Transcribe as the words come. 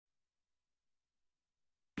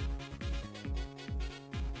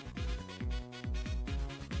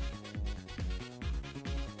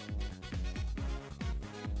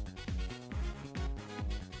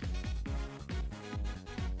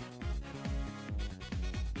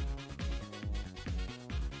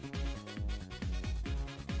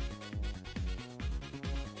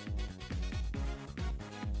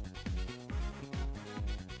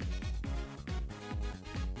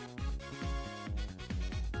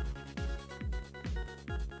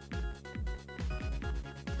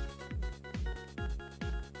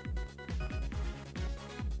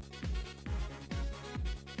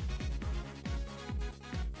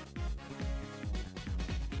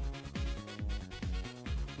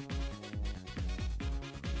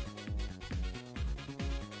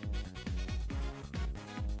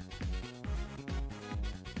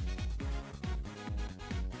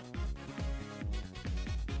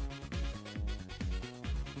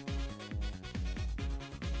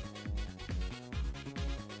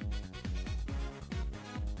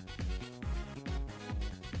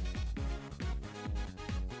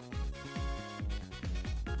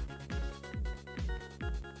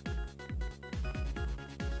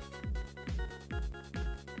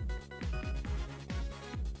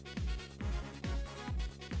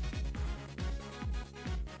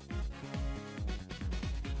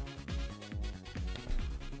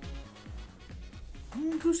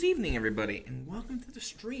Good evening, everybody, and welcome to the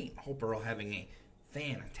stream. Hope we're all having a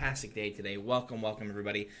fantastic day today. Welcome,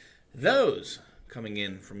 everybody. Those coming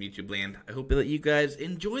in from YouTube land, I hope that you guys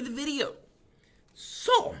enjoy the video.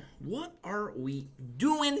 So, what are we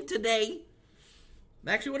doing today?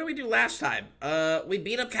 Actually, what did we do last time? We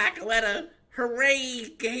beat up Cacoletta.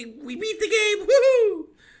 Hooray! We beat the game!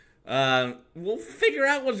 Woohoo! We'll figure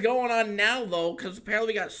out what's going on now, though, because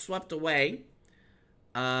apparently we got swept away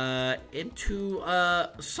into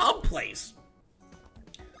some place.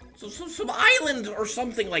 So some island or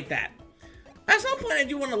something like that. At some point, I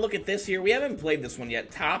do want to look at this here. We haven't played this one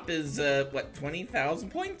yet. Top is what, 20,000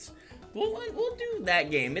 points? We'll do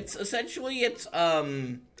that game. It's essentially like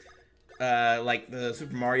the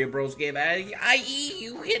Super Mario Bros. Game, i.e.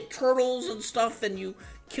 you hit turtles and stuff, and you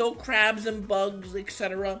kill crabs and bugs,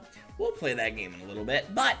 etc. We'll play that game in a little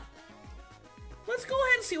bit, but let's go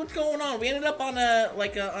ahead and see what's going on. We ended up on an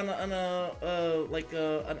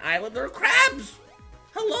island. There are crabs.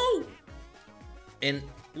 Hello. And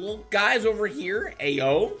little guys over here.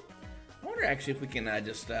 Ayo. I wonder actually if we can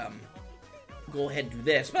just go ahead and do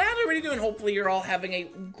this. But how's everybody doing? Hopefully you're all having a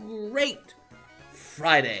great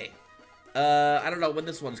Friday. I don't know when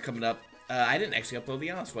this one's coming up. I didn't actually upload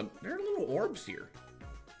the last one. There are little orbs here.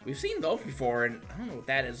 We've seen those before, and I don't know what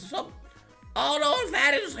that is. Oh no,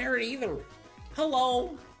 that isn't here either.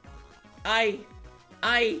 Hello. I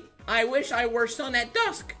wish I were sun at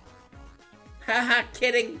dusk. Haha,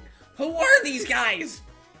 kidding. Who are these guys?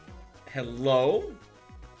 Hello?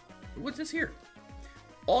 What's this here?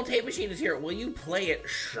 All tape machine is here. Will you play it?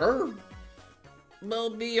 Sure. Will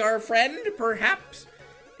be our friend, perhaps.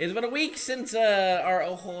 It's been a week since our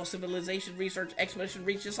Oho Civilization Research Expedition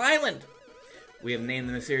reached this island. We have named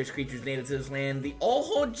the mysterious creatures native to this land the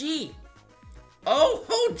Oho-G.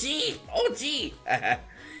 Oho-G! Oh-G!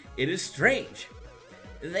 It is strange.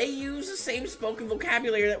 They use the same spoken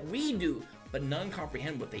vocabulary that we do, but none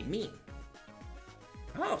comprehend what they mean.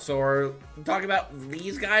 Oh, so we're talking about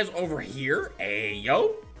these guys over here?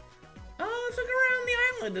 Ayo! Let's look around the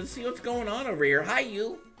island and see what's going on over here. Hi,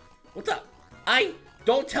 you. What's up?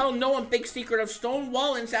 Don't tell no one big secret of stone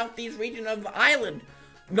wall in southeast region of the island.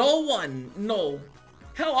 No one, no.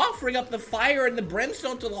 Hell, offering up the fire and the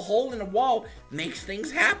brimstone to the hole in the wall makes things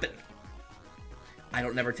happen. I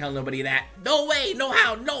don't never tell nobody that. No way, no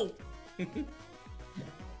how, no.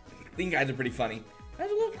 These guys are pretty funny. There's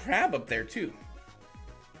a little crab up there, too.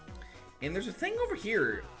 And there's a thing over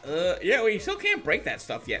here. Yeah, we still can't break that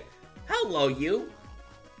stuff yet. Hello, you.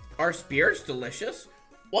 Are spirits delicious?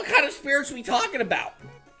 What kind of spirits are we talking about?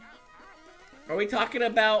 Are we talking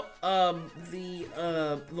about,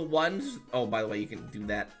 the ones... Oh, by the way, you can do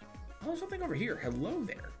that. Oh, something over here. Hello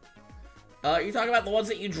there. You talking about the ones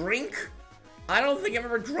that you drink? I don't think I've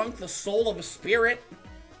ever drunk the soul of a spirit.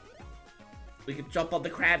 We could jump on the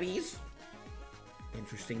crabbies.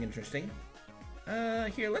 Interesting, interesting.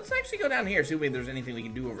 Here, let's actually go down here, see if there's anything we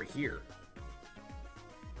can do over here.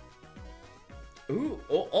 Ooh,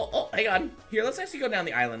 oh, hang on. Here, let's actually go down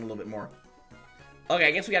the island a little bit more. Okay,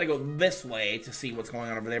 I guess we gotta go this way to see what's going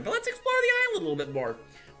on over there, but let's explore the island a little bit more.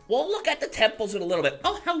 We'll look at the temples in a little bit.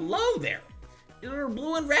 Oh, hello there. There are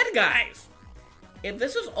blue and red guys. If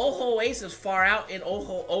this is Oho Oasis far out in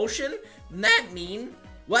Oho Ocean,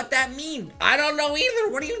 what that mean? I don't know either.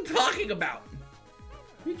 What are you talking about?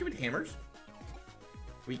 Can we do with hammers?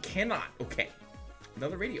 We cannot. Okay.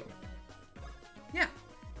 Another radio. Yeah.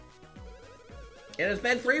 It has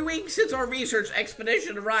been 3 weeks since our research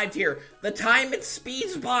expedition arrived here. The time it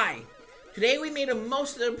speeds by. Today we made a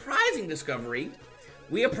most surprising discovery.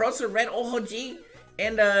 We approached the red Oho-G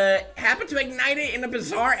and happened to ignite it in a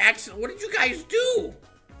bizarre accident. What did you guys do?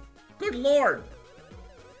 Good lord.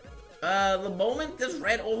 The moment this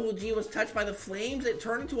red Oho-G was touched by the flames, it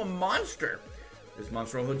turned into a monster. This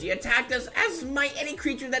monster Oho-G attacked us, as might any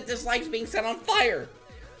creature that dislikes being set on fire.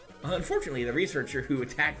 Unfortunately, the researcher who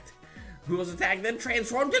was attacked then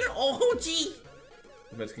transformed into an Oho-G.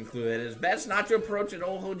 We must conclude that it is best not to approach an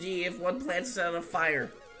Oho-G if one plans to set on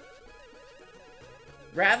fire.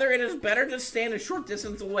 Rather, it is better to stand a short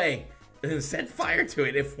distance away than set fire to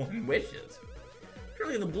it if one wishes.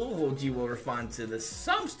 Surely the blue Oho-G will respond to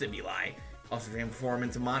some stimuli, also transform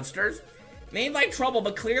into monsters. May invite trouble,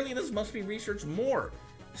 but clearly this must be researched more.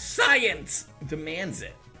 Science demands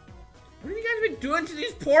it. What have you guys been doing to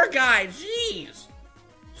these poor guys? Jeez.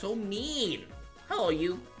 So mean. Hello,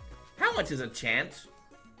 you. How much is a chance?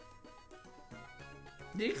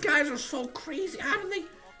 These guys are so crazy.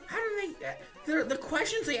 The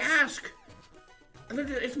questions they ask.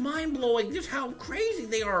 It's mind-blowing just how crazy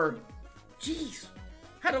they are. Jeez.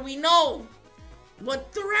 How do we know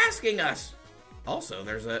what they're asking us? Also,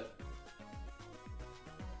 there's a...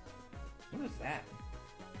 What is that?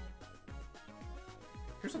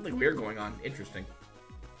 There's something weird going on. Interesting.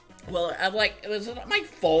 Well, I'm like, is it my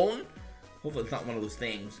phone? Hopefully it's not one of those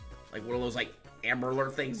things. Like one of those, like, Amber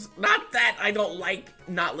Alert things. Not that I don't like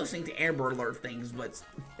not listening to Amber Alert things, but...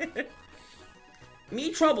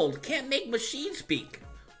 Me troubled. Can't make machine speak.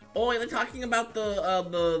 Oh, they're talking about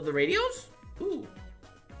the radios? Ooh.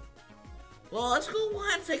 Well, let's go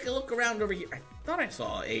on and take a look around over here. I thought I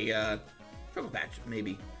saw a, Choco Patch,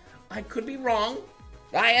 maybe. I could be wrong.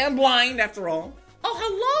 I am blind, after all. Oh,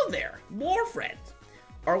 hello there. More friends.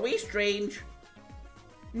 Are we strange?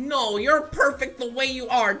 No, you're perfect the way you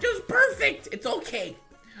are. Just perfect. It's okay.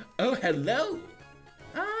 Oh, hello.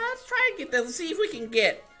 Let's try and get this. Let's see if we can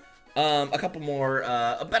get a couple more,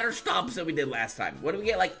 better stops than we did last time. What did we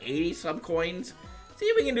get, like 80 sub coins? See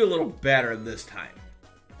if we can do a little better this time.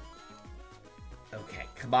 Okay,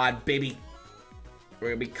 come on, baby. We're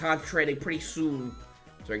gonna be concentrating pretty soon.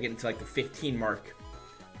 Start getting to like the 15 mark.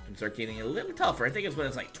 And start getting a little tougher. I think it's when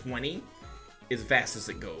it's like 20 is fast as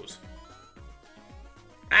it goes.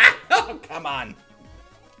 Ah! Oh, come on.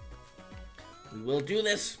 We will do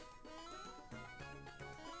this.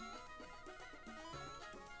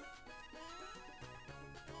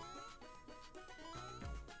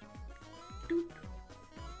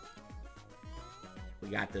 We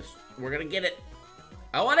got this. We're gonna get it.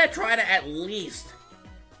 I want to try to at least,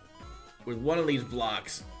 with one of these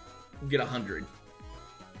blocks, get 100.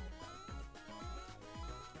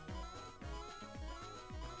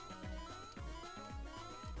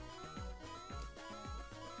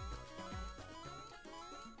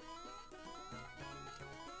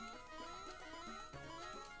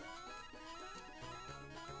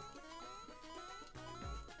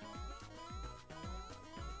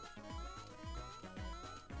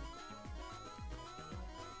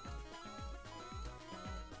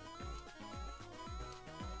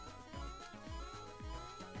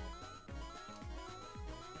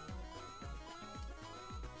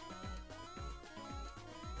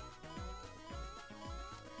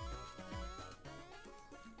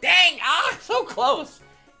 Dang! Ah, so close.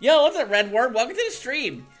 Yo, what's up, Redward? Welcome to the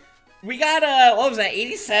stream. We got, what was that,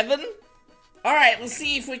 87? Alright, let's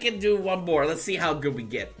see if we can do one more. Let's see how good we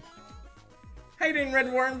get. How you doing,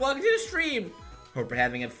 Redward? Welcome to the stream. Hope you're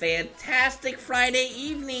having a fantastic Friday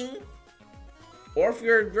evening. Or if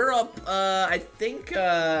you're up, I think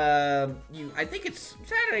it's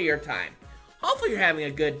Saturday your time. Hopefully you're having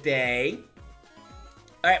a good day.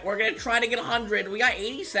 Alright, we're gonna try to get 100. We got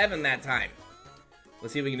 87 that time.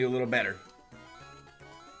 Let's see if we can do a little better.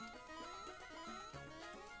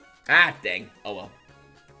 Ah, dang. Oh, well.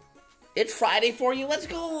 It's Friday for you. Let's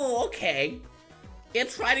go. Okay.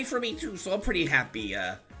 It's Friday for me, too, so I'm pretty happy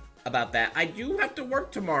about that. I do have to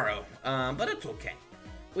work tomorrow, but it's okay.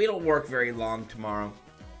 We don't work very long tomorrow.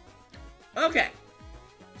 Okay.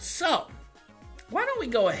 So, why don't we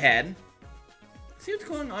go ahead, see what's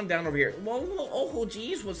going on down over here. Well, little Oh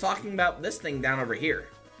Geez was talking about this thing down over here.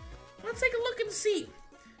 Let's take a look and see.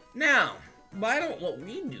 Now, why don't what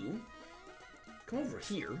we do, come over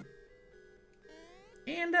here,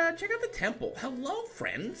 and check out the temple. Hello,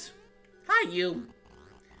 friends. Hi, you.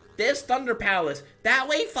 This Thunder Palace. That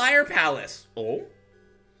way, Fire Palace. Oh.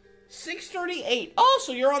 638. Oh,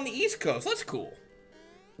 so you're on the East Coast. That's cool.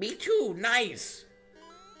 Me too. Nice.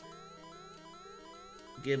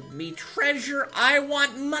 Give me treasure. I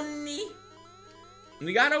want money.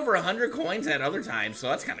 We got over 100 coins at other times, so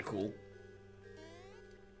that's kind of cool.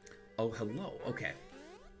 Oh, hello. Okay.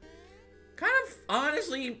 Kind of,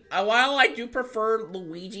 honestly, while I do prefer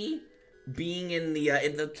Luigi being in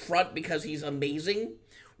the front because he's amazing,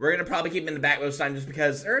 we're going to probably keep him in the back most time just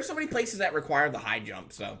because there are so many places that require the high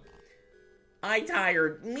jump, so. I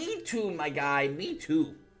tired. Me too, my guy. Me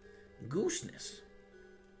too. Gooseness.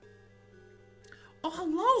 Oh,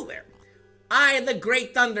 hello there. I, the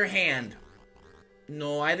Great Thunderhand.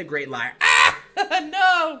 No, I, the Great Liar. Ah!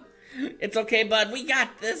 No! It's okay, bud. We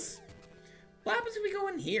got this. What happens if we go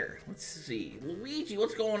in here? Let's see. Luigi,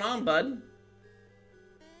 what's going on, bud?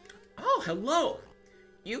 Oh, hello.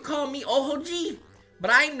 You call me Ohoji,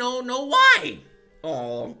 but I know why.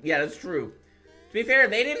 Oh, yeah, that's true. To be fair,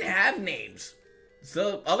 they didn't have names.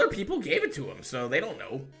 So other people gave it to them, so they don't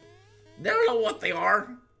know. They don't know what they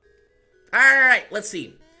are. Alright, let's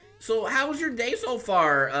see. So, how was your day so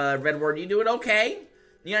far, Redward? You doing okay?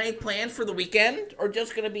 You got any plans for the weekend? Or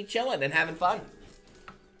just gonna be chilling and having fun?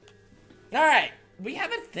 Alright, we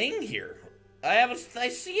have a thing here. I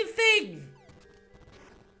see a thing.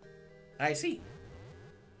 I see.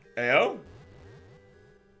 Hello?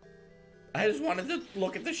 I just wanted to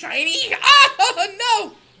look at the shiny. Oh,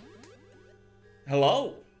 no!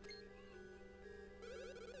 Hello?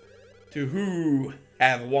 to who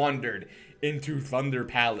have wandered into Thunder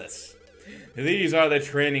Palace. These are the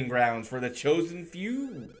training grounds for the chosen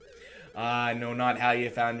few. I know not how you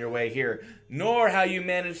found your way here, nor how you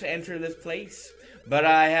managed to enter this place, but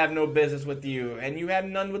I have no business with you, and you have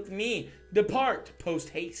none with me. Depart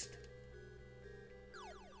post-haste.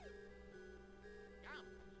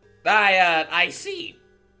 I see.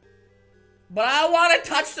 But I want to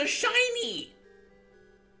touch the shiny.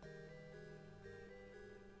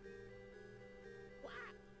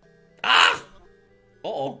 Ah!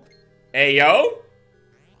 Uh-oh. Hey, yo?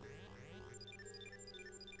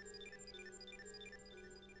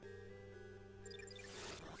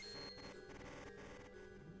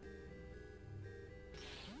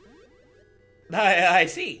 I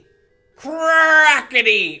see.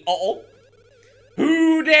 Crackety! Uh-oh.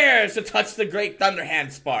 Who dares to touch the great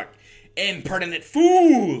Thunderhand Spark? Impertinent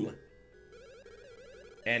fool!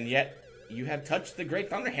 And yet, you have touched the great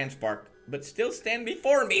Thunderhand Spark, but still stand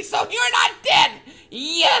before me, so you're not dead!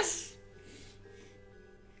 Yes!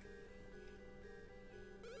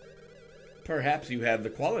 Perhaps you have the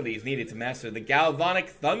qualities needed to master the Galvanic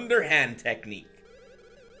Thunderhand technique.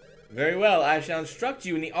 Very well, I shall instruct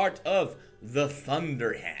you in the art of the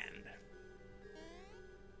Thunderhand.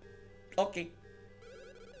 Okay.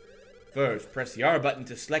 First, press the R button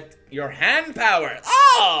to select your hand power.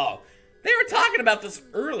 Oh! They were talking about this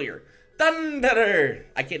earlier. Thunder!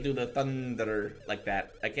 I can't do the thunder like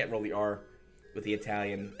that. I can't roll the R with the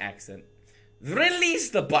Italian accent. Release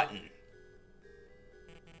the button.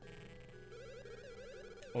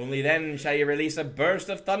 Only then shall you release a burst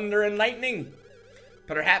of thunder and lightning.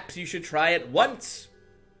 Perhaps you should try it once.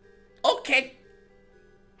 Okay.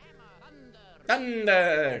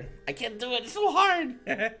 Thunder! I can't do it, it's so hard.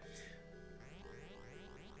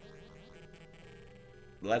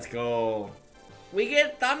 Let's go. We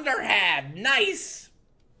get Thunderhand. Nice.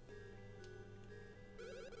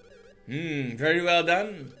 Very well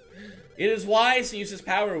done. It is wise to use this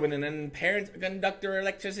power when an apparent conductor of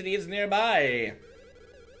electricity is nearby.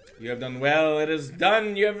 You have done well. It is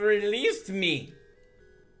done. You have released me.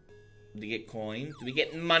 Do we get coins? Do we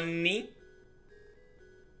get money?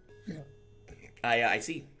 I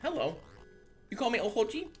see. Hello. You call me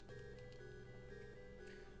Ohochi?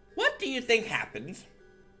 What do you think happens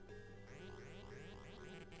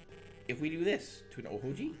if we do this to an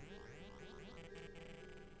Ohoji?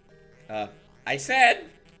 I said,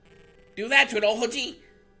 do that to an Ohoji.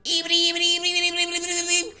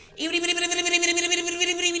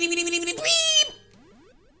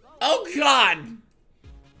 Oh God!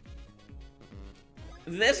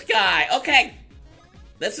 This guy. Okay,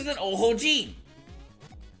 this is an Ohoji.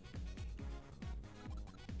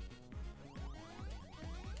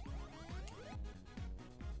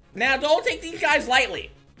 Now, don't take these guys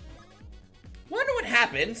lightly. Wonder what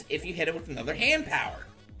happens if you hit him with another hand power.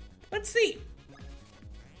 Let's see.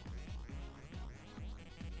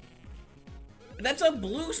 That's a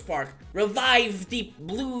blue spark. Revive deep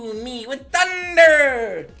blue me with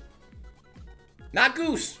thunder. Not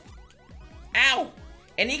goose. Ow.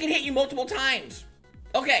 And he can hit you multiple times.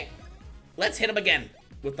 Okay. Let's hit him again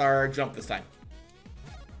with our jump this time.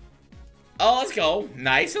 Oh, let's go.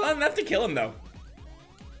 Nice. Not enough to kill him, though.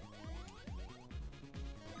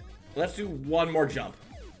 Let's do one more jump.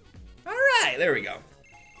 Alright, there we go.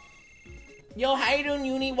 Yo, how you doing,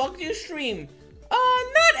 Uni? Welcome to the stream.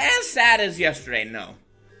 Not as sad as yesterday, no.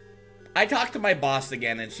 I talked to my boss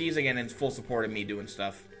again, and she's again in full support of me doing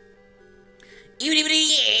stuff. You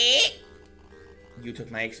took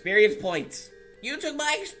my experience points. You took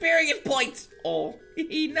my experience points. Oh,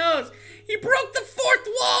 he knows. He broke the fourth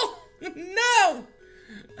wall. No.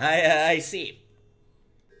 I see.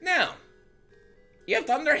 Now, you have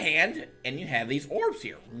Thunderhand, and you have these orbs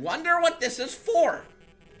here. Wonder what this is for.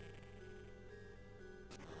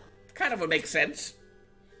 Kind of would make sense.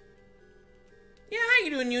 Yeah, how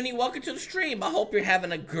you doing, Uni? Welcome to the stream. I hope you're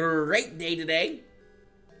having a great day today.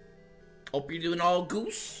 Hope you're doing all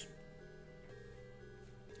goose.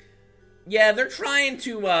 Yeah, they're trying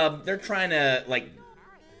to, like,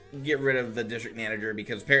 get rid of the district manager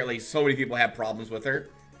because apparently so many people have problems with her.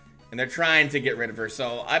 And they're trying to get rid of her,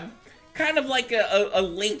 so I'm kind of like a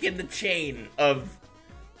link in the chain of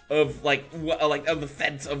the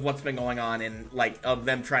fence of what's been going on and like of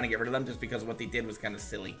them trying to get rid of them just because what they did was kind of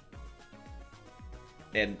silly.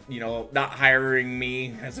 And, you know, not hiring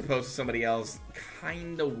me as opposed to somebody else,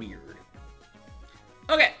 kind of weird.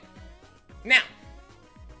 Okay, now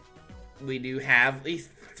we do have a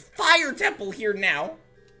fire temple here now.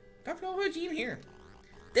 Dr. Luigi in here.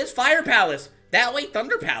 This fire palace, that way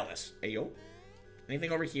Thunder Palace. Hey yo.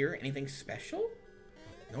 Anything over here? Anything special?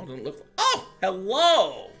 No, doesn't look. Oh,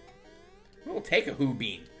 hello. We'll take a Who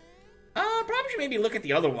Bean. Probably should maybe look at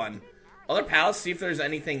the other one. Other palace, see if there's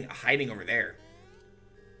anything hiding over there.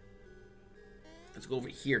 Let's go over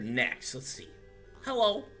here next. Let's see.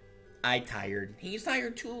 Hello. I'm tired. He's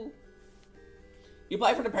tired too. You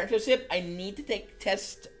apply for an apprenticeship? I need to take a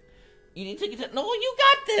test. You need to take a test. No, you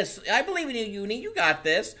got this. I believe in you, Uni. You got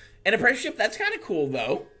this. An apprenticeship, that's kind of cool,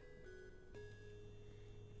 though.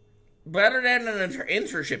 Better than an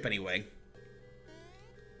internship, anyway.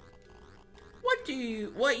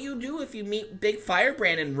 What you do if you meet Big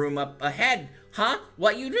Firebrand in room up ahead? Huh?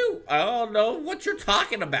 What you do? I don't know what you're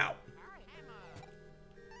talking about.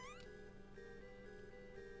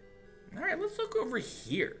 Alright, let's look over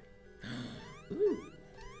here. Ooh.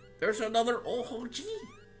 There's another OG.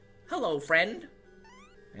 Hello, friend.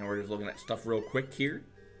 And we're just looking at stuff real quick here.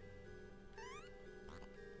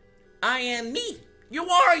 I am me. You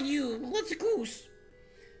are you. Let's goose.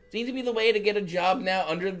 Seems to be the way to get a job now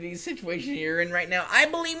under the situation you're in right now. I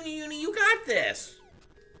believe in you, Uni. You got this.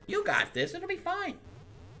 You got this. It'll be fine.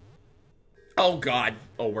 Oh, God.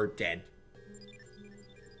 Oh, we're dead.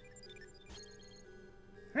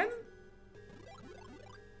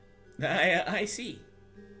 I see.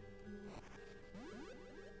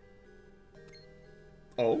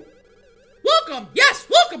 Oh? Welcome! Yes,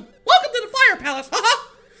 welcome! Welcome to the Fire Palace! Haha!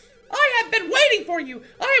 I have been waiting for you!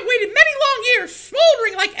 I have waited many long years,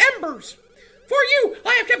 smoldering like embers! For you,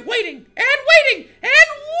 I have kept waiting, and waiting, and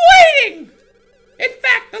waiting! In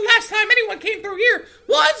fact, the last time anyone came through here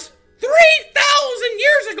was 3,000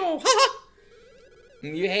 years ago! Haha!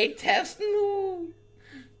 You hate tests? No.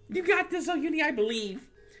 You got this, oh, Uni, I believe.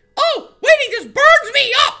 Oh, waiting just burns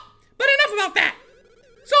me up! But enough about that!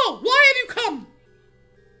 So, why have you come?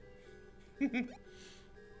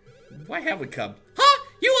 Why have we come? Huh?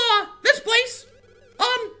 You, this place?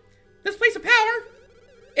 This place of power?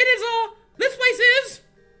 It is, this place is...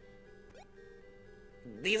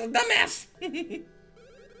 He's a dumbass.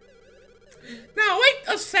 Now, wait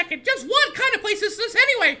a second. Just what kind of place is this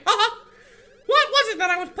anyway? What was it that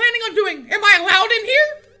I was planning on doing? Am I allowed in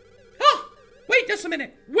here? Huh? Wait just a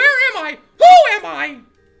minute. Where am I? Who am I?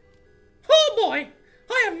 Oh boy,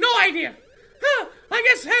 I have no idea. Huh, I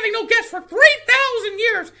guess having no guests for 3,000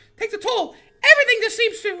 years takes a toll. Everything just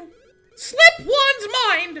seems to slip one's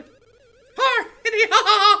mind.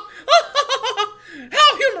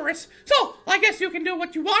 How humorous. So, I guess you can do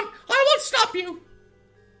what you want. I won't stop you.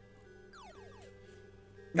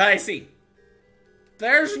 I see.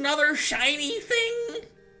 There's another shiny thing.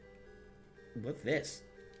 What's this?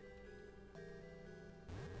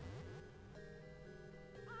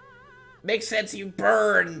 Makes sense, you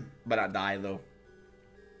burn. But not die, though.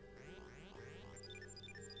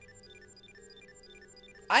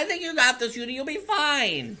 I think you got this, Uni. You'll be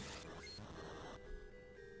fine.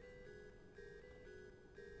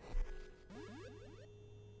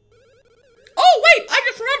 Oh, wait! I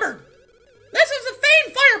just remembered. This is the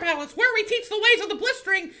famed Fire Palace, where we teach the ways of the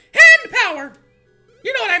blistering hand power.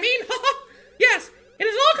 You know what I mean? Yes, it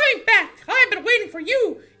is all coming back. I have been waiting for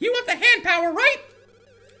you. You want the hand power, right?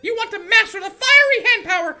 You want to master the fiery hand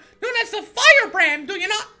power, known as the Firebrand, do you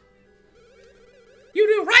not? You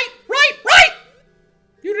do, right?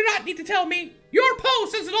 You do not need to tell me. Your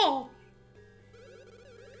pose says it all.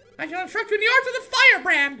 I shall instruct you in the arts of the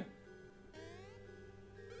Firebrand.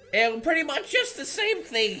 And pretty much just the same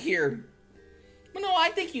thing here. But no, I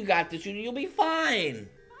think you got this, You'll be fine.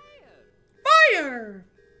 Fire!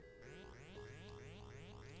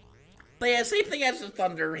 But yeah, same thing as the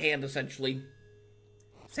Thunder Hand, essentially.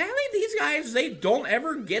 Sadly, these guys, they don't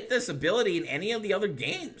ever get this ability in any of the other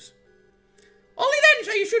games. Only then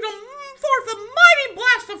shall you shoot forth a mighty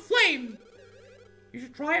blast of flame. You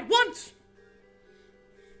should try it once.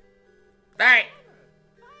 Alright.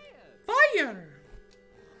 Fire!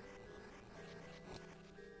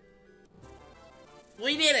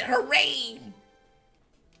 We did it! Hooray!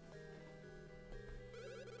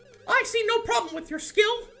 I see no problem with your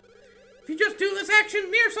skill. If you just do this action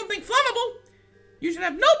near something flammable, you should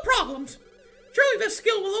have no problems. Surely this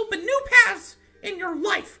skill will open new paths in your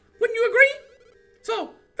life. Wouldn't you agree?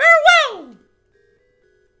 So, farewell!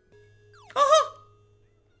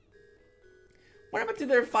 What happened to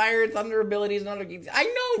their fire and thunder abilities in other games? I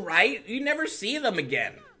know, right? You never see them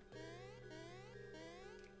again.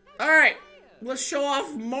 Alright, let's show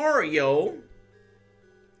off Mario.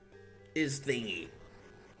 Is thingy.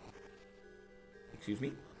 Excuse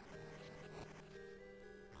me?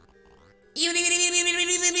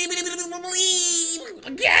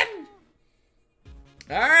 Again!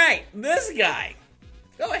 Alright, this guy.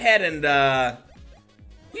 Go ahead and,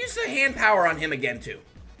 use the hand power on him again, too.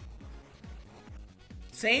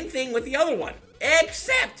 Same thing with the other one.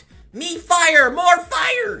 Except, Me fire! More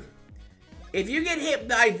fire! If you get hit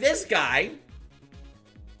by this guy,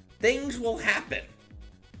 things will happen.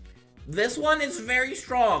 This one is very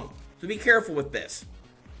strong, so be careful with this.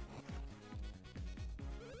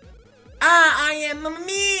 Ah, I am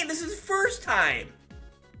me! This is first time!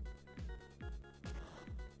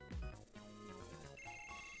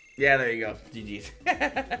 Yeah, there you go. GG's.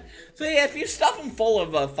 So yeah, if you stuff them full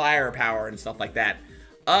of firepower and stuff like that,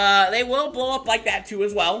 they will blow up like that too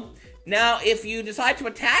as well. Now, if you decide to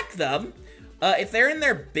attack them, if they're in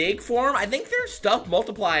their big form, I think their stuff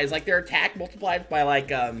multiplies, like their attack multiplies by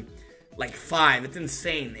like 5. It's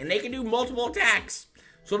insane. And they can do multiple attacks.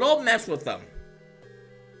 So don't mess with them.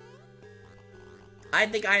 I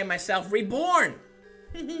think I am myself reborn.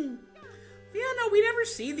 Yeah, no, we never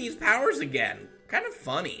see these powers again. Kind of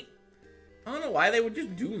funny. I don't know why they would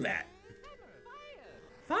just do that.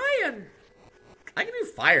 Fire! I can do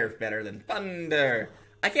fire better than thunder.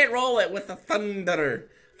 I can't roll it with the thunder.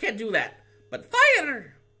 Can't do that. But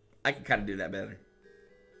fire! I can kind of do that better.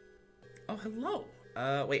 Oh, hello.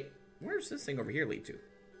 Wait. Where's this thing over here lead to?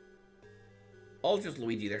 Oh, just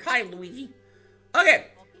Luigi there. Hi, Luigi. Okay.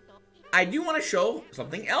 I do want to show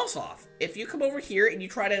something else off. If you come over here and you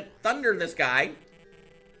try to thunder this guy...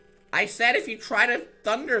 I said if you try to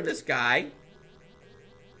thunder this guy...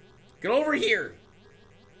 Get over here.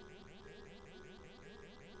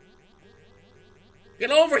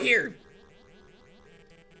 Get over here.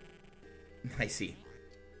 I see.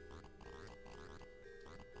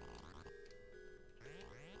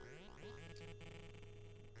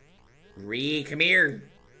 Come here.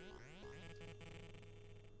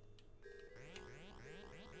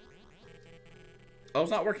 Oh, it's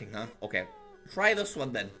not working, huh? Okay. Try this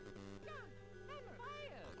one then.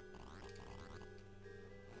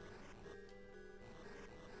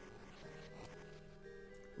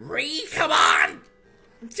 Come on!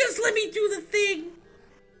 Just let me do the thing.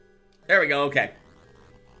 There we go, okay.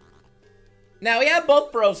 Now, we have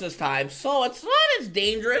both bros this time, so it's not as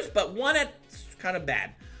dangerous, but one, it's kind of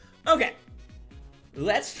bad. Okay.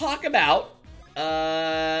 Let's talk about,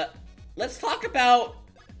 I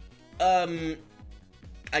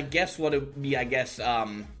guess what it would be,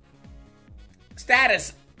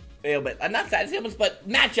 status ailment. Not status ailments, but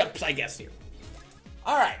matchups, I guess, here.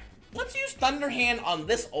 Alright. Let's use Thunder Hand on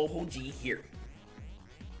this OG here.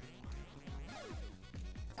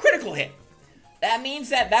 Critical hit. That means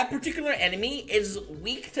that that particular enemy is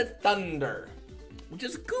weak to thunder, which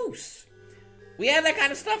is Goose. We have that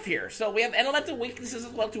kind of stuff here, so we have elemental weaknesses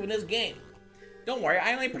as well too in this game. Don't worry,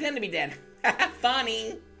 I only pretend to be dead.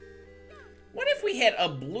 Funny. What if we hit a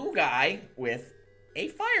blue guy with a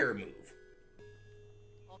fire move?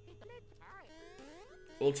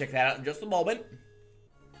 We'll check that out in just a moment.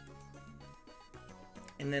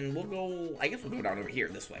 And then we'll go, I guess we'll go down over here,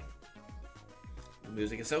 this way. The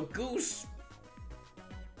music is so Goose.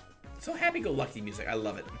 So happy-go-lucky music, I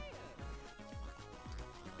love it.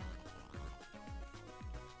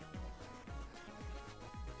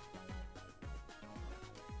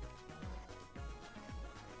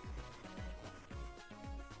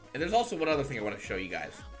 And there's also one other thing I want to show you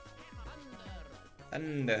guys.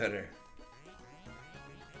 Thunder.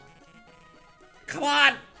 Come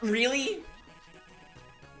on! Really?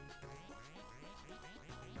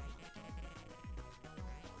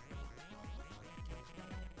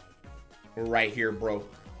 Right here, bro.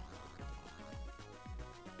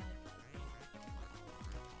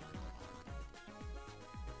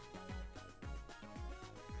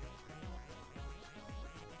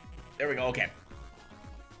 There we go, okay.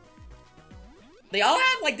 They all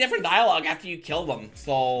have, like, different dialogue after you kill them,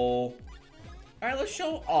 so... Alright, let's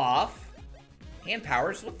show off hand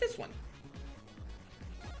powers with this one.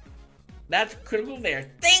 That's critical there.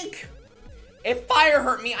 Think! If fire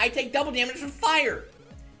hurt me, I take double damage from fire.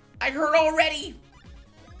 I hurt already.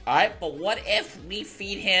 Alright, but what if we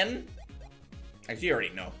feed him... Actually, you already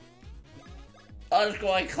know. I'll just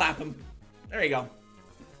go and clap him. There you go.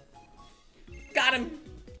 Got him.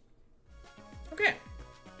 Okay.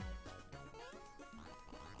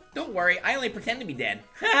 Don't worry, I only pretend to be dead.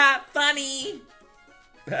 Ha! Funny!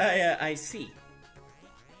 I see.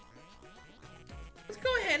 Let's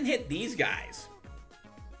go ahead and hit these guys.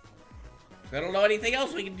 I don't know anything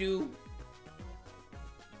else we can do.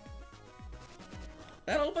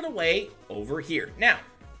 That'll open a way over here. Now,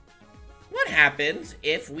 what happens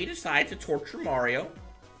if we decide to torture Mario?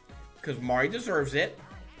 Because Mario deserves it.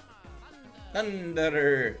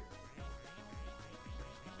 Thunder.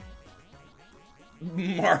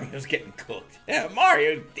 Mario's getting cooked. Yeah,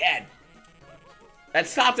 Mario's dead. That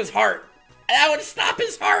stopped his heart. That would stop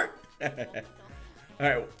his heart.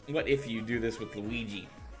 Alright, what if you do this with Luigi?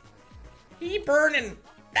 He burning.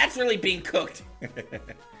 That's really being cooked.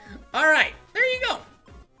 Alright, there you go.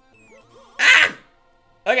 Ah!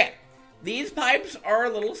 Okay, these pipes are a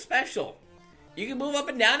little special. You can move up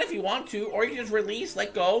and down if you want to, or you can just release,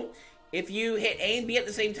 let go. If you hit A and B at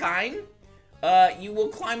the same time, you will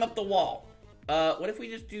climb up the wall. What if we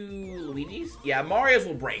just do Luigi's? Yeah, Mario's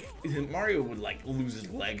will break. Mario would, like, lose his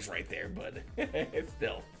legs right there, but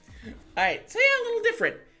still. Alright, so yeah, a little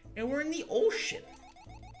different. And we're in the ocean.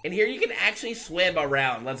 And here you can actually swim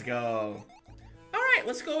around. Let's go. Alright,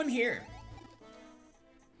 let's go in here.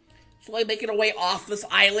 Slowly making our way off this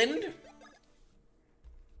island.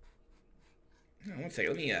 Oh, one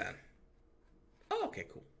second, let me, Oh, okay,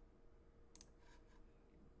 cool.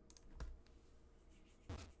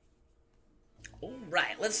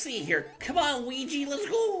 Alright, let's see here. Come on, Luigi, let's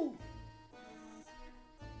go.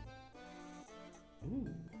 Ooh.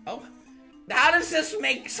 Oh, how does this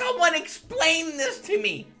make... Someone explain this to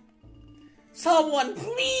me. Someone,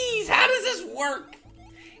 please, how does this work?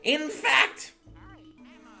 In fact,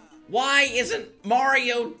 why isn't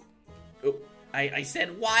Mario... Oh, I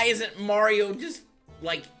said, why isn't Mario just,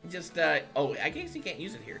 like, oh, I guess he can't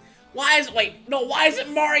use it here. Why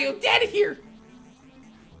isn't Mario dead here?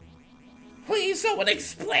 Please, someone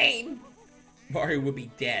explain. Mario would be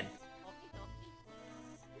dead.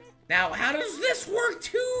 Now, how does this work,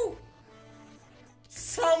 too?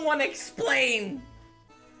 Someone explain.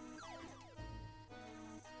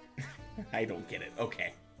 I don't get it.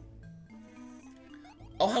 Okay.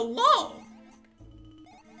 Oh, hello.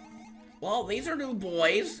 Well, these are new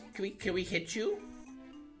boys. Can we hit you?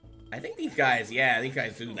 I think these guys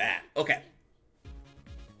do that. Okay.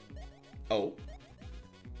 Oh.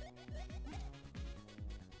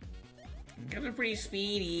 You guys are pretty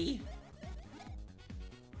speedy.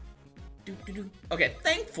 Okay,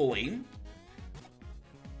 thankfully,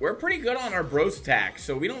 we're pretty good on our bros attack,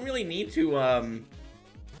 so we don't really need to,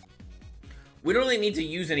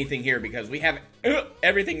 use anything here because we have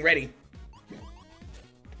everything ready.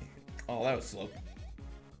 Oh, that was slow.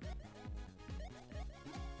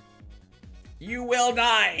 You will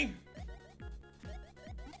die!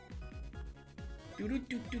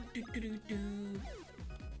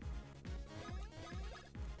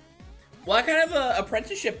 What kind of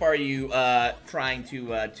apprenticeship are you trying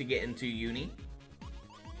to get into uni?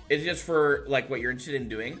 Is it just for like what you're interested in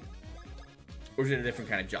doing, or is it a different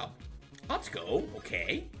kind of job? Let's go.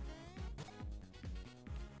 Okay.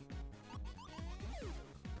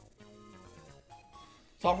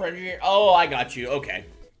 Software engineer. Oh, I got you. Okay.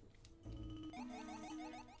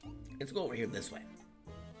 Let's go over here this way.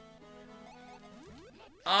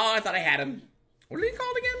 Oh, I thought I had him. What are they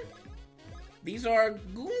called again? These are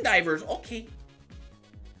goon divers. Okay.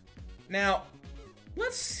 Now,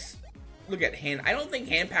 let's look at hand. I don't think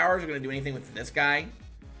hand powers are going to do anything with this guy.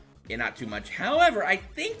 Yeah, not too much. However, I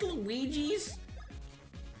think Luigi's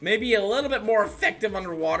may be a little bit more effective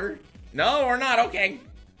underwater. No, or not. Okay.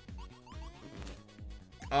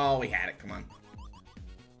 Oh, we had it. Come on.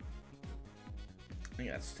 I think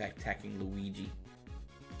that's attacking Luigi.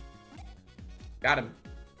 Got him.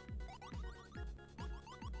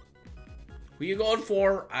 Who you going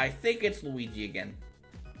for? I think it's Luigi again.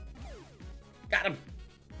 Got him.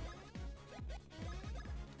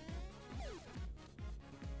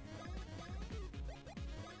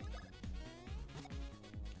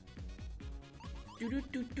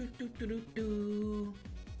 Do.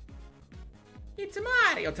 It's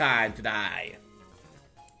Mario time to die.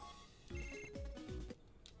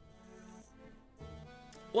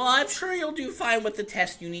 Well, I'm sure you'll do fine with the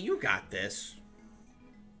test, Uni. You got this.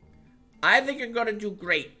 I think you're gonna do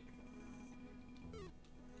great.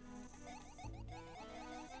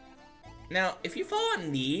 Now, if you fall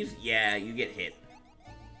on these, yeah, you get hit.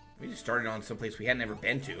 We just started on someplace we had never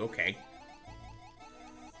been to. Okay.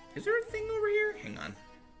 Is there a thing over here? Hang on.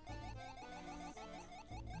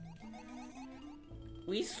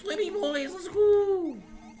 We swimmy boys, let's go!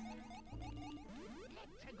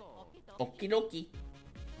 Okie dokie.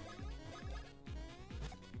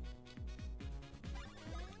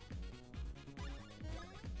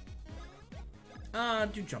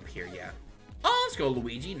 Do jump here, yeah. Oh, let's go,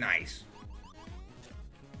 Luigi. Nice.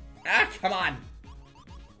 Ah, come on.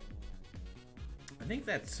 I think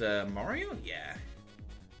that's, Mario? Yeah.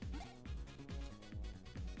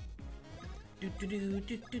 Do.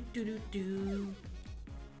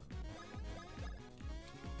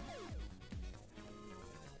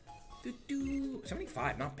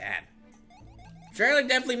 75, not bad. Charlie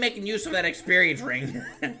definitely making use of that experience ring.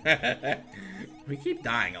 We keep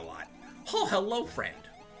dying a lot. Oh, hello, friend.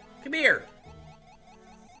 Come here.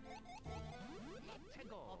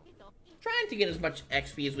 Trying to get as much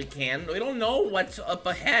XP as we can. We don't know what's up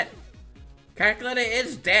ahead. Calculator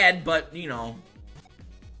is dead, but, you know.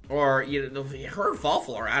 Or, you know, her and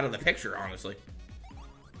Fawful are out of the picture, honestly.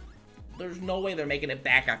 There's no way they're making it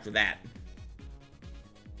back after that.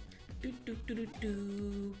 Do, do, do, do,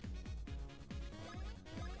 do.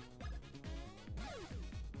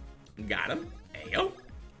 Got him. Ayo.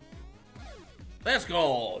 Let's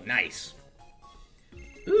go. Nice.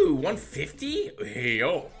 Ooh, 150?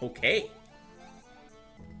 Ayo. Okay.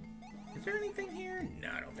 Is there anything here? No,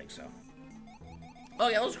 I don't think so. Oh,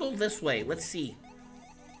 yeah, let's go this way. Let's see.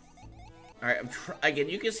 Alright, again,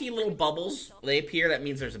 you can see little bubbles. They appear. That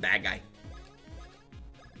means there's a bad guy.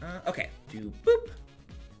 Okay. Do boop.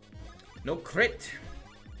 No crit.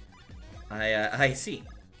 I see.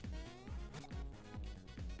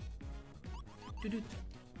 Doo-doo.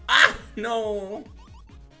 Ah! No!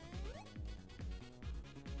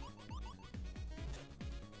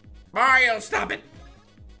 Mario, stop it!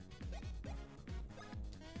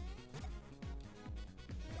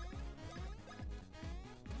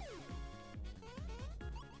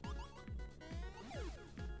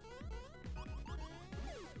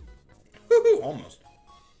 Woohoo! Almost.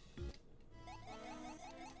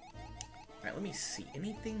 Alright, let me see.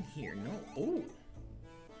 Anything here? No. Oh.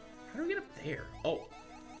 How do we get up there? Oh.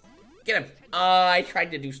 Get him. I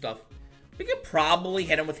tried to do stuff. We could probably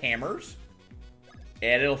hit him with hammers.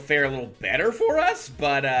 And it'll fare a little better for us,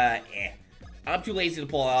 but, eh. I'm too lazy to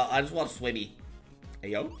pull out. I just want Swibby. Hey,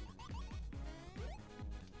 yo.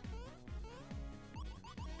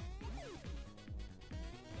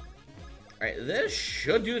 Alright, this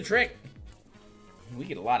should do the trick. We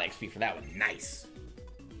get a lot of XP for that one. Nice.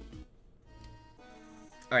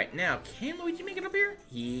 Alright, now, can Luigi make it up here?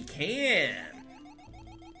 He can.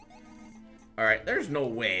 Alright, there's no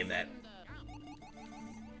way that...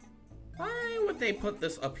 Why would they put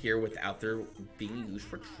this up here without there being used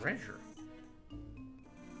for treasure?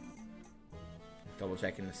 Double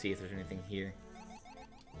checking to see if there's anything here.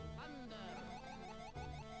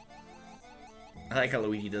 I like how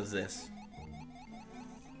Luigi does this.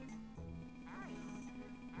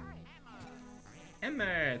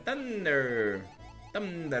 Hammer, thunder,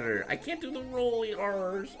 thunder. I can't do the rolly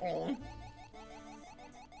R's. Oh.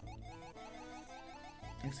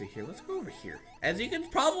 Let's see here. Let's go over here. As you can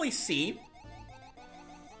probably see,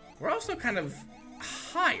 we're also kind of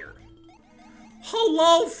higher.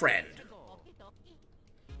 Hello, friend.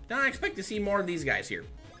 Did not expect to see more of these guys here.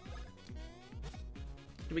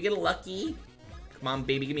 Did we get a lucky? Come on,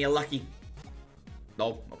 baby, give me a lucky.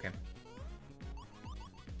 Oh, okay.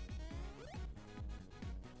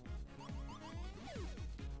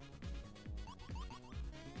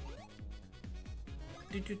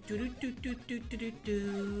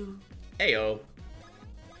 Heyo.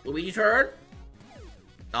 Luigi turn.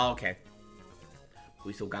 Oh, okay.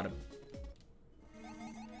 We still got him.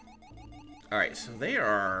 Alright, so they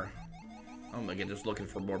are... Oh my goodness, looking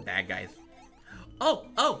for more bad guys. Oh,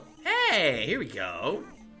 oh, hey, here we go.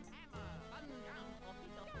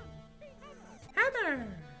 Hammer.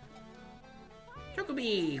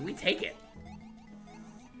 Chocobi, we take it.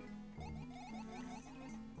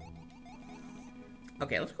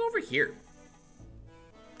 Okay, let's go over here.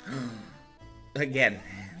 Again,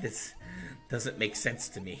 this doesn't make sense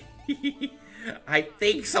to me. I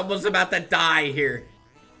think someone's about to die here.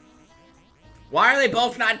 Why are they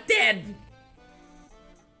both not dead?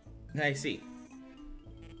 I see.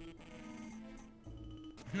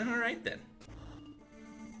 Alright then.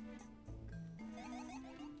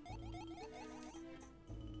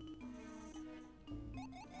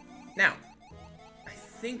 Now, I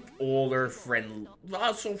think older, friendly,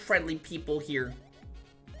 also friendly people here.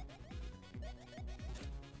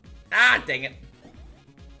 Ah, dang it.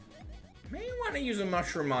 May want to use a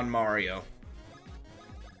mushroom on Mario.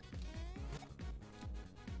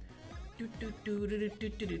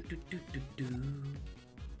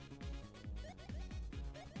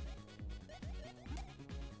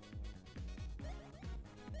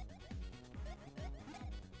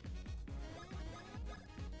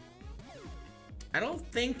 I don't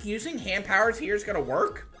think using hand powers here is gonna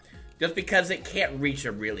work, just because it can't reach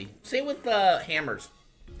them really. Same with the hammers.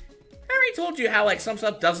 I already told you how like some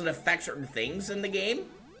stuff doesn't affect certain things in the game.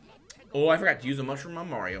 Oh, I forgot to use a mushroom on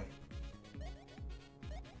Mario.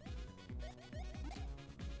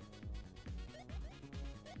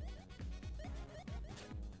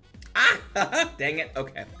 Ah, dang it.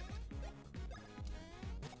 Okay.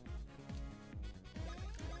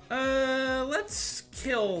 Let's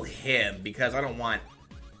kill him because I don't want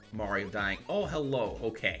Mario dying. Oh, hello.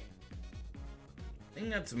 Okay. I think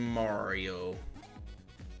that's Mario.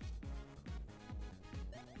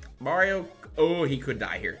 Mario, oh, he could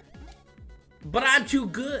die here. But I'm too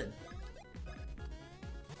good.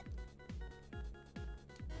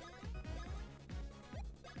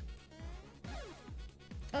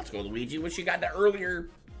 Let's go, Luigi. Wish you got that earlier.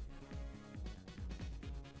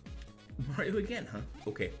 Mario again, huh?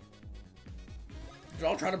 Okay. They're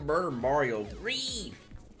all trying to murder Mario. 3.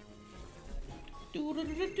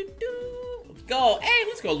 Let's go. Hey,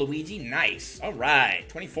 let's go, Luigi. Nice. All right.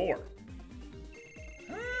 24.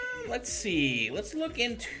 Let's see. Let's look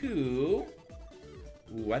into...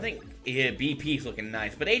 Ooh, I think BP's looking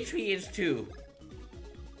nice, but HP is too.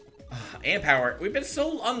 And power. We've been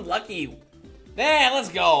so unlucky. Yeah, let's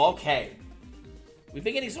go. Okay. We've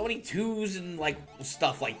been getting so many 2s and like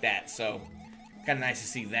stuff like that, so kind of nice to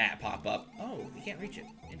see that pop up. Oh, we can't reach it.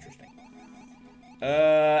 Interesting.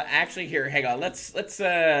 Actually, here, hang on. Let's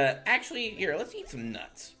eat some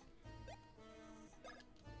nuts.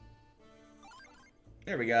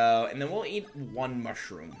 There we go, and then we'll eat 1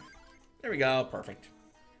 mushroom. There we go, perfect.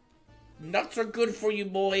 Nuts are good for you,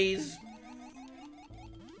 boys.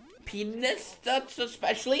 Peanuts, nuts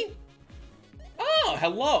especially. Oh,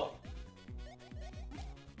 hello.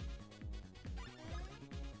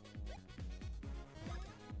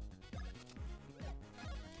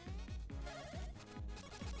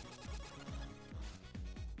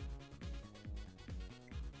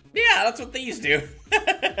 Yeah, that's what these do.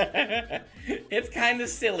 It's kind of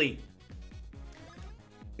silly.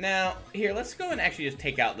 Now, here, let's go and actually just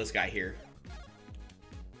take out this guy here.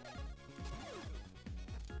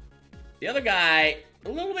 The other guy, a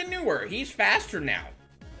little bit newer. He's faster now.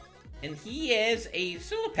 And he is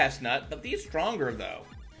still a pest nut, but he's stronger, though.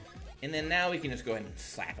 And then now we can just go ahead and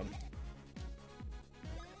slap him.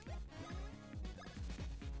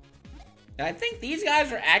 And I think these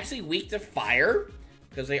guys are actually weak to fire,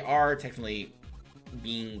 because they are technically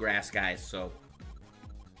bean grass guys, so.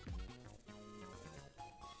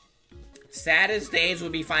 Saddest days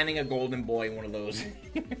would be finding a golden boy in one of those.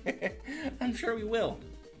 I'm sure we will.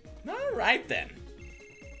 Alright then.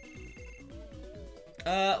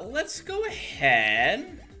 Let's go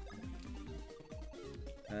ahead.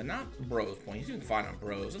 Not bros point. He's doing fine on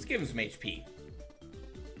bros. Let's give him some HP.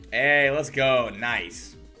 Hey, let's go.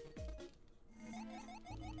 Nice.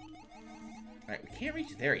 Alright, we can't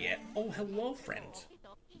reach there yet. Oh, hello, friends.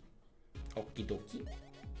 Okie dokie.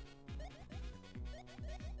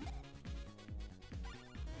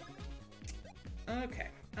 Okay.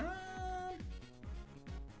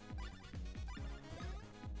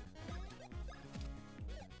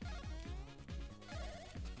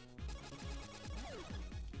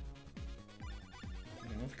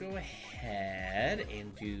 Let's go ahead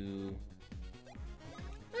and do...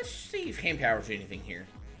 Let's see if hand powers do anything here.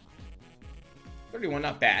 31,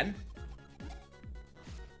 not bad.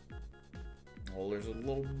 Oh, there's a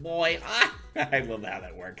little boy. Ah! I love how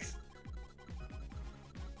that works.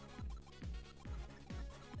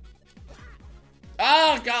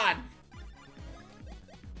 Oh, God!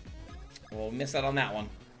 We'll miss out on that one.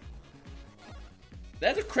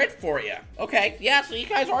 That's a crit for you. Okay, yeah, so you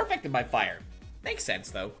guys are affected by fire. Makes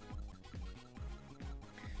sense, though.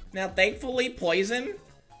 Now, thankfully, poison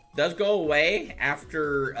does go away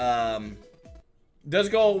after, a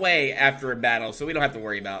battle, so we don't have to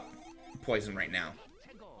worry about poison right now.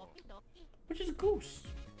 Which is a goose.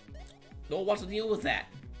 No one wants to deal with that.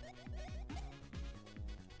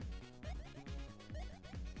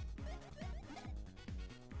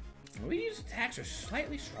 Luigi's attacks are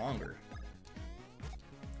slightly stronger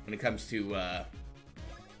when it comes to,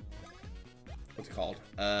 what's it called?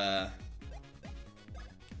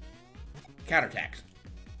 Counterattacks.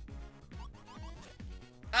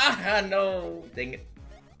 Ah, no! Dang it.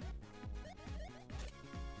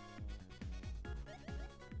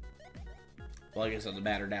 Well, I guess it doesn't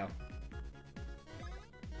matter now.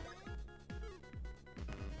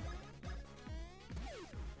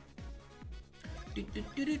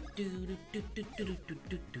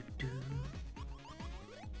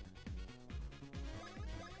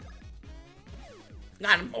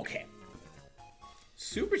 Got him. Okay.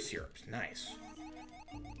 Super syrups. Nice.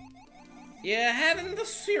 Yeah, having the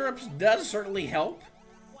syrups does certainly help.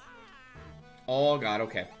 Oh, God.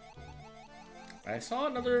 Okay. I saw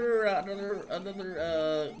another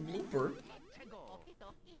blooper.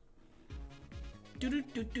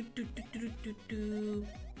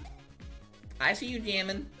 I see you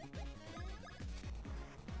jamming.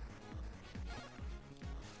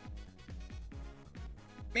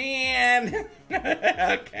 Man.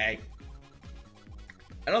 Okay.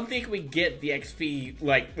 I don't think we get the XP,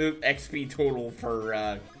 like, the XP total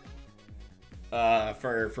for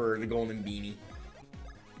the golden beanie.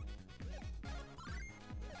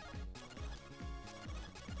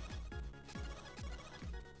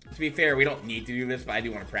 be fair, we don't need to do this, but I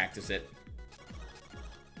do want to practice it.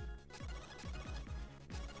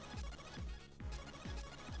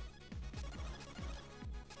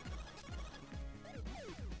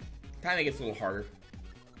 Kind of gets a little harder.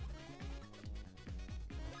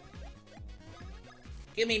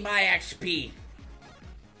 Give me my XP.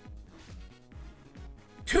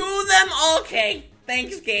 To them? Okay.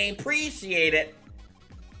 Thanks, game. Appreciate it.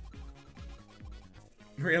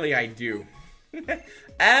 Really, I do.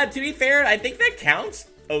 To be fair, I think that counts.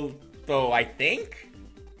 Oh, though, I think.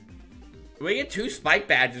 We get 2 spike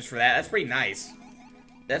badges for that. That's pretty nice.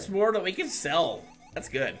 That's more that we can sell. That's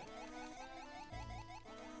good.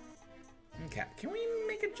 Okay, can we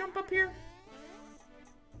make a jump up here?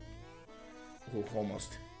 Ooh,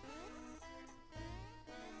 almost.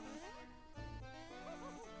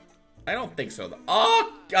 I don't think so, though.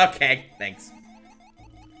 Oh, okay, thanks.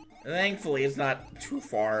 Thankfully, it's not too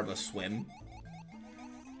far of a swim.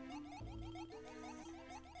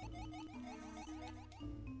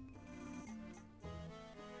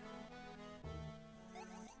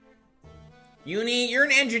 Uni, you're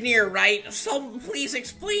an engineer, right? So please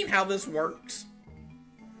explain how this works.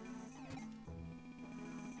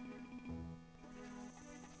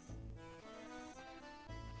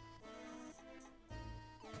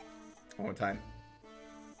 One more time.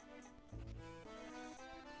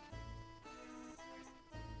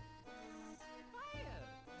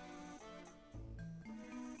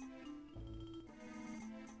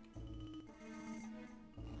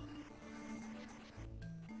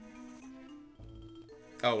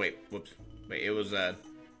 Oh, wait. Whoops. Wait, it was,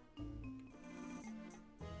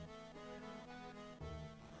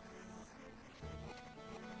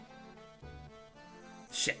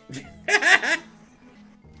 Shit.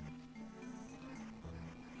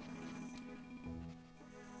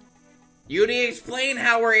 Yudi, explain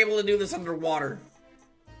how we're able to do this underwater.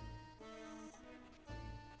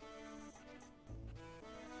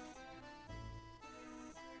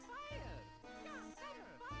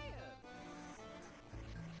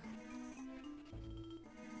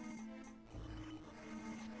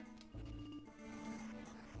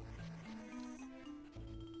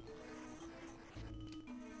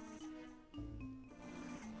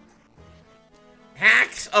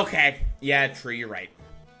 Hacks? Okay. Yeah, true, you're right.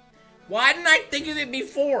 Why didn't I think of it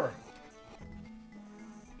before?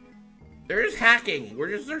 They're just hacking.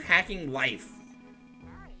 They're hacking life.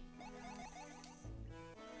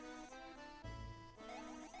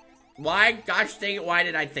 Why? Gosh dang it, why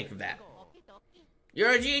did I think of that?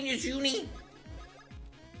 You're a genius, Uni.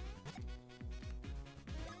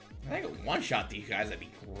 I could one-shot these guys, that'd be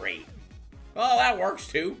great. Oh, that works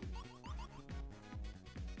too.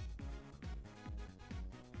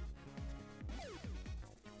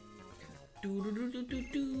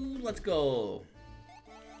 Let's go.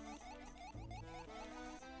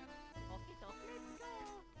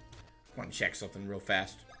 I want to check something real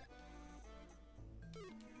fast.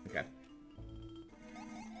 Okay.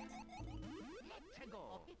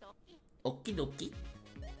 Okie dokie.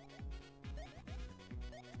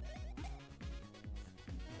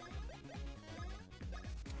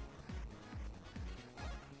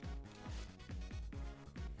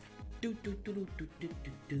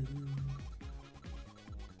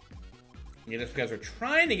 Yeah, just because we're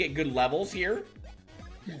trying to get good levels here.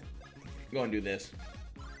 Go and do this.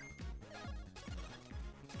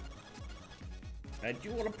 I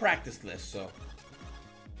do want to practice this, so.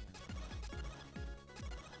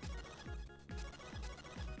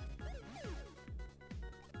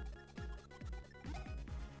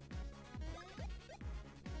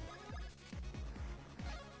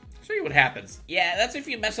 Show you what happens. Yeah, that's if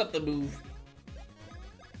you mess up the move.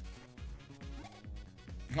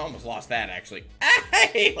 I almost lost that, actually.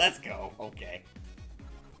 Hey, let's go. Okay.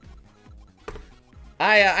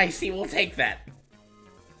 I see. We'll take that.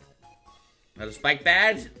 Another spike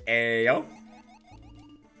badge. Ayo.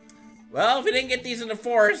 Well, if we didn't get these in the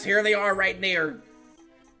forest, here they are right near.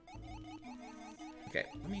 Okay,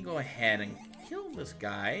 let me go ahead and kill this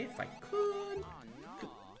guy if I could.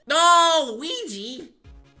 No, Luigi!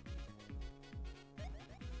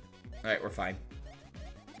 Alright, we're fine.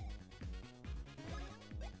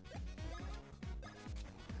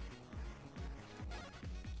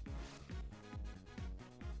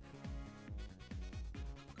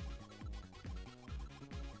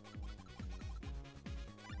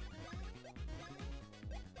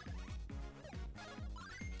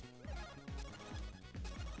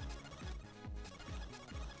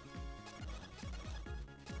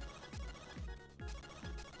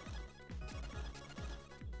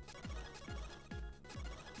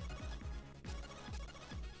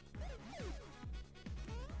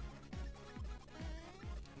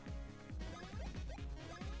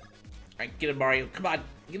 Alright, get it, Mario. Come on.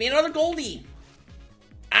 Give me another Goldie.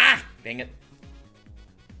 Ah! Dang it.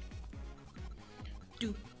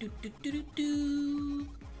 Do, do, do, do, do, do.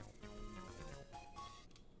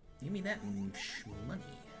 Give me that money.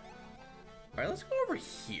 Alright, let's go over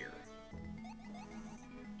here.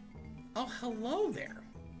 Oh, hello there.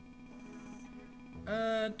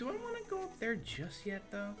 Do I want to go up there just yet,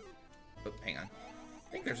 though? Oh, hang on.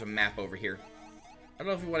 I think there's a map over here. I don't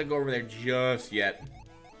know if we want to go over there just yet.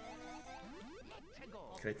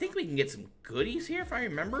 I think we can get some goodies here, if I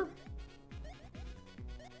remember.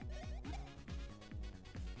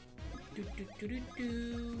 Do, do, do, do,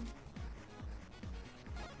 do.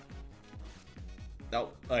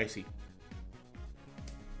 Oh, I see.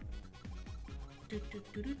 Do, do,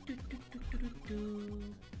 do, do, do, do, do, do, do.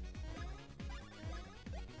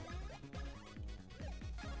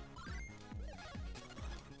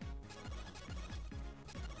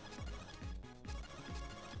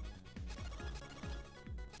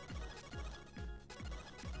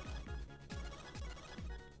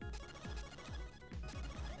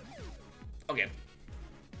 Okay.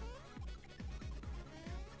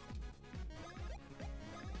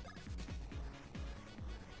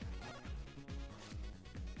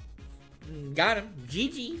 Got him.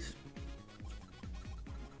 GG's.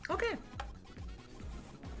 Okay.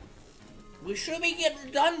 We should be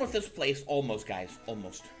getting done with this place. Almost, guys.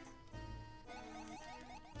 Almost. Is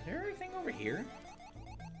there anything over here?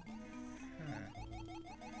 Huh.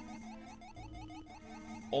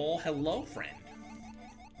 Oh, hello, friend.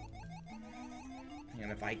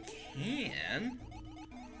 And if I can...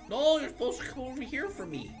 No, you're supposed to come over here for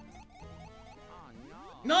me.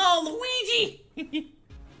 No, Luigi!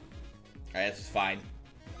 Alright, this is fine.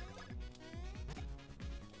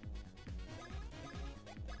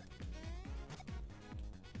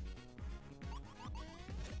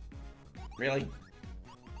 Really?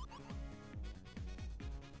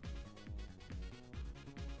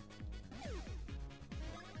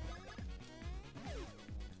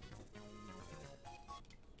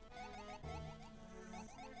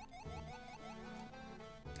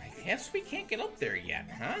 I guess we can't get up there yet,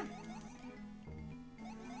 huh?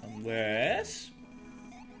 Unless...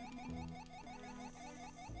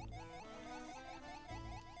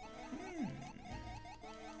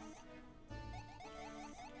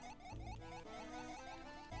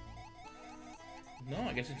 No,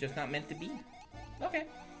 I guess it's just not meant to be. Okay.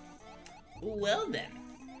 Well then.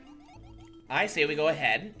 I say we go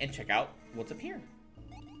ahead and check out what's up here.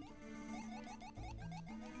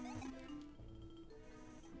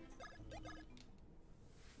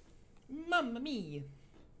 Mamma mia.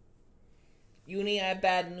 Uni, I have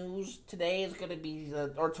bad news. Today is gonna be,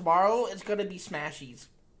 or tomorrow, it's gonna be Smashies.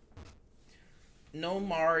 No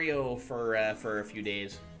Mario for a few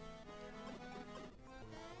days.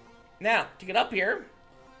 Now, to get up here,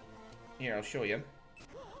 I'll show you.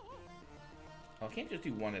 Oh, I can't just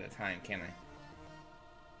do one at a time, can I?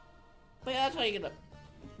 But yeah, that's how you get up.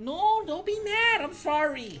 No, don't be mad. I'm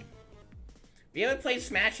sorry. We haven't played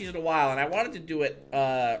Smashies in a while, and I wanted to do it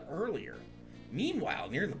earlier. Meanwhile,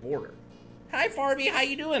 near the border. Hi, Farby. How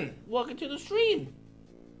you doing? Welcome to the stream.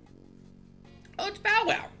 Oh, it's Bow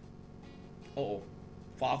Wow. Uh-oh.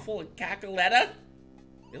 Fawful and Cacoletta.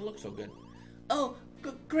 It looks so good. Oh,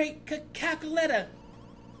 great Cacoletta.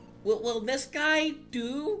 Will this guy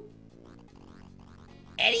do?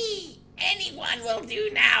 Anyone will do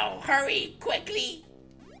now. Hurry, quickly.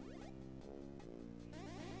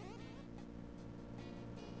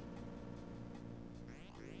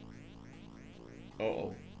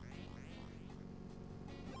 Uh-oh.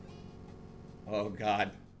 Oh,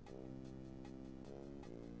 God.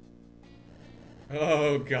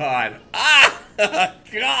 Oh, God. Ah!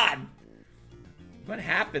 God! What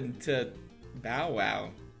happened to Bow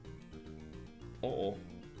Wow? Uh-oh.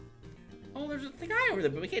 Oh, there's a guy over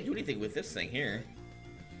there, but we can't do anything with this thing here.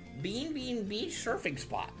 Beach surfing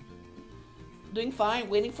spot. Doing fine,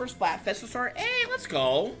 waiting for Splatfest to start. Hey, let's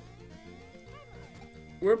go!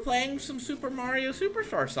 We're playing some Super Mario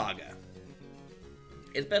Superstar Saga.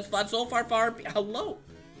 It's been fun so far, Hello!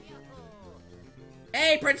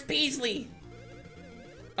 Hey, Prince Peasley!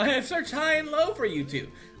 I have searched high and low for you two.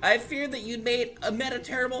 I feared that you'd met a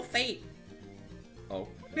terrible fate. Oh.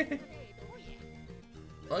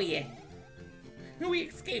 Oh, yeah. We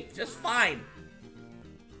escaped just fine.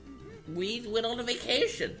 We went on a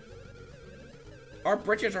vacation. Our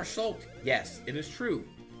britches are soaked. Yes, it is true.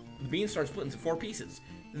 The beans are split into 4 pieces.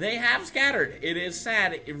 They have scattered. It is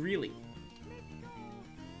sad, really.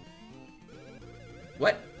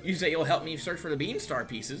 What? You say you'll help me search for the Beanstar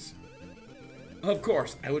pieces? Of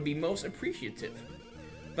course, I would be most appreciative.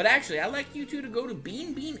 But actually, I'd like you two to go to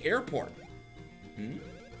Bean Bean Airport.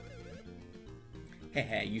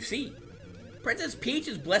 Heh, you see, Princess Peach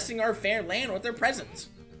is blessing our fair land with her presence.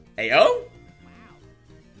 Ayo?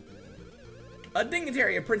 A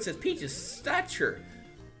dignitary of Princess Peach's stature,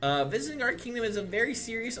 visiting our kingdom is a very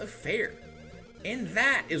serious affair. And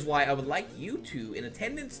that is why I would like you two in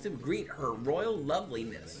attendance to greet her royal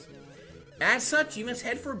loveliness. As such, you must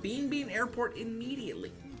head for Bean Bean Airport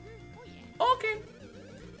immediately. Okay.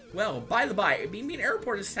 Well, by the by, Bean Bean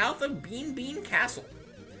Airport is south of Bean Bean Castle.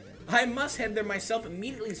 I must head there myself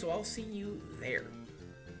immediately, so I'll see you there.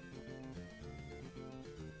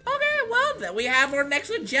 Okay, well, then we have our next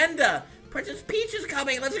agenda. Princess Peach is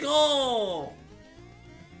coming, let's go!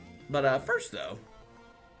 But first though,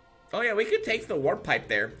 oh yeah, we could take the warp pipe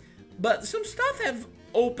there, but some stuff have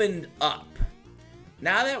opened up.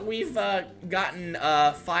 Now that we've gotten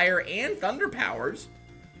fire and thunder powers,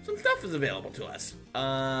 some stuff is available to us.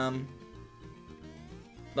 I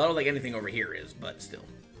don't think anything over here is, but still.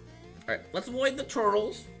 Alright, let's avoid the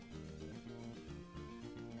turtles.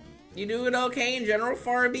 You doing okay in general,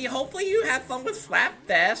 Farby? Hopefully you have fun with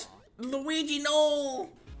Slapfest. Luigi, no!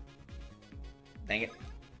 Dang it.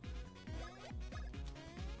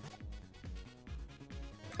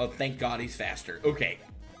 Oh, thank God he's faster. Okay.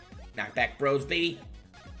 Knock back bros, baby.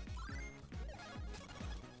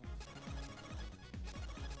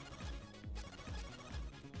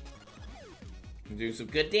 Do some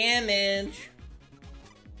good damage.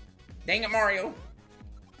 Dang it, Mario.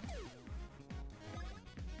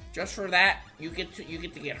 Just for that, you get to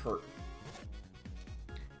get hurt.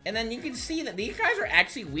 And then you can see that these guys are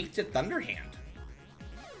actually weak to Thunderhand.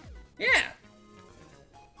 Yeah.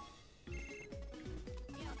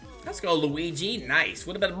 Let's go, Luigi. Nice.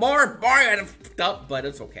 Would have been more Mario and fucked up, but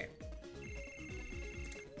it's okay.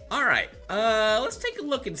 Alright, let's take a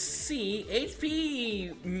look and see.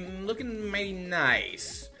 HP looking mighty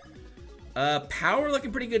nice. Power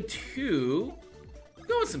looking pretty good too.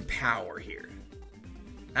 Go with some power here.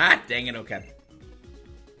 Ah, dang it, okay.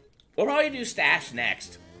 We'll probably do stash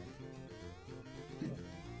next.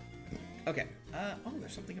 Okay, oh,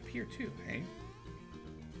 there's something up here too, hey?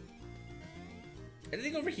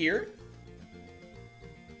 Anything over here?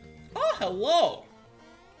 Oh, hello!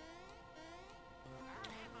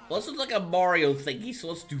 Well, this looks like a Mario thingy, so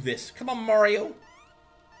let's do this. Come on, Mario.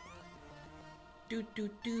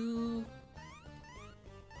 Do.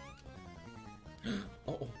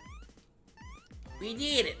 Uh-oh. We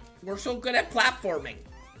did it. We're so good at platforming.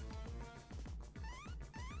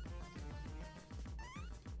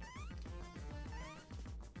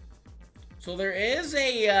 So there is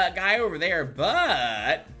a guy over there,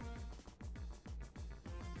 but...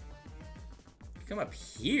 come up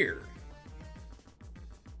here.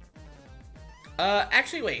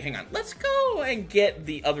 Actually, wait, hang on. Let's go and get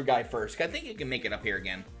the other guy first, 'cause I think you can make it up here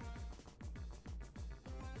again.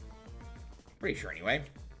 Pretty sure, anyway.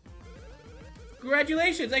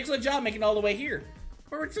 Congratulations! Excellent job making it all the way here.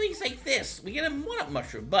 For at least like this, we get a one-up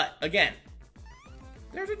mushroom, but, again,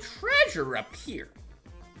 there's a treasure up here.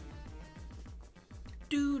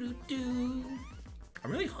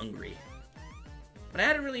 I'm really hungry. But I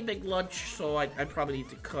had a really big lunch, so I probably need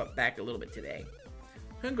to cut back a little bit today.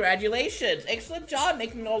 Congratulations! Excellent job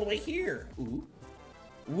making it all the way here. Ooh.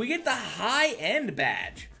 We get the high-end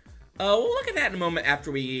badge. We'll look at that in a moment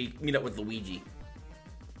after we meet up with Luigi.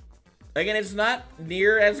 Again, it's not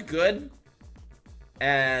near as good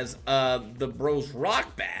as the Bros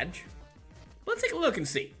Rock badge. Let's take a look and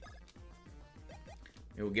see.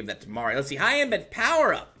 Maybe we'll give that to Mario. Let's see. High-end badge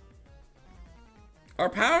power up. Our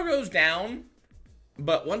power goes down,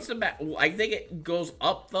 but once the I think it goes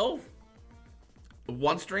up though.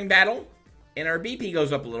 Once during battle, and our BP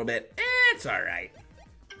goes up a little bit. It's alright.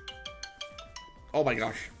 Oh my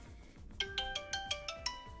gosh.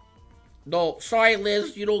 No, sorry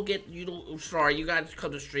Liz, sorry, you guys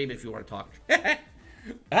come to stream if you want to talk.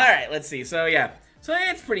 Alright, let's see, so yeah. So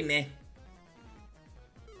it's pretty meh.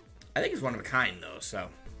 I think it's one of a kind though, so.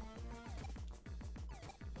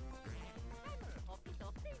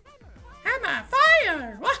 Hammer,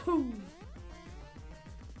 fire, wahoo!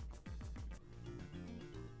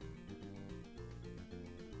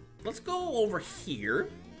 Let's go over here.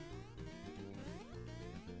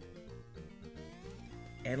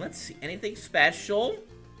 And let's see, anything special?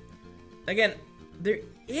 Again, there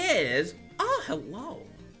is... oh, hello.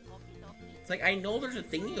 It's like, I know there's a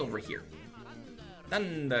thingy over here.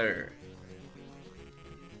 Thunder.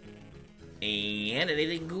 And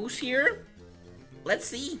anything goose here? Let's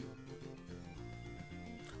see.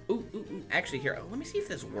 Ooh. Actually, here, let me see if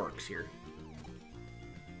this works here.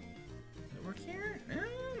 Does it work here?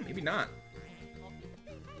 Maybe not.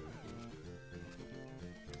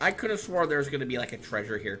 I could have swore there was going to be like a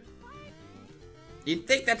treasure here. You'd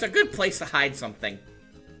think that's a good place to hide something.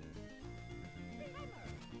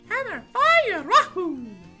 Heather, fire, rahoo!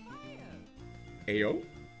 Ayo.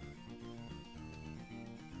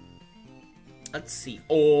 Let's see.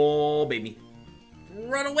 Oh, baby.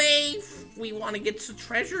 Run away if we want to get some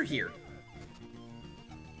treasure here.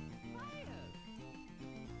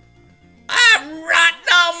 Ah, right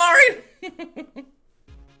now, Mario!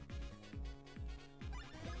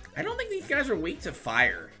 I don't think these guys are weak to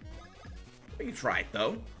fire. We can try it,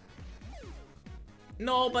 though.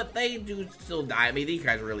 No, but they do still die. I mean, these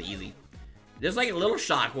guys are really easy. Just like a little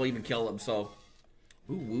shock will even kill them, so...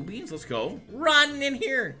 Ooh, woo beans, let's go. Run in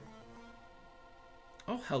here!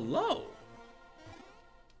 Oh, hello.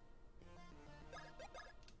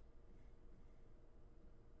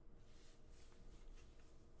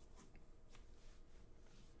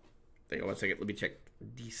 Hang on 1 second, let me check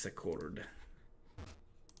Discord.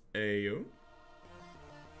 Ayo.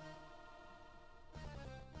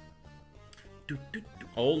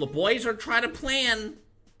 Oh, the boys are trying to plan.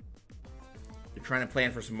 They're trying to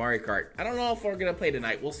plan for some Mario Kart. I don't know if we're gonna play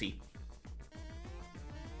tonight. We'll see.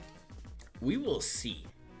 We will see.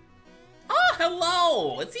 Oh,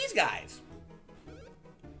 hello! It's these guys.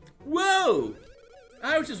 Whoa!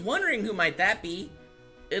 I was just wondering who might that be.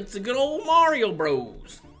 It's the good old Mario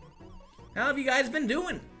Bros. How have you guys been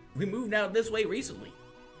doing? We moved out this way recently.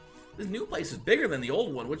 This new place is bigger than the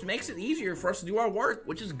old one, which makes it easier for us to do our work,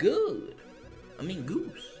 which is good. I mean,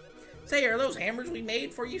 goose. Say, are those hammers we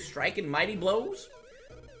made for you striking mighty blows?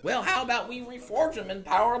 Well, how about we reforge them and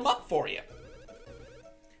power them up for you?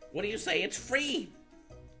 What do you say? It's free.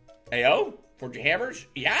 Ayo, forge your hammers?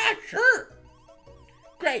 Yeah, sure.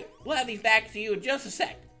 Great, we'll have these back to you in just a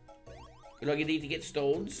sec. You don't need to get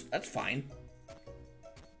stones. That's fine.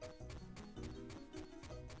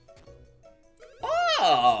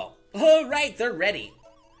 Oh, right, they're ready.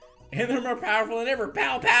 And they're more powerful than ever.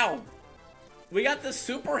 Pow, pow. We got the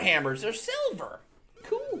super hammers. They're silver.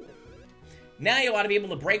 Cool. Now you ought to be able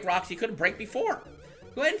to break rocks you couldn't break before.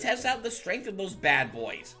 Go ahead and test out the strength of those bad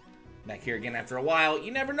boys. Back here again after a while.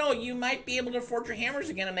 You never know. You might be able to forge your hammers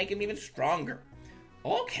again and make them even stronger.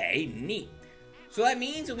 Okay, neat. So that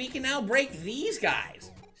means that we can now break these guys.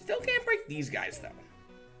 Still can't break these guys, though.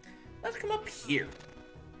 Let's come up here.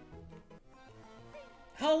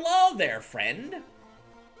 Hello there, friend.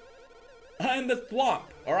 I'm the Thwomp,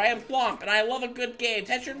 or I am Thwomp, and I love a good game.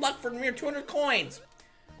 Test your luck for a mere 200 coins.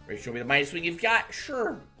 Ready to show me the mighty swing you've got?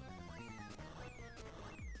 Sure.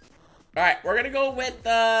 Alright, we're gonna go with,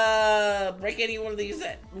 break any one of these,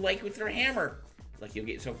 like, with your hammer. Like, you'll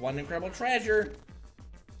get yourself one incredible treasure.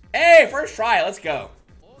 Hey, first try, let's go.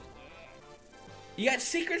 You got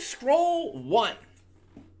Secret Scroll 1.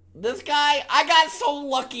 This guy, I got so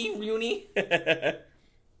lucky, Uni.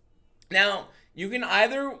 Now, you can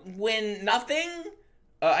either win nothing.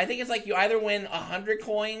 I think it's like you either win 100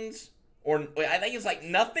 coins, or I think it's like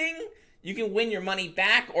nothing. You can win your money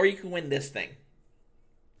back, or you can win this thing.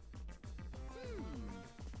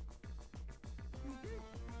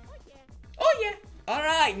 Oh, yeah. All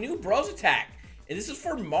right, new Bros attack. And this is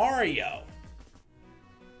for Mario.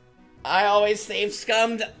 I always save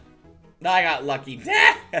scummed. I got lucky.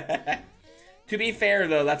 To be fair,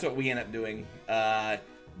 though, that's what we end up doing.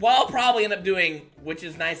 Well, I'll probably end up doing, which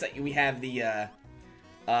is nice that we have to be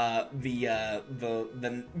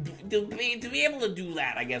able to do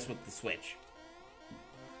that, I guess, with the Switch.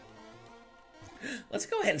 Let's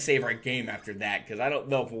go ahead and save our game after that, because I don't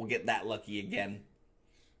know if we'll get that lucky again.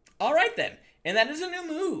 All right, then. And that is a new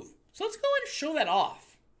move. So let's go ahead and show that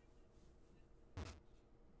off.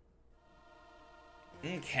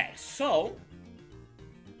 Okay, so...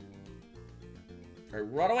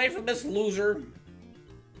 run away from this loser.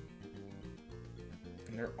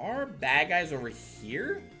 And there are bad guys over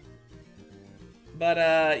here. But,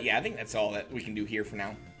 yeah, I think that's all that we can do here for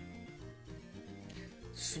now.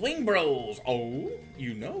 Swing Bros. Oh,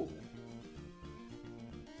 you know.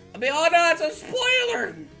 I mean, oh no, it's a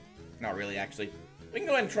spoiler! Not really, actually. We can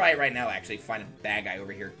go ahead and try it right now, actually. Find a bad guy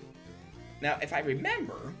over here. Now, if I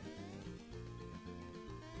remember...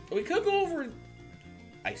 we could go over...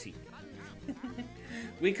 I see.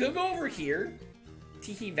 We could go over here.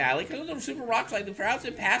 Tiki Valley. Because those super rocks like the routes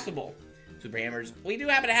impassable. Super hammers. We do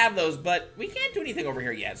happen to have those, but we can't do anything over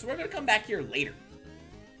here yet. So we're going to come back here later.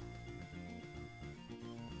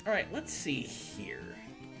 Alright, let's see here.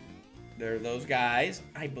 There are those guys.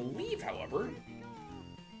 I believe, however...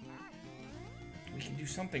 we can do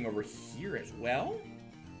something over here as well.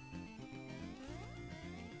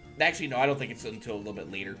 Actually, no, I don't think it's until a little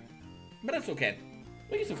bit later. But that's okay.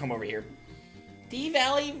 We can still come over here.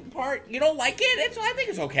 D-Valley part, you don't like it? I think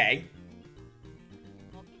it's okay.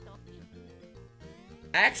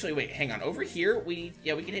 Actually, wait, hang on. Over here, we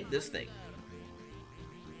can hit this thing.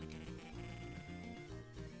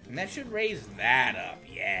 And that should raise that up.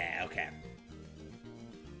 Yeah, okay.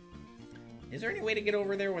 Is there any way to get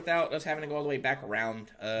over there without us having to go all the way back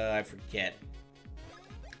around? I forget.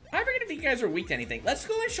 I forget if you guys are weak to anything. Let's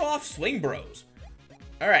go and show off Swing Bros.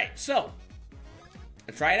 Alright, so.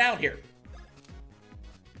 Let's try it out here.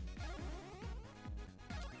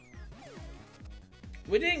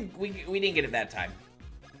 We didn't get it that time.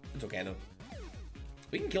 It's okay, though.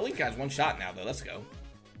 We can kill these guys one shot now, though. Let's go.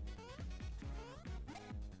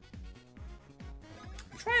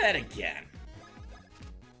 Try that again.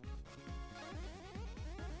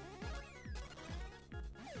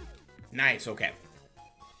 Nice, okay.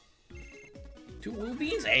 2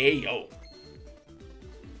 rubies? Hey, yo.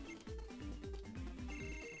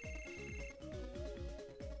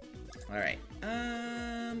 Alright.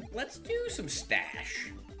 Let's do some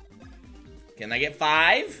stash. Can I get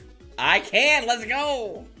 5? I can! Let's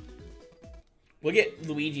go! We'll get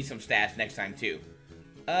Luigi some stash next time, too.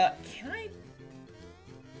 Can I?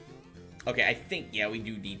 Okay, I think, yeah, we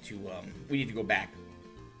do need to, we need to go back.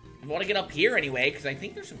 I want to get up here anyway, because I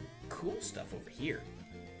think there's some cool stuff over here.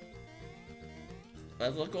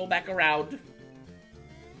 Let's go back around.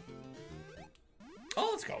 Oh,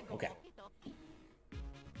 let's go. Okay.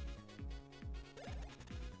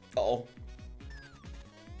 Uh-oh.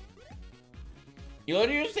 You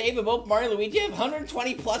loaded your save of both Mario and Luigi have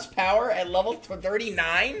 120 plus power at level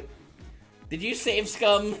 39? Did you save,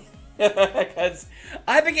 scum? Because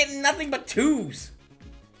I've been getting nothing but 2s.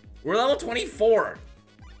 We're level 24.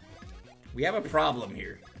 We have a problem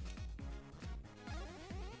here.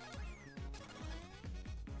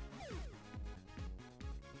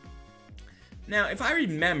 Now, if I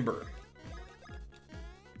remember,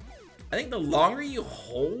 I think the longer you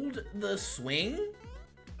hold the swing,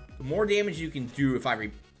 the more damage you can do if I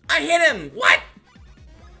hit him! What?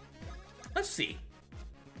 Let's see.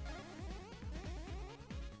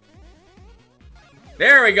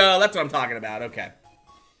 There we go. That's what I'm talking about. Okay.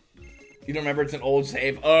 You don't remember it's an old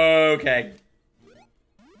save? Okay.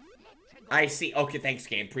 I see. Okay, thanks,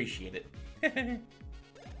 game. Appreciate it.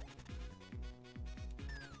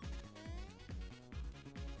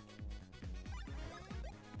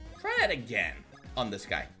 Try that again on this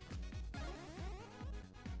guy.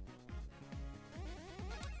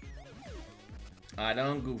 I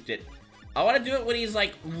don't goofed it. I want to do it when he's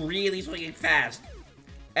like really swinging fast.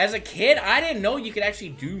 As a kid, I didn't know you could actually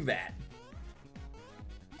do that.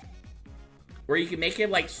 Where you can make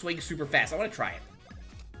him like swing super fast. I want to try it.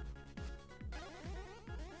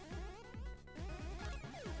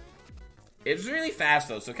 It's really fast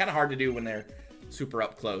though, so kind of hard to do when they're super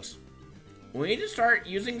up close. We need to start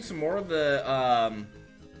using some more of the,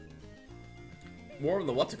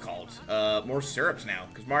 what's it called? More syrups now,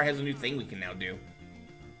 because Mar has a new thing we can now do.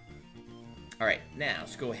 Alright, now,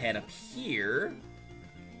 let's go ahead up here.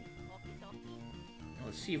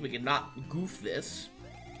 Let's see if we can not goof this.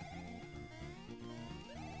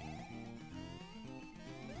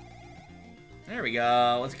 There we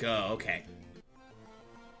go, let's go, okay.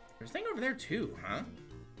 There's a thing over there too, huh?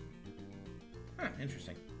 Huh,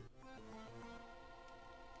 interesting.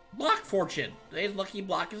 Block fortune. Today's lucky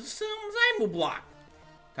block is a Zaimu block.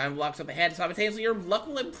 Time blocks up ahead, simultaneously your luck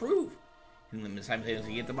will improve. And then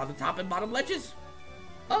simultaneously get them on the top and bottom ledges.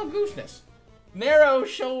 Oh, gooseness. Narrow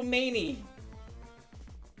Showmani.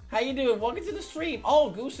 How you doing? Welcome to the stream.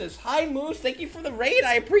 Oh, gooseness. Hi, Moose. Thank you for the raid.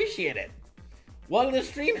 I appreciate it. Welcome to the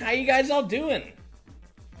stream. How you guys all doing?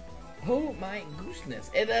 Oh, my gooseness.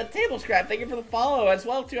 And Table Scrap, thank you for the follow as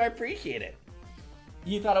well, too. I appreciate it.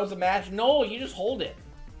 You thought it was a match? No, you just hold it.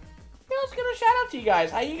 Let's give a shout out to you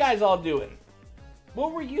guys. How you guys all doing?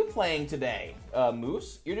 What were you playing today,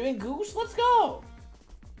 Moose? You're doing Goose? Let's go.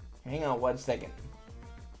 Hang on 1 second.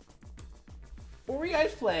 What were you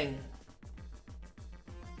guys playing?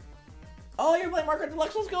 Oh, you're playing Mario Kart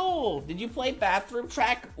Deluxe. Let's go. Did you play Bathroom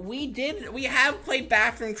Track? We did. We have played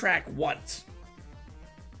Bathroom Track once.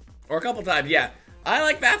 Or a couple times, yeah. I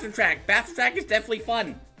like Bathroom Track. Bathroom Track is definitely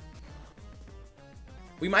fun.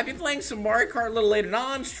 We might be playing some Mario Kart a little later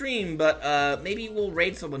on stream, but maybe we'll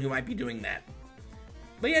raid someone who might be doing that.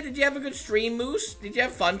 But yeah, did you have a good stream, Moose? Did you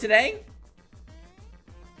have fun today?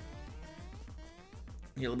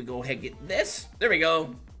 Here, let me go ahead and get this. There we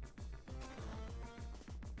go.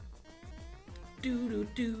 Here,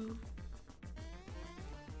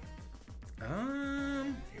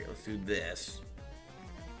 let's do this.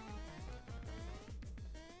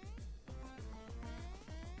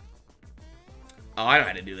 Oh, I know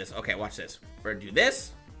how to do this. Okay, watch this. We're gonna do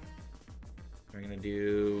this. We're gonna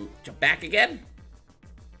do jump back again.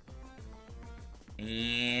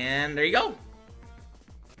 And there you go.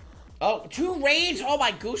 Oh, 2 raids? Oh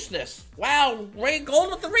my gooseness. Wow, raid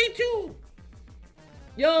gold with the raid too.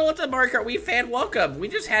 Yo, what's up, Mario Kart Wii fan? Welcome. We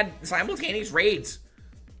just had simultaneous raids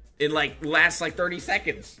in like last 30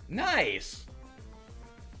 seconds. Nice.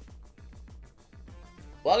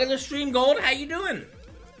 Welcome to Stream Gold. How you doing?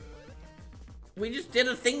 We just did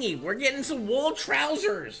a thingy. We're getting some wool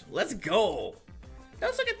trousers. Let's go.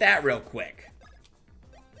 Let's look at that real quick.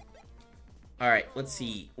 Alright, let's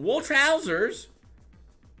see. Wool trousers.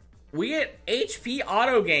 We get HP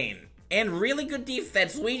auto gain. And really good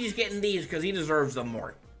defense. Luigi's getting these because he deserves them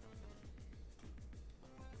more.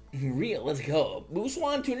 Real, let's go. Blue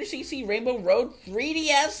Swan, 200cc, Rainbow Road,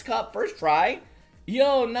 3DS Cup, first try.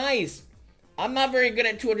 Yo, nice. I'm not very good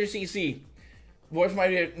at 200cc. Voice my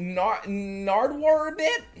Nardwar a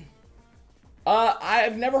bit?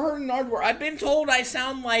 I've never heard of Nardwar. I've been told I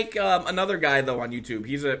sound like another guy, though, on YouTube.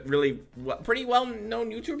 He's a really pretty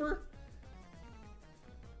well-known YouTuber.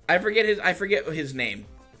 I forget his name.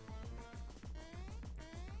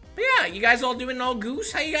 But yeah, you guys all doing all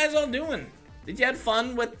goose? How you guys all doing? Did you have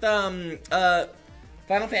fun with Final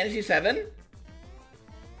Fantasy VII?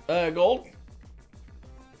 Gold?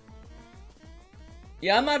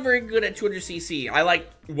 Yeah, I'm not very good at 200cc. I like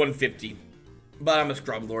 150. But I'm a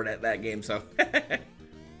scrub lord at that game, so.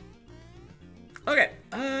 Okay.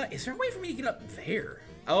 Is there a way for me to get up there?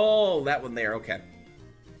 Oh, that one there. Okay.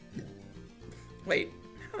 Wait.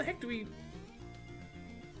 How the heck do we...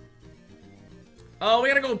 Oh, we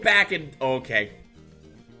gotta go back and... Okay.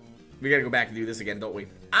 We gotta go back and do this again, don't we?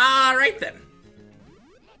 Alright then.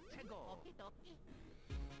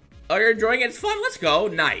 Oh, you're enjoying it? It's fun? Let's go.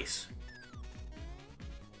 Nice.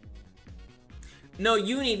 No,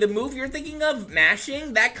 Uni, the move you're thinking of,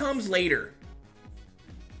 mashing, that comes later.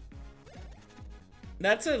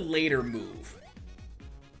 That's a later move.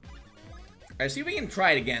 Alright, see if we can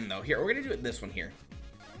try it again, though. Here, we're gonna do it this one here.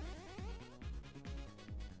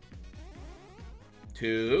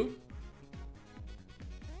 2.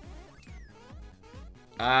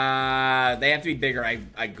 They have to be bigger.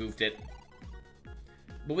 I goofed it.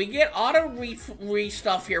 But we get auto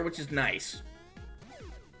re-stuff here, which is nice.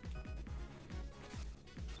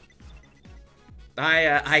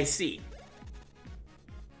 I see.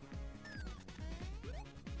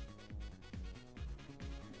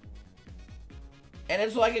 And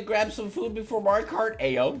it's so I could grab some food before Mario Kart.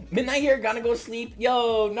 Ayo. Midnight here, gonna go sleep.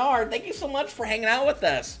 Yo, Nard, thank you so much for hanging out with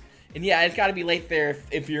us. And yeah, it's gotta be late there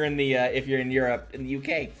if you're in the if you're in Europe, in the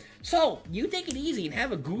UK. So, you take it easy and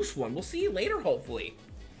have a goose one. We'll see you later, hopefully.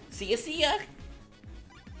 See ya.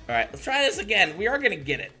 Alright, let's try this again. We are gonna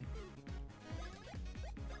get it.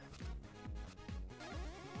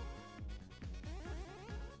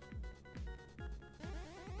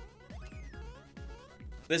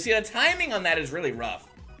 But see, the timing on that is really rough.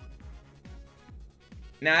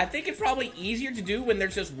 Now, I think it's probably easier to do when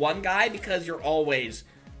there's just one guy because you're always,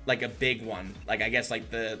 like, a big one. Like, I guess, like,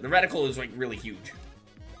 the reticle is, like, really huge.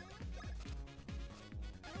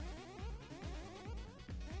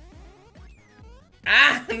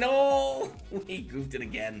 Ah, no! We goofed it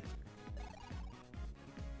again.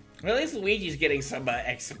 Well, at least Luigi's getting some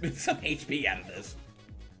HP out of this.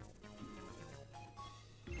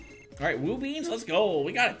 Alright, Woo Beans, let's go.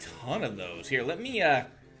 We got a ton of those. Here, let me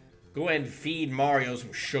go ahead and feed Mario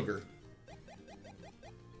some sugar.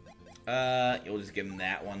 You'll just give him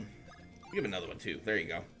that one. Give him another one, too. There you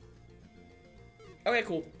go. Okay,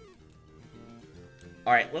 cool.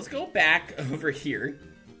 Alright, let's go back over here.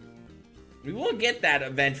 We will get that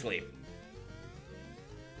eventually.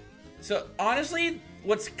 So, honestly,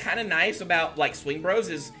 what's kind of nice about, like, Swing Bros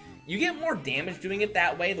is you get more damage doing it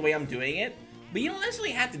that way, the way I'm doing it. But you don't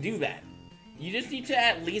necessarily have to do that. You just need to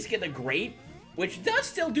at least get the Great, which does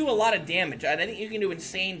still do a lot of damage. And I think you can do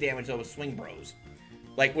insane damage, though, with Swing Bros.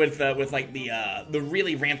 Like, with like, the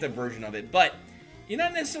really ramped up version of it. But you're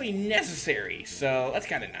not necessarily necessary, so that's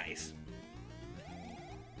kind of nice.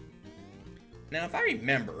 Now, if I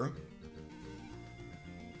remember...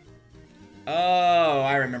 Oh,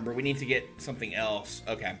 I remember. We need to get something else.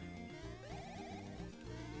 Okay.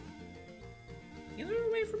 Is there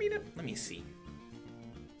a way for me to... Let me see.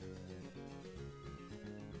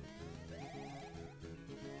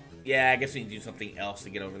 Yeah, I guess we need to do something else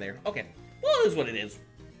to get over there. Okay. Well, it is what it is.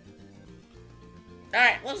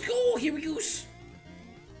 Alright, let's go. Here we go. Is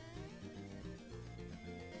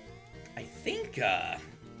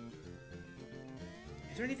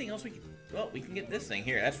there anything else we can... Well, we can get this thing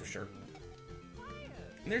here, that's for sure.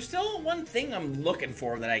 And there's still one thing I'm looking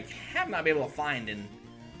for that I have not been able to find in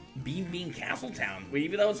Bean Castletown,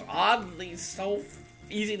 even though it's oddly so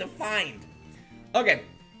easy to find. Okay,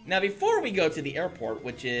 now before we go to the airport,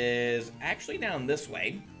 which is actually down this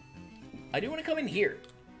way, I do want to come in here.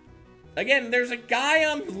 Again, there's a guy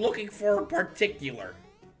I'm looking for in particular,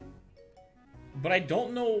 but I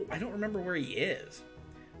don't remember where he is.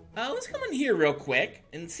 Let's come in here real quick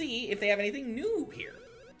and see if they have anything new here.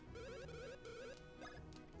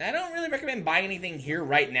 I don't really recommend buying anything here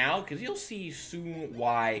right now, because you'll see soon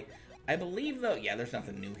why. I believe, though, yeah, there's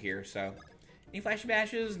nothing new here, so. Any flashy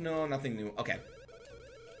bashes? No, nothing new. Okay.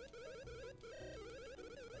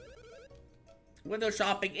 Window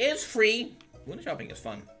shopping is free. Window shopping is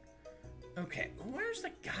fun. Okay, where's the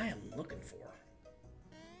guy I'm looking for?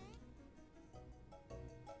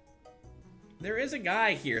 There is a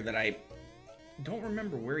guy here that I don't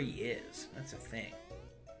remember where he is. That's a thing.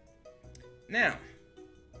 Now.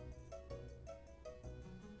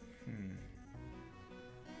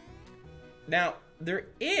 Now, there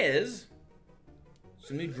is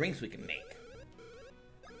some new drinks we can make.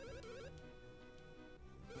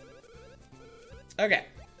 Okay.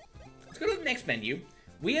 Let's go to the next menu.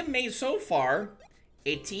 We have made so far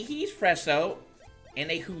a Tiki Espresso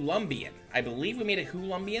and a Hoolumbian. I believe we made a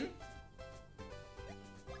Hoolumbian.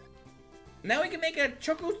 Now we can make a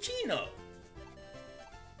Chocochino.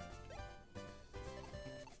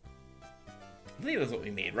 I believe that's what we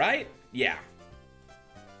made, right? Yeah.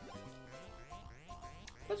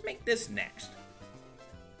 Let's make this next.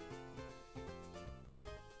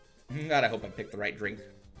 God, I hope I picked the right drink.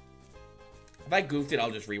 If I goofed it,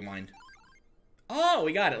 I'll just rewind. Oh,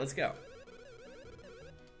 we got it. Let's go.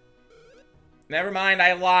 Never mind,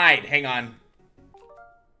 I lied. Hang on.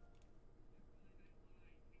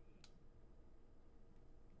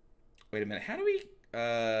 Wait a minute. How do we...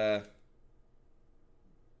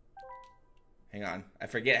 Hang on. I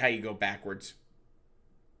forget how you go backwards.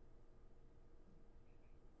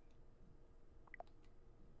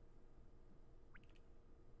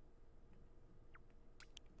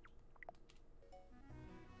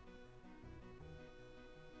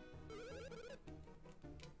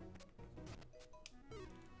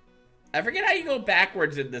 I forget how you go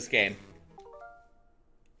backwards in this game.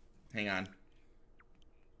 Hang on.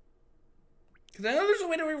 Because I know there's a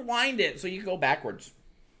way to rewind it so you can go backwards.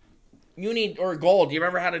 You need, or gold. Do you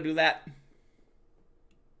remember how to do that?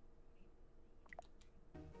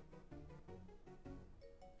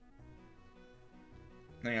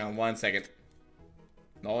 Hang on 1 second.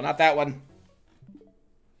 No, not that one.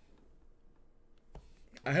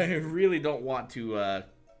 I really don't want to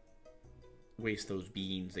waste those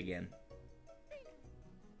beans again.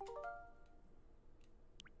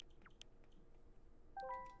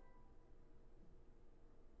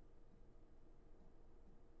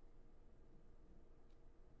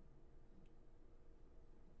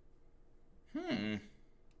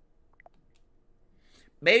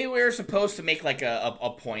 Maybe we were supposed to make like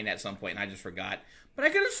a point at some point, and I just forgot. But I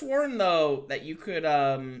could have sworn though that you could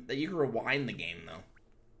rewind the game though.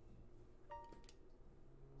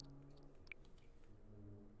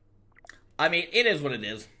 I mean, it is what it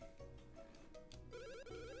is.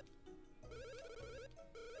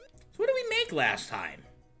 So what did we make last time?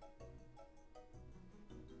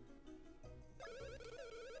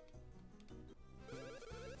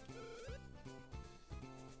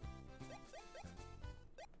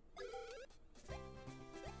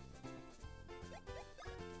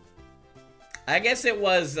 I guess it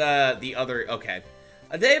was the other. Okay,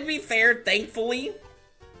 to be fair, thankfully,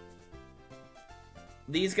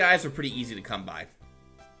 these guys are pretty easy to come by.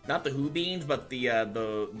 Not the Who beans, but the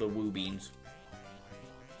Woo beans.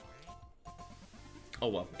 Oh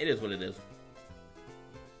well, it is what it is.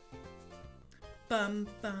 Bum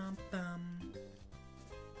bum bum.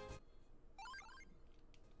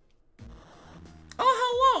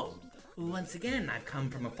 Oh, hello! Once again, I've come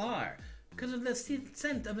from afar because of the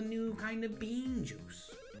scent of a new kind of bean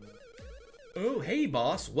juice. Oh, hey,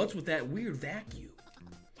 boss. What's with that weird vacuum?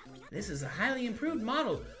 This is a highly improved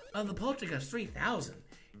model of the Poltergust 3000.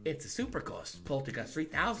 It's a Supercost Poltergust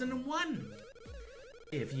 3001.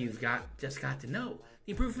 If you've just got to know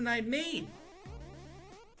the improvement I've made.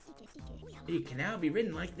 It can now be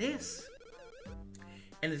ridden like this.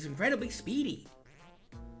 And it's incredibly speedy.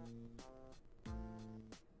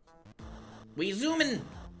 We zoom in.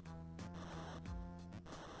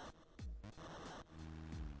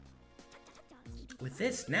 With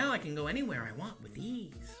this, now I can go anywhere I want with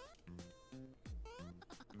ease.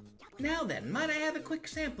 Now then, might I have a quick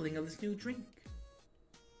sampling of this new drink?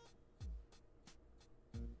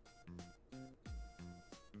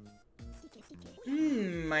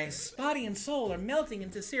 My body and soul are melting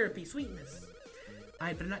into syrupy sweetness.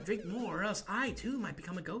 I better not drink more, or else I, too, might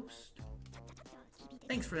become a ghost.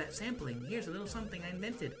 Thanks for that sampling. Here's a little something I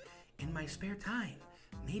invented in my spare time.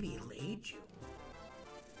 Maybe it'll aid you.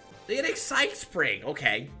 An Excite Spring,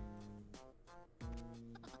 okay.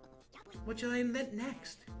 What shall I invent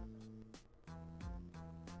next?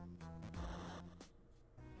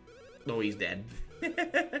 Oh, he's dead.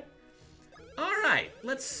 Alright,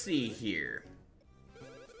 let's see here.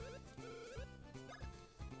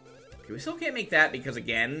 Okay, we still can't make that because,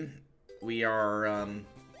 again, we are,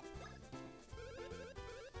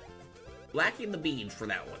 lacking the beads for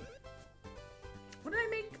that one. What did I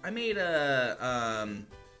make? I made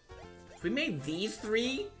we made these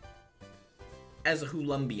three as a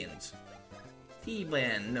Hoolumbians.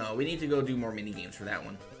 T-Bland, no, we need to go do more minigames for that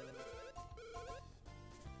one.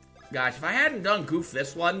 Gosh, if I hadn't done Goof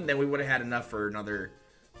this one, then we would have had enough for another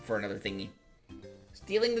thingy.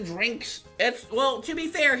 Stealing the drinks. Well, to be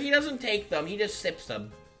fair, he doesn't take them, he just sips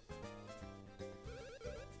them.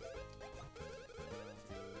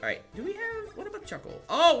 Alright, do we have... What about Chuckle?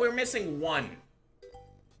 Oh, we're missing one.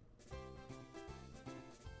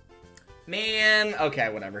 Man,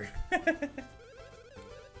 okay, whatever.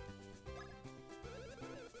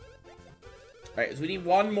 Alright, so we need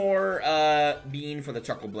one more bean for the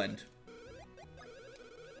Chuckle Blend.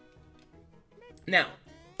 Now,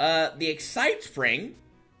 the Excite Spring.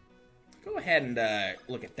 Go ahead and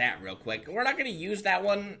look at that real quick. We're not going to use that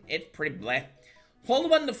one. It's pretty bleh. Hold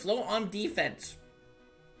one to float on defense.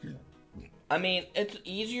 I mean, it's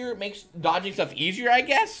easier, it makes dodging stuff easier, I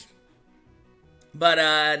guess. But,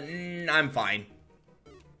 I'm fine.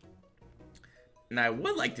 And I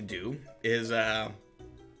would like to do is,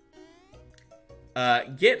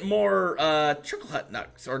 get more, Chuckle Hut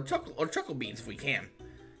Nuts, or Chuckle Beans if we can.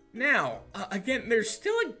 Now, again, there's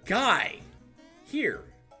still a guy here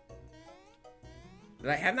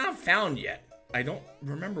that I have not found yet. I don't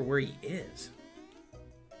remember where he is.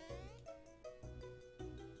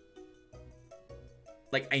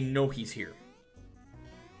 Like, I know he's here.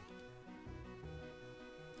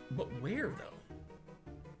 But where, though?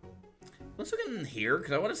 Let's look in here,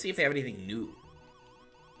 because I want to see if they have anything new.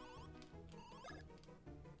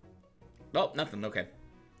 Oh, nothing, okay.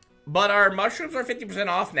 But our mushrooms are 50%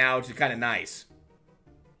 off now, which is kind of nice.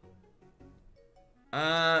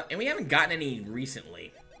 And we haven't gotten any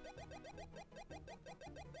recently.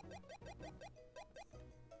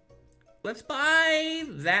 Let's buy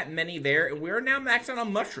that many there, and we're now maxed out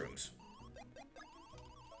on mushrooms.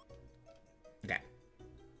 Okay.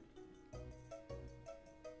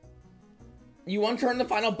 You want to turn the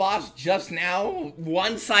final boss just now?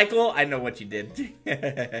 One cycle? I know what you did.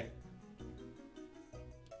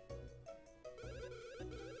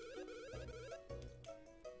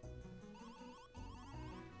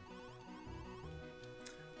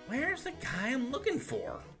 Where's the guy I'm looking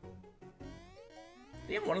for?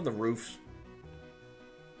 They have one of the roofs.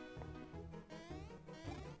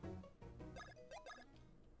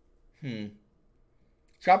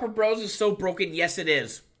 Chopper Bros is so broken. Yes, it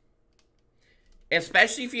is.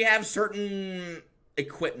 Especially if you have certain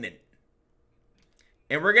equipment.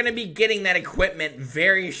 And we're going to be getting that equipment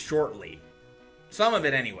very shortly. Some of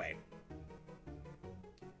it anyway.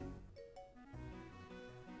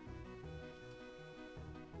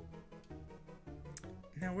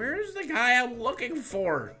 Now, where's the guy I'm looking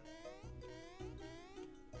for?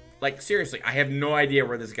 Like, seriously, I have no idea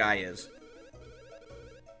where this guy is.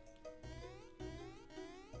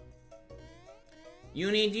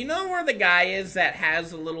 Uni, do you know where the guy is that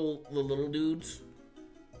has the little dudes?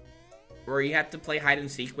 Where you have to play hide and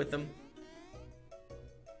seek with them?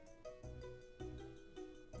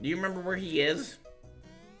 Do you remember where he is?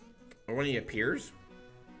 Or when he appears?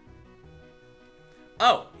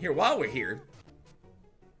 Oh, here, while we're here.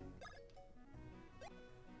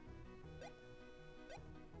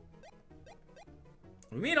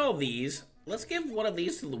 We made all these. Let's give one of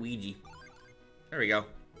these to Luigi. There we go.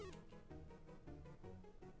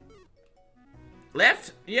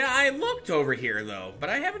 Left? Yeah, I looked over here, though, but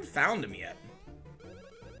I haven't found him yet.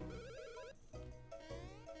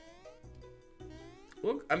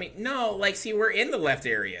 Look, I mean, no, like, see, we're in the left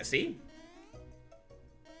area, see?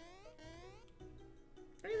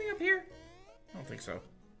 Anything up here? I don't think so.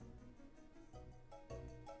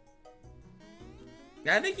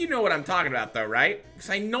 Now, I think you know what I'm talking about, though, right? Because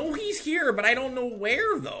I know he's here, but I don't know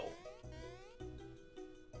where, though.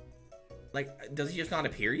 Like, does he just not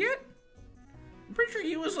appear yet? I'm pretty sure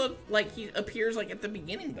he was, like, he appears, like, at the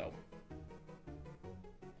beginning, though.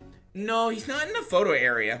 No, he's not in the photo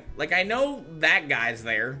area. Like, I know that guy's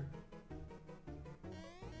there.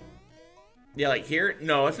 Yeah, like here?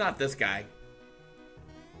 No, it's not this guy.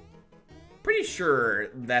 Pretty sure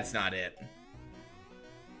that's not it.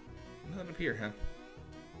 Not up here, huh?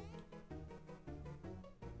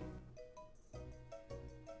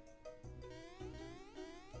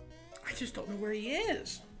 I just don't know where he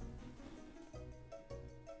is.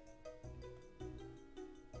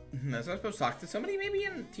 I was not supposed to talk to somebody maybe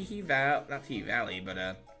in Tihee Valley, not Tihee Valley,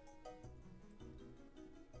 but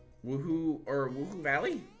Woohoo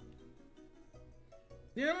Valley?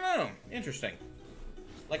 Yeah, I don't know. Interesting.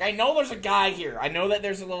 Like, I know there's a guy here. I know that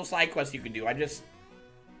there's a little side quest you can do. I just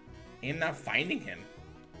am not finding him.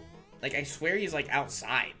 Like, I swear he's, like,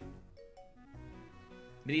 outside.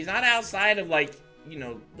 But he's not outside of, like, you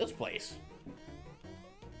know, this place.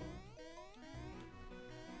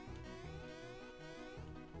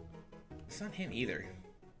 It's not him either.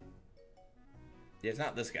 Yeah, it's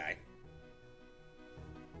not this guy.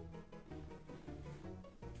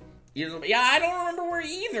 Yeah, I don't remember where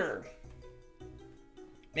either.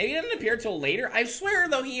 Maybe he doesn't appear till later. I swear,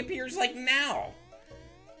 though, he appears, like, now.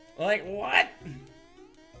 Like, what?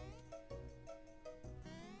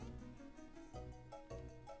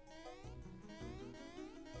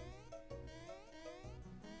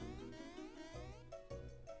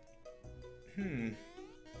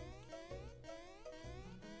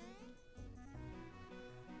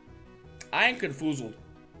 I am confoozled.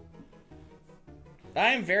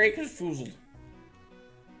 I am very confoozled.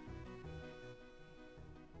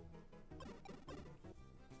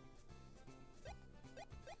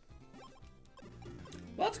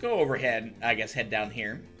 Let's go overhead, I guess, head down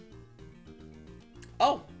here.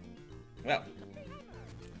 Oh! Well.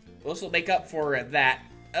 This will make up for that.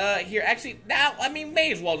 Here, actually, now, I mean,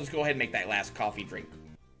 may as well just go ahead and make that last coffee drink.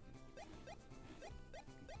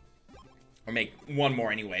 Or make one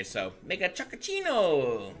more anyway, so make a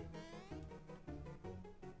chocochino!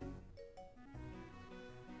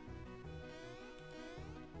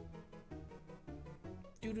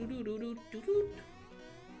 Do-do-do-do-do-do-do.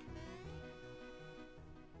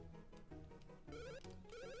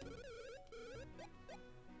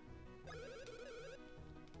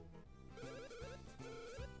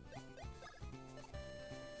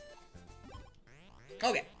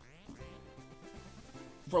 Okay.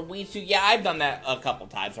 For we two, yeah, I've done that a couple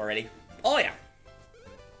times already. Oh, yeah.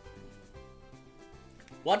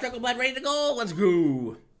 One Chuckle Blend ready to go? Let's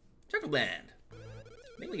go. Chuckle Blend.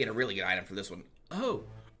 I think we get a really good item for this one. Oh.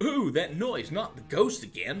 Ooh, that noise, not the ghost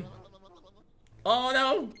again. Oh,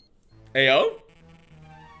 no. Heyo?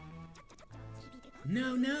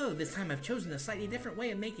 No, this time I've chosen a slightly different way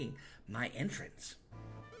of making my entrance.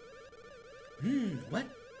 What?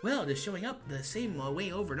 Well, just showing up the same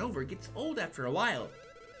way over and over gets old after a while.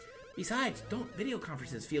 Besides, don't video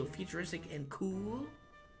conferences feel futuristic and cool?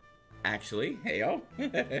 Actually, heyo.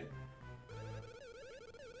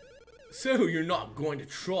 So, you're not going to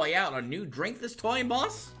try out a new drink this time,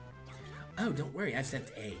 boss? Oh, don't worry, I've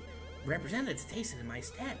sent a representative to taste it in my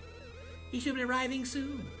stead. He should be arriving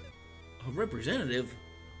soon. A representative?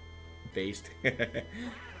 Based.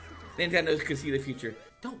 Nintendo can see the future.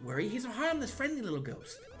 Don't worry, he's a harmless, friendly little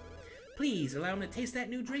ghost. Please, allow him to taste that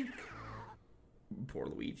new drink. Poor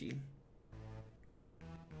Luigi.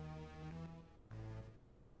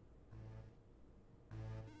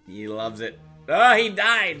 He loves it. Oh, he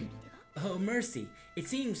died! Oh, mercy. It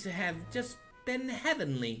seems to have just been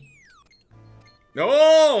heavenly.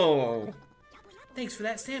 Oh! Thanks for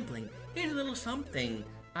that sampling. Here's a little something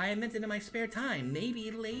I invented in my spare time. Maybe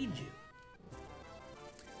it'll aid you.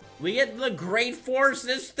 We get the Great Force.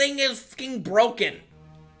 This thing is fucking broken.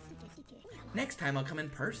 Next time I'll come in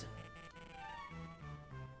person.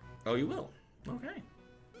 Oh, you will? Okay.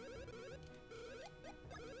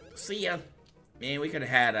 See ya. Man, we could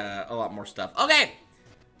have had a lot more stuff. Okay.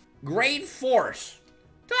 Great Force.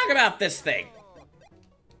 Talk about this thing.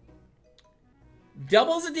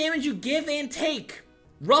 Doubles the damage you give and take.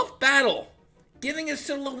 Rough battle. Giving us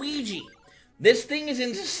to Luigi. This thing is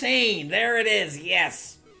insane. There it is.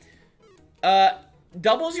 Yes.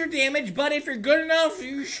 Doubles your damage, but if you're good enough,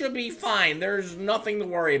 you should be fine. There's nothing to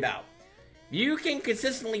worry about. You can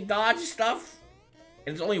consistently dodge stuff,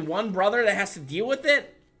 and there's only one brother that has to deal with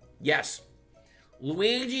it. Yes.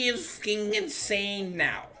 Luigi is fucking insane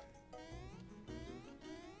now.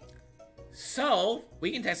 So,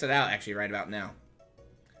 we can test it out, actually, right about now.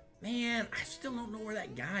 Man, I still don't know where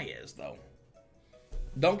that guy is, though.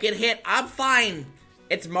 Don't get hit. I'm fine.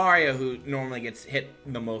 It's Mario who normally gets hit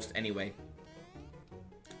the most anyway.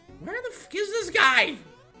 Where the fuck is this guy?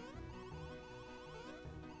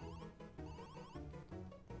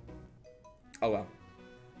 Oh, well.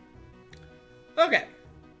 Okay.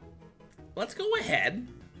 Let's go ahead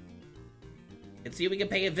and see if we can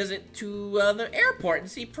pay a visit to the airport and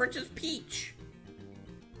see Princess Peach.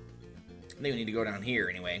 I think we need to go down here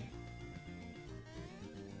anyway.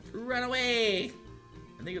 Run away!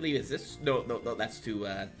 I think I believe it's this. No, that's to,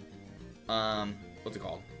 what's it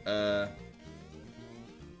called? To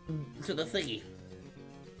the thingy.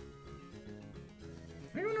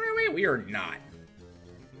 Are we going the right way? We are not.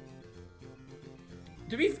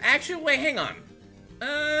 To be, actually, wait, hang on.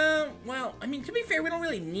 Well, I mean, to be fair, we don't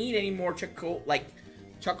really need any more Chuckle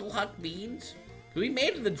Huck beans. We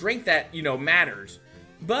made the drink that, you know, matters.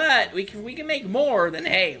 But we can make more, then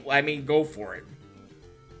hey, I mean, go for it.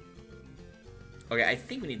 Okay, I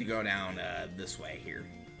think we need to go down this way here.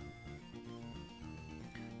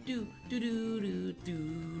 Do.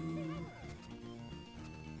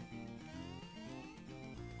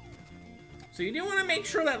 So you do want to make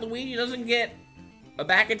sure that Luigi doesn't get a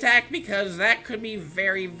back attack, because that could be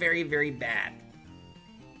very, very, very bad.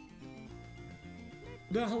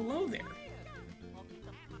 Well, hello there.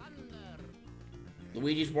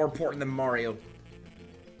 Luigi's more important than Mario,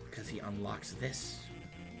 because he unlocks this.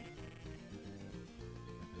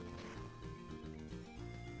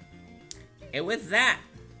 And with that...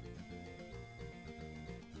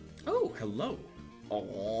 Oh, hello.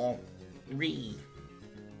 Aww.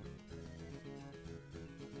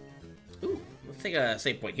 Ooh, let's take a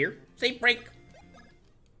save point here. Save break.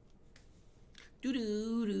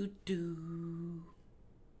 Do.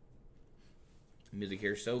 Music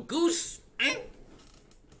here, so Goose. Yeah.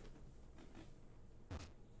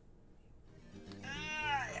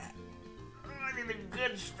 Oh, I need a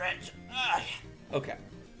good stretch. Okay.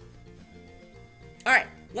 All right,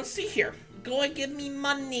 let's see here. Go and give me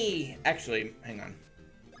money. Actually, hang on.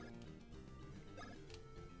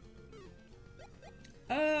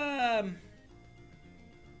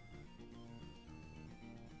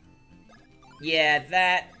 Yeah,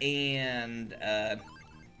 that and,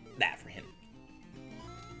 that for him.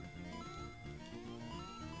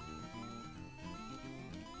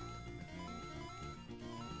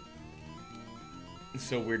 It's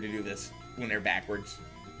so weird to do this when they're backwards.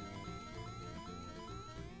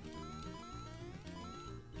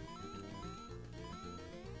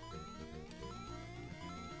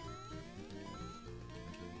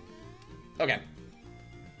 Okay.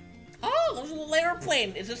 Oh, there's a little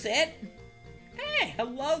airplane. Is this it? Hey,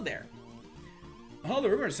 hello there. Oh, the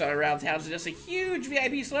rumors around town suggest a huge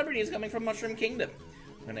VIP celebrity is coming from Mushroom Kingdom.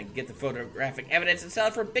 I'm gonna get the photographic evidence and sell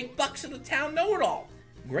it for big bucks in the town know-it-all.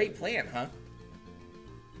 Great plan, huh?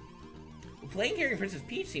 The plane carrying Princess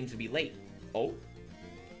Peach seems to be late. Oh?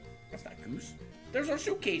 That's not Goose. There's our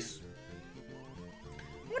suitcase.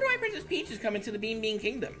 I wonder why Princess Peach is coming to the Bean Bean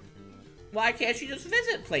Kingdom. Why can't she just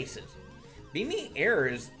visit places? Bean Air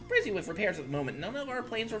is busy with repairs at the moment. None of our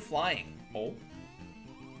planes are flying. Oh?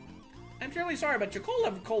 I'm terribly sorry, but your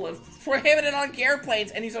cola is prohibited on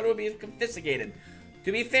airplanes, and he said it would be confiscated.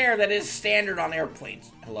 To be fair, that is standard on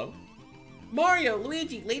airplanes. Hello? Mario,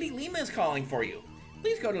 Luigi, Lady Lima is calling for you.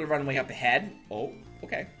 Please go to the runway up ahead. Oh,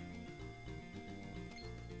 okay.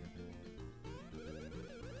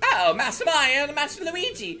 Oh, Master Mario and Master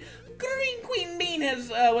Luigi. Green Queen Bean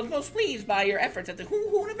was most pleased by your efforts at the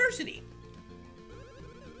Hoo University.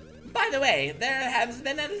 By the way, there has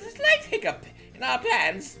been a slight hiccup in our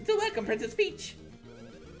plans to welcome Princess Peach.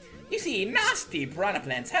 You see, nasty piranha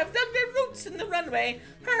plants have dug their roots in the runway.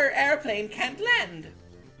 Her airplane can't land.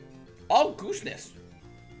 All gooseness.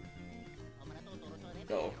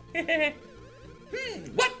 Oh.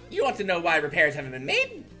 What? You want to know why repairs haven't been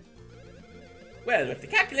made? Well, with the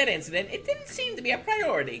calculator incident, it didn't seem to be a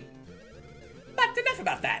priority. But enough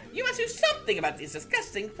about that. You must do something about these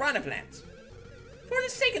disgusting piranha plants. For the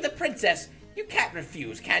sake of the princess, you can't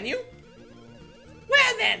refuse, can you?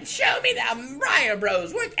 Well then, show me the Mario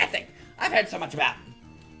Bros work ethic. I've heard so much about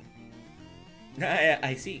them.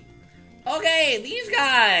 I see. Okay, these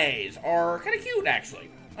guys are kind of cute, actually.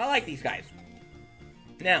 I like these guys.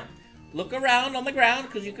 Now, look around on the ground,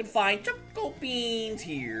 because you can find Choco Beans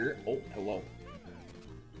here. Oh, hello.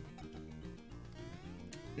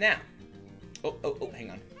 Now, oh,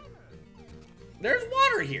 hang on. There's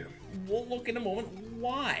water here. We'll look in a moment.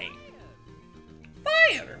 Why?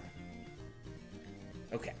 Fire!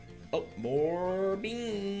 Okay. Oh, more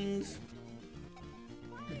beans.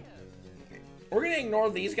 We're gonna ignore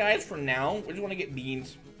these guys for now. We just want to get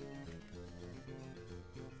beans.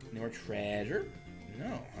 More treasure?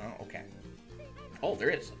 No. Oh, okay. Oh, there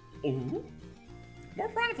is. Ooh. More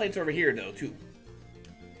piranha plates over here, though, too.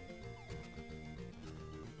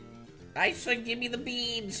 I said give me the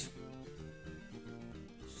beads.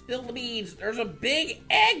 Spill the beads. There's a big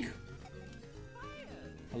egg.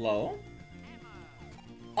 Hello?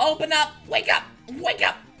 Open up. Wake up. Wake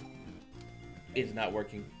up! It's not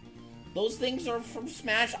working. Those things are from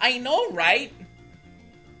Smash. I know, right?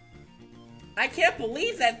 I can't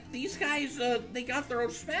believe that these guys, they got their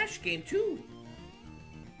own Smash game, too.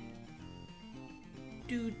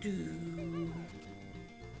 Doo-doo.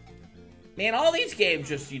 Man, all these games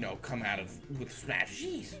just, you know, come out of with Smash.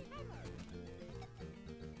 Jeez.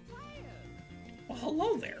 Well,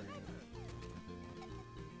 hello there.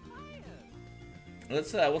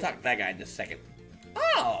 Let's, we'll talk to that guy in just a second.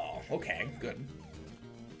 Oh, okay, good.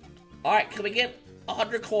 Alright, can we get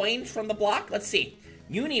 100 coins from the block? Let's see.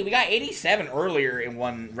 Uni, we got 87 earlier in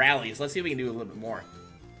one rally, so let's see if we can do a little bit more.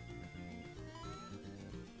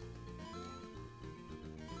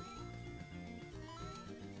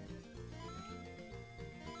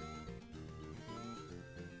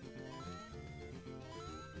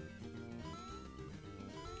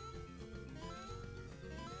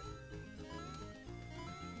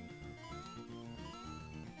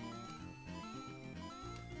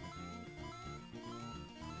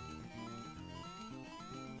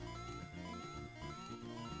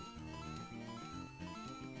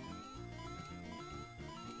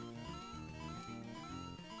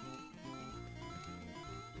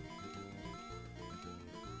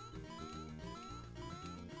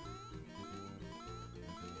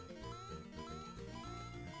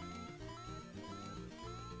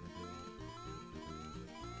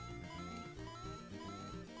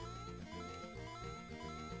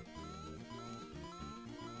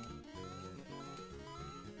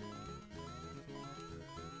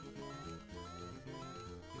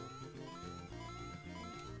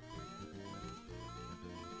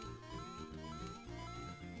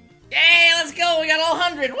 Yay, let's go! We got all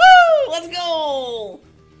 100! Woo! Let's go!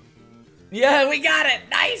 Yeah, we got it!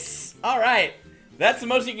 Nice! Alright. That's the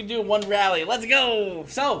most you can do in one rally. Let's go!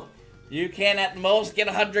 So, you can at most get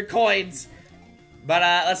 100 coins. But,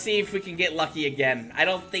 let's see if we can get lucky again. I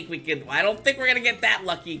don't think we can. I don't think we're gonna get that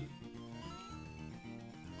lucky.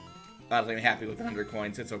 I was even happy with 100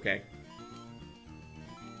 coins. It's okay.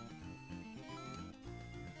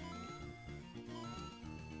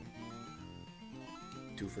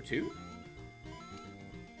 Two for two.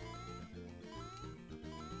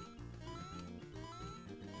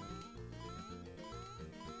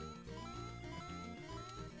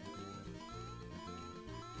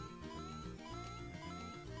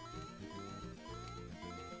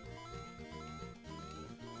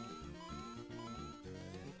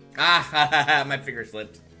 Ah, my finger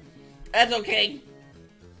slipped. That's okay.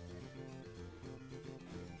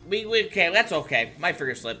 Okay, that's okay. My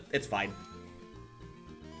finger slipped. It's fine.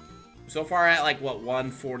 So far at like, what,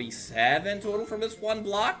 147 total from this one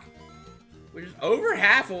block? Which is over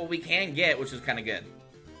half of what we can get, which is kind of good.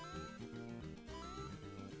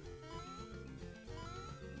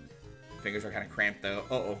 Fingers are kind of cramped though.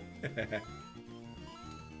 Uh-oh.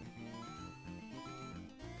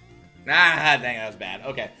 Ah, dang, that was bad.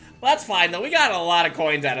 Okay. Well, that's fine though. We got a lot of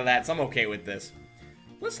coins out of that, so I'm okay with this.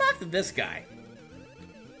 Let's talk to this guy.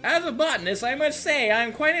 As a botanist, I must say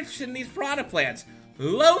I'm quite interested in these piranha plants.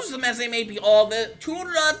 Loathsome as they may be, all the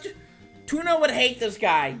Tuna would hate this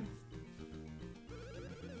guy.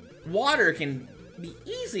 Water can be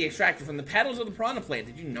easily extracted from the petals of the piranha plant.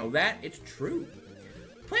 Did you know that? It's true.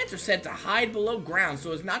 Plants are said to hide below ground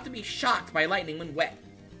so as not to be shocked by lightning when wet.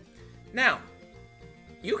 Now,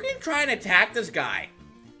 you can try and attack this guy.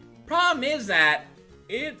 Problem is that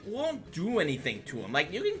it won't do anything to him.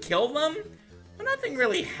 Like, you can kill them, but nothing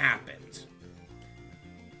really happens.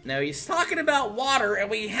 Now, he's talking about water, and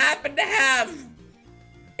we happen to have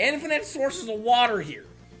infinite sources of water here.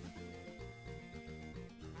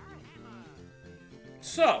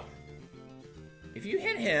 So, if you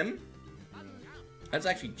hit him, let's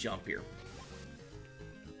actually jump here.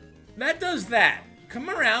 That does that. Come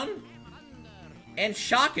around and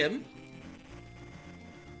shock him.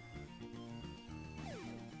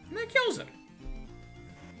 And that kills him.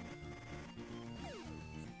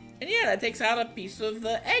 And yeah, that takes out a piece of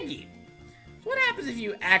the eggy. So what happens if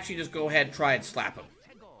you actually just go ahead and try and slap him?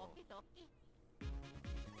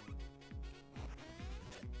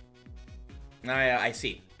 I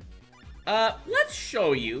see. Let's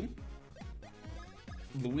show you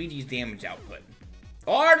Luigi's damage output.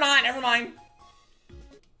 Or not, never mind.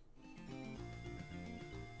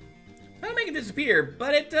 That'll make it disappear,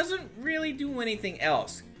 but it doesn't really do anything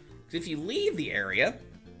else. Because if you leave the area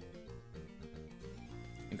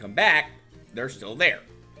and come back, they're still there.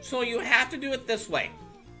 So you have to do it this way.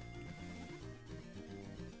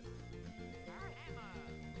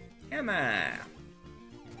 Hammer.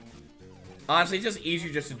 Honestly, it's just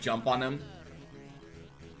easier just to jump on them.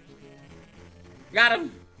 Got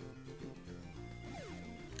him.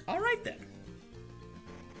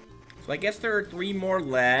 So I guess there are 3 more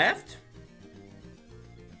left.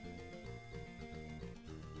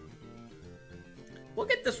 We'll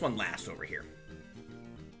get this one last over here.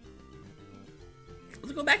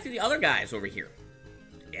 Let's go back to the other guys over here.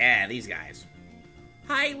 Yeah, these guys.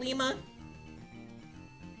 Hi, Lima.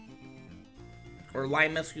 Or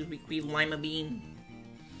Lima, excuse me, Queen Lima Bean.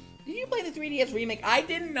 Did you play the 3DS remake? I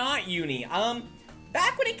did not, Uni.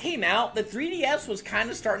 Back when it came out, the 3DS was kind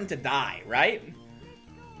of starting to die, right?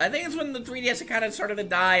 I think it's when the 3DS had kind of started to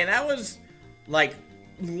die, and that was, like,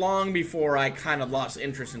 long before I kind of lost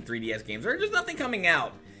interest in 3DS games. There was just nothing coming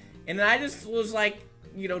out. And I just was like,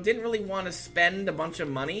 you know, didn't really want to spend a bunch of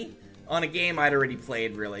money on a game I'd already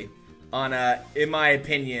played, really. On in my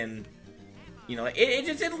opinion, you know, it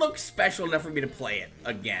just didn't look special enough for me to play it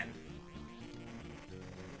again.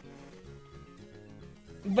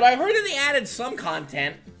 But I heard that they added some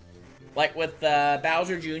content, like with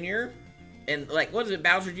Bowser Jr. and, like, what is it,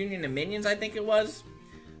 Bowser Jr. and the Minions, I think it was?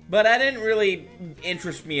 But that didn't really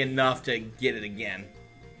interest me enough to get it again.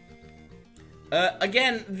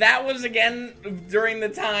 Again, that was, during the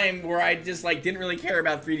time where I just, like, didn't really care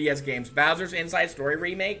about 3DS games. Bowser's Inside Story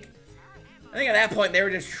remake, I think at that point they were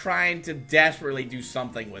just trying to desperately do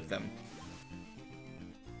something with them.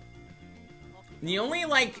 The only,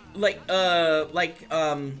 oops,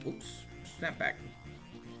 snap back.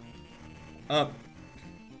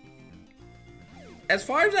 As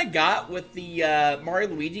far as I got with the, Mario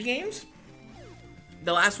Luigi games,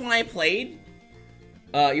 the last one I played,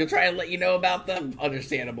 you'll try and let you know about them?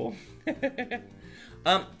 Understandable.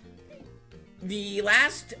 The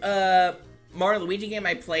last, Mario Luigi game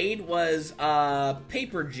I played was,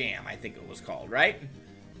 Paper Jam, I think it was called, right?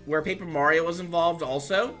 Where Paper Mario was involved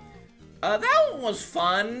also. That one was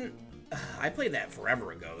fun. I played that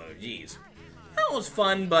forever ago, though, jeez. That one was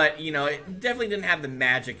fun, but, you know, it definitely didn't have the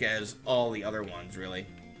magic as all the other ones, really.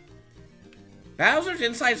 Bowser's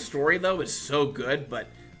Inside Story, though, is so good, but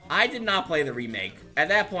I did not play the remake. At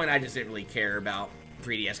that point, I just didn't really care about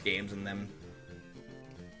 3DS games and them.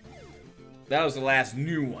 That was the last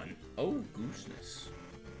new one. Oh, gooseness.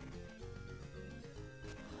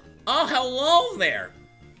 Oh, hello there!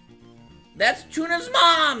 That's Tuna's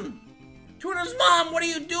mom! Tuna's mom, what are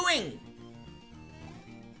you doing?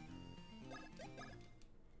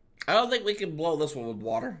 I don't think we can blow this one with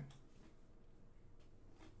water.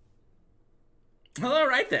 Well,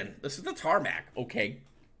 alright then. This is the tarmac. Okay.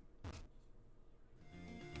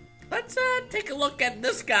 Let's take a look at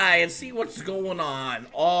this guy and see what's going on.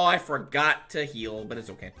 Oh, I forgot to heal, but it's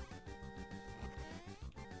okay.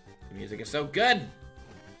 The music is so good.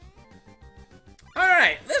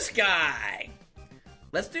 Alright, this guy.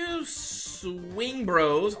 Let's do Swing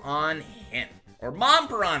Bros on him. Or Mom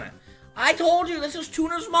Piranha. I told you, this is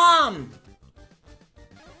Tuna's mom.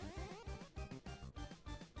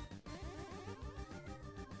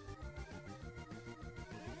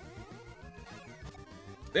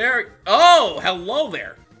 There. Oh, hello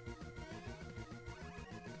there.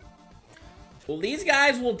 Well, these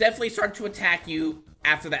guys will definitely start to attack you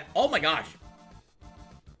after that. Oh my gosh.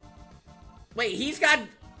 Wait, he's got...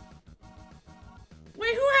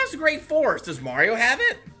 Wait, who has Great Force? Does Mario have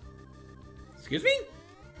it? Excuse me?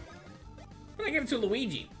 I'm gonna give it to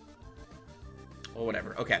Luigi. Or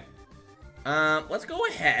whatever. Okay. Let's go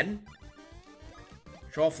ahead.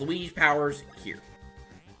 Show off Luigi's powers here.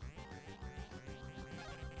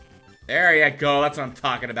 There you go. That's what I'm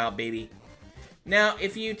talking about, baby. Now,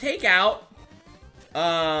 if you take out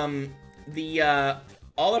all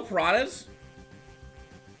the piranhas,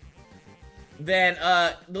 then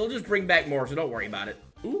they'll just bring back more, so don't worry about it.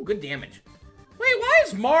 Ooh, good damage. Wait, why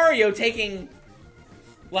is Mario taking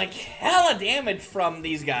like hella damage from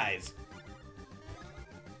these guys?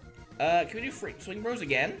 Can we do Swing Bros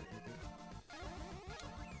again?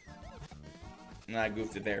 Nah, I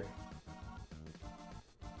goofed it there.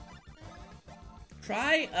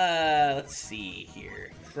 Try, let's see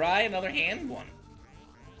here. Try another hand one.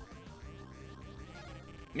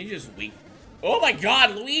 Let me just weak. Oh my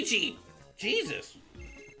god, Luigi! Jesus.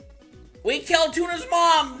 We killed Tuna's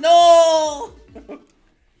mom! No!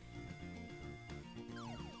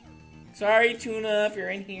 Sorry, Tuna, if you're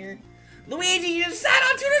in here. Luigi, you just sat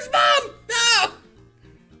on Tuna's mom! No!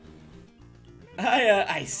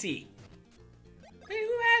 I see. Hey,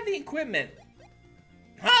 who had the equipment?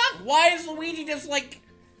 Huh? Why is Luigi just, like,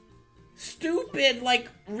 stupid? Like,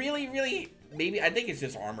 really... Maybe, I think it's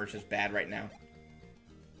just armor's just bad right now.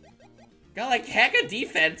 Got, like, heck of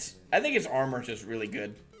defense. I think his armor's just really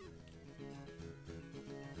good.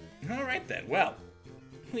 Alright then, well.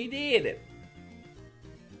 We did it.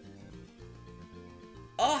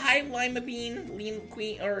 Oh, hi, Lima Bean.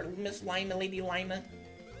 Queen, or Miss Lima, Lady Lima.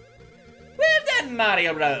 Then,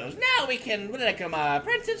 Mario Bros, now we can welcome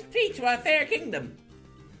Princess Peach to our fair kingdom.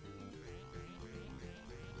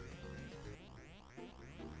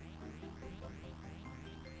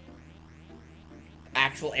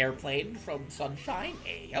 Actual airplane from Sunshine,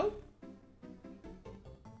 ayo.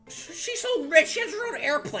 She's so rich, she has her own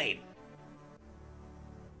airplane.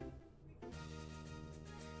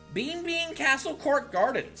 Bean Bean Castle Court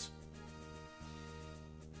Gardens.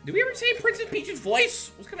 Did we ever say Princess Peach's voice?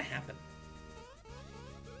 What's gonna happen?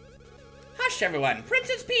 Hush, everyone.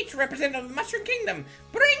 Princess Peach, representative of the Mushroom Kingdom,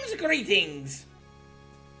 brings greetings.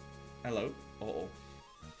 Hello? Uh-oh.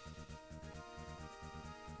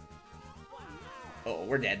 Uh-oh,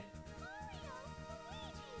 we're dead.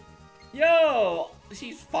 Yo!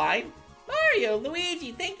 She's fine. Mario,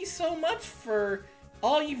 Luigi, thank you so much for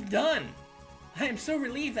all you've done. I am so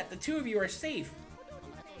relieved that the two of you are safe.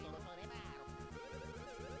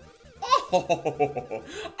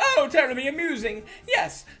 Oh, terribly amusing.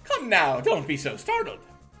 Yes, come now, don't be so startled.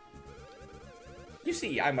 You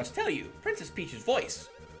see, I must tell you, Princess Peach's voice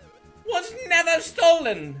was never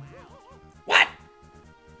stolen. What?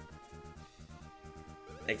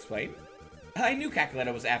 Explain. I knew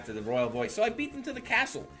Cackletta was after the royal voice, so I beat them to the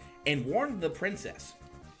castle and warned the princess.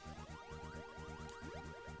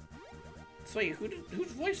 So wait,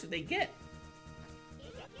 whose voice did they get?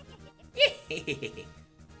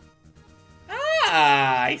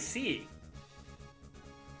 Ah, I see.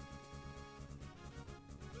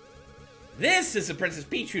 This is the Princess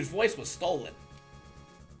Peach whose voice was stolen.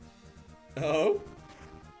 Oh?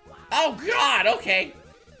 Oh God, okay.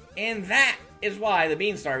 And that is why the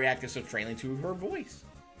Beanstar reacted so strangely to her voice.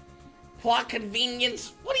 Plot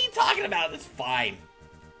convenience? What are you talking about? It's fine.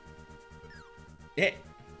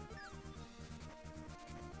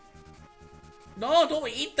 No,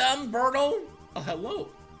 don't eat them, Birdo. Oh, hello.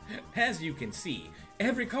 As you can see,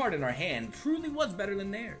 every card in our hand truly was better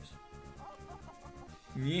than theirs.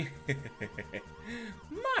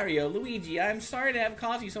 Mario, Luigi, I'm sorry to have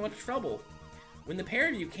caused you so much trouble. When the pair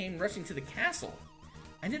of you came rushing to the castle,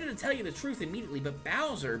 I needed to tell you the truth immediately, but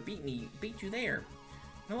Bowser beat you there.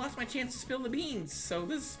 I lost my chance to spill the beans, so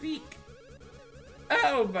to speak.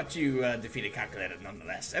 Oh, but you defeated Cackletta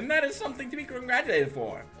nonetheless, and that is something to be congratulated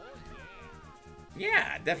for.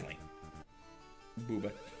 Yeah, definitely.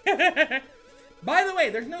 Booba. By the way,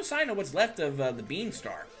 there's no sign of what's left of the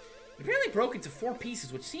Beanstar. It apparently broke into 4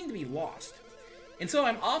 pieces, which seem to be lost. And so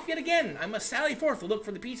I'm off yet again. I must sally forth to look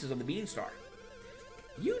for the pieces of the Beanstar.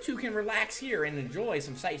 You two can relax here and enjoy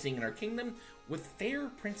some sightseeing in our kingdom with fair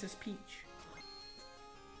Princess Peach.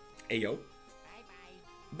 Ayo.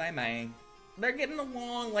 Bye-bye. Bye-bye. They're getting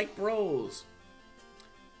along like bros.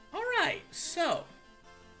 Alright, so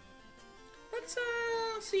let's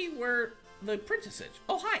see where the princess is.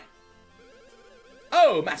 Oh, hi.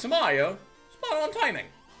 Oh, Master Mario. Spot on timing.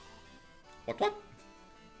 What?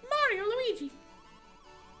 Mario, Luigi.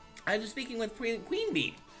 I was speaking with Queen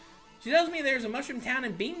Bee. She tells me there's a mushroom town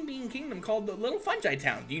in Bean Bean Kingdom called the Little Fungi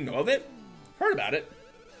Town. Do you know of it? Heard about it.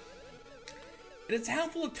 It's a town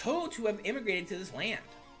full of toads who have immigrated to this land.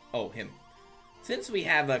 Oh, him. Since we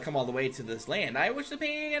have come all the way to this land, I wish to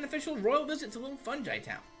pay an official royal visit to Little Fungi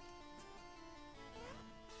Town.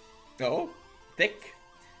 Oh, thick.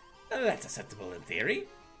 That's acceptable in theory.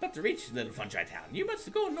 But to reach Little Fungi Town, you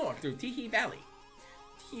must go north through Tiki Valley.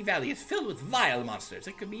 Tiki Valley is filled with vile monsters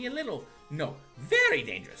that could be very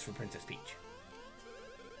dangerous for Princess Peach.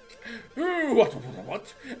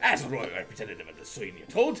 What? As a royal representative of the Sweeney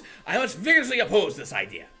Toads, I must vigorously oppose this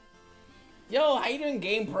idea. Yo, how you doing,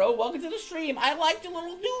 Game Pro? Welcome to the stream. I like the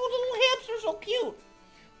little hamster, so cute.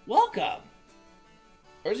 Welcome.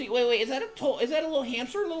 Or is he? Wait, is that a little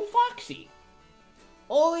hamster or a little foxy?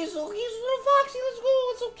 Oh, he's a little foxy. Let's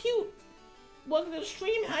go. It's so cute. Welcome to the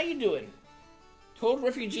stream. How you doing? Toad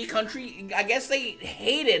refugee country. I guess they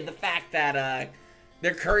hated the fact that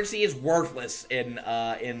their currency is worthless in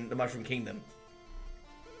the Mushroom Kingdom.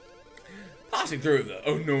 Passing through the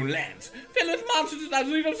unknown lands, filled with monsters is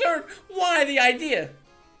absolutely absurd. Why the idea?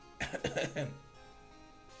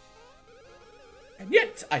 And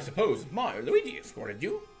yet, I suppose Mario Luigi escorted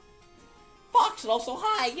you. Fox also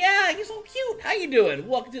hi. Yeah, you're so cute. How you doing?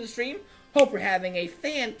 Welcome to the stream. Hope you're having a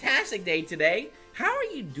fantastic day today. How are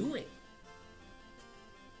you doing?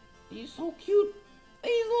 You're so cute.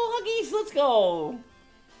 These little huggies. Let's go.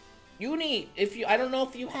 Uni, I don't know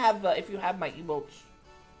if you have my emotes,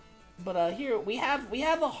 but here we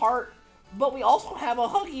have a heart, but we also have a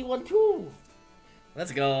huggy one too.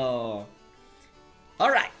 Let's go.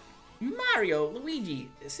 All right, Mario, Luigi.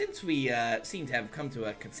 Since we seem to have come to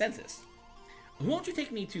a consensus, won't you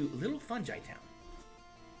take me to Little Fungi Town?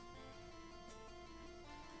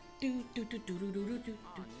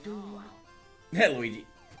 Luigi.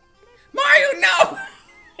 Mario, no!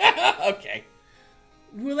 Okay.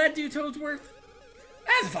 Will that do Toadsworth?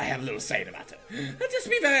 As if I have a little say about it. Just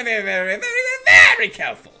be very, very, very, very, very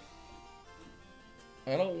careful.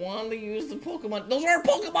 I don't want to use the Pokemon. Those are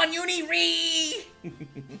Pokemon Uni-Re!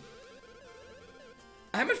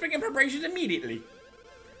 I must begin preparations immediately.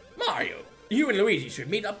 Mario, you and Luigi should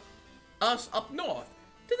meet us up north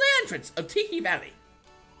to the entrance of Tiki Valley.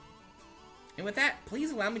 And with that,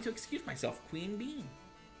 please allow me to excuse myself, Queen Bean.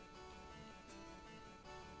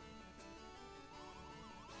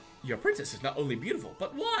 Your princess is not only beautiful,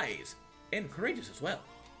 but wise and courageous as well.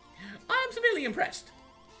 I am severely impressed.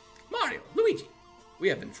 Mario, Luigi, we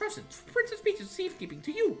have entrusted Princess Peach's safekeeping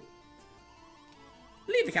to you.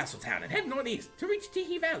 Leave the castle town and head northeast to reach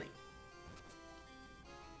Tiki Valley.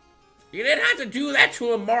 You didn't have to do that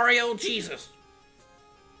to him, Mario. Jesus.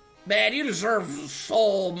 Man, you deserve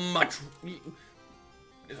so much.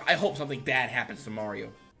 I hope something bad happens to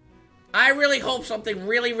Mario. I really hope something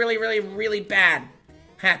really, really, really, really bad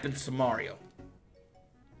happens to Mario.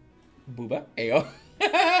 Booba? Ayo.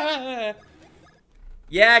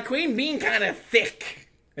 Yeah, Queen Bean kind of thick.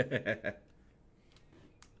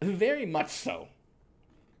 Very much so.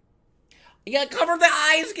 You gotta cover the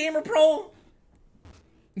eyes, Gamer Pro.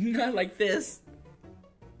 Not like this.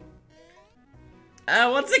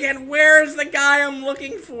 Once again, where's the guy I'm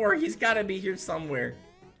looking for? He's gotta be here somewhere.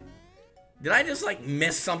 Did I just, like,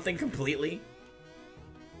 miss something completely?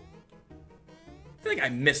 I feel like I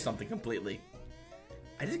missed something completely.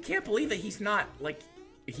 I just can't believe that he's not, like,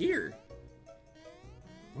 here.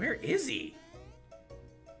 Where is he?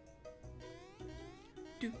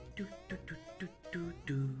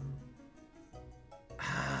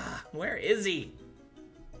 Where is he?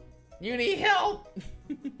 You need help!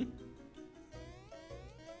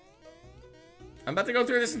 I'm about to go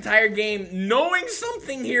through this entire game knowing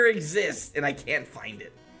something here exists, and I can't find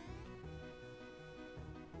it.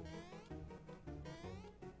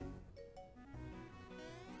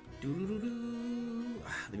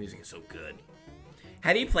 The music is so good.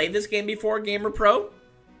 Have you played this game before, Gamer Pro?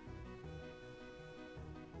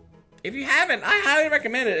 If you haven't, I highly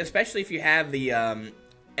recommend it, especially if you have the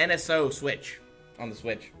NSO Switch on the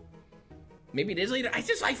Switch. Maybe it is later. I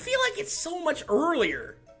feel like it's so much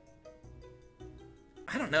earlier.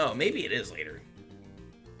 I don't know. Maybe it is later.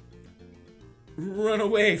 Run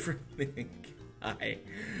away from the guy.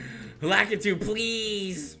 Lakitu,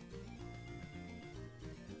 please.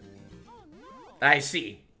 I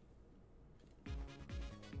see.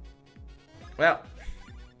 Well,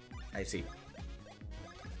 I see.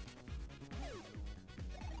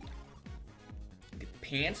 Get the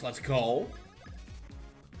pants. Let's go.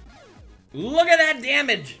 Look at that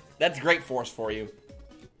damage. That's great force for you.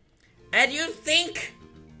 And you think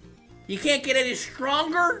you can't get any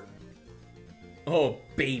stronger? Oh,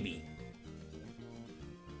 baby.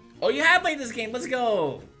 Oh, you have played this game. Let's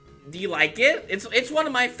go. Do you like it? It's one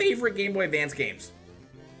of my favorite Game Boy Advance games.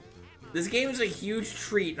 This game is a huge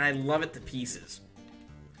treat, and I love it to pieces.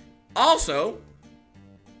 Also,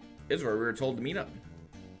 this is where we were told to meet up.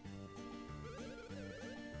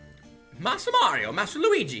 Master Mario, Master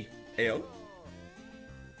Luigi. Heyo.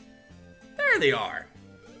 There they are.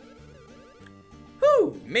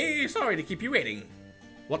 Whew, sorry to keep you waiting.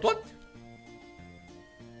 What?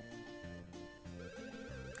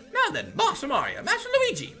 Now then, Master Mario, Master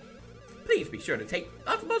Luigi. Please be sure to take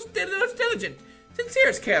utmost diligent,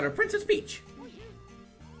 sincerest care of Princess Peach.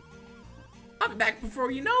 I'll be back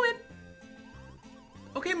before you know it.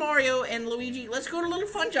 Okay, Mario and Luigi, let's go to Little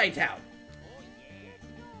Fungi Town.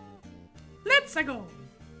 Let's go.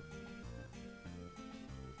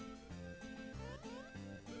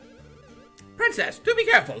 Princess, do be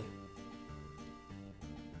careful.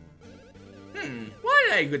 Why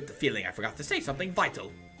did I get the feeling I forgot to say something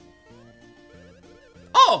vital?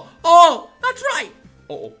 Oh, that's right.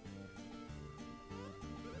 Uh-oh.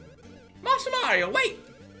 Master Mario, wait.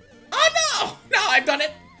 Oh, no, I've done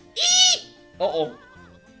it. Eee! Uh-oh.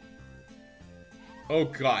 Oh,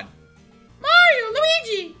 God. Mario,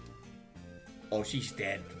 Luigi. Oh, she's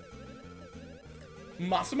dead.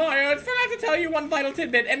 Master Mario, I forgot to tell you one vital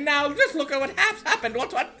tidbit, and now just look at what has happened.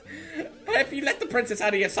 What? If you let the princess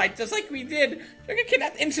out of your sight, just like we did, you'll get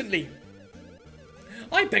kidnapped instantly.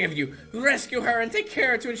 I beg of you, rescue her and take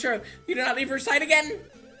care to ensure you do not leave her sight again.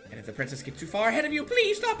 And if the princess gets too far ahead of you,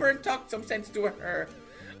 please stop her and talk some sense to her.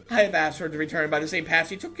 I have asked her to return by the same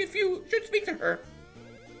path you took if you should speak to her.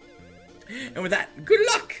 And with that, good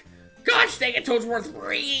luck. Gosh dang it, Toadsworth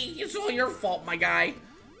 3. It's all your fault, my guy.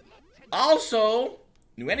 Also,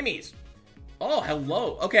 new enemies. Oh,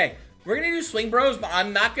 hello. Okay, We're gonna do Swing Bros, but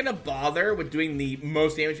I'm not gonna bother with doing the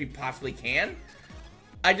most damage we possibly can.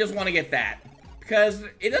 I just want to get that. Because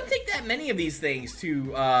it doesn't take that many of these things to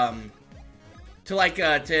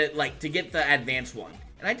get the advanced one.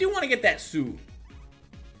 And I do want to get that Sue.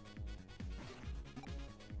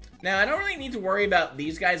 Now, I don't really need to worry about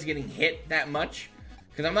these guys getting hit that much,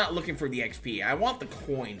 because I'm not looking for the XP. I want the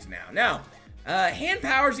coins now. Now, hand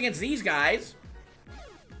powers against these guys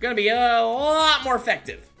gonna be a lot more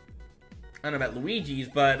effective. I don't know about Luigi's,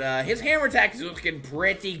 but his hammer attack is looking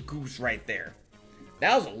pretty goose right there.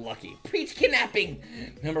 That was a lucky. Peach kidnapping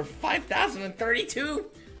number 5032.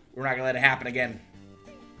 We're not gonna let it happen again.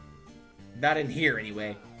 Not in here,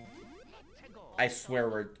 anyway. I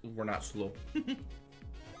swear we're not slow.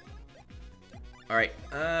 All right,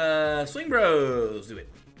 Swing Bros, do it.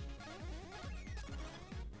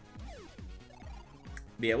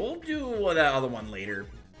 Yeah, we'll do that other one later.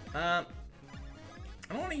 I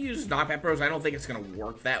don't want to use Knockback Bros. I don't think it's gonna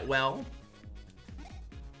work that well.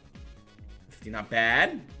 50, not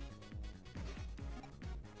bad.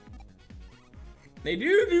 They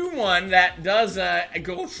do one that does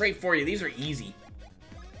go straight for you. These are easy.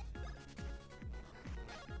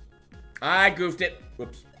 I goofed it.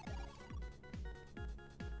 Whoops.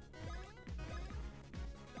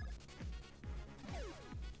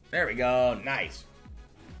 There we go. Nice.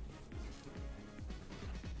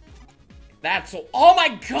 That's so... Oh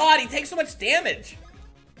my god, he takes so much damage.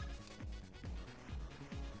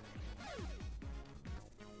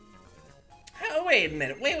 Oh, wait a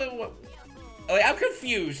minute. Wait. Oh, wait, I'm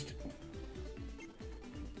confused.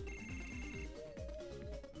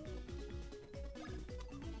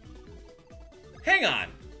 Hang on.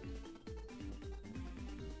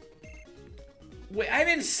 Wait, I'm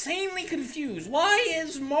insanely confused. Why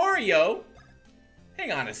is Mario...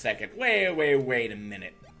 Hang on a second. Wait a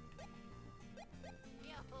minute.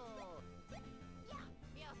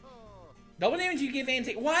 Double damage you give and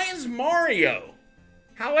take. Why is Mario?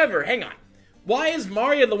 However, hang on. Why is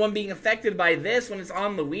Mario the one being affected by this when it's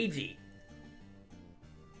on Luigi?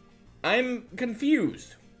 I'm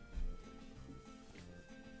confused.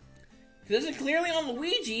 This is clearly on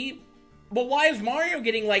Luigi, but why is Mario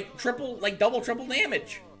getting like double, triple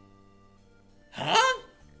damage? Huh?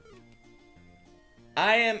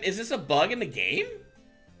 Is this a bug in the game?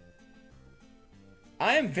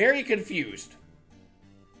 I am very confused.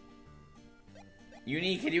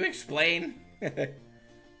 Uni, can you explain?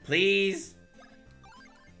 Please?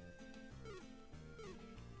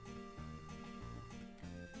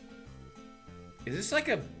 Is this like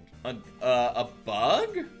a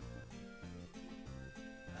bug?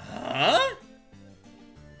 Huh?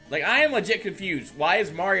 Like, I am legit confused. Why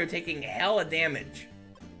is Mario taking hella damage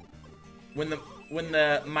when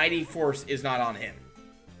the mighty force is not on him?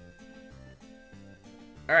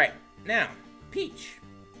 Alright, now, Peach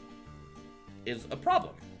is a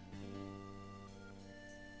problem.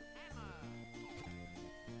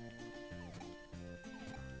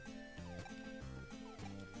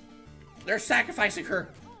 They're sacrificing her.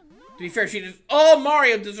 To be fair, she just... Oh,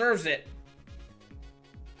 Mario deserves it.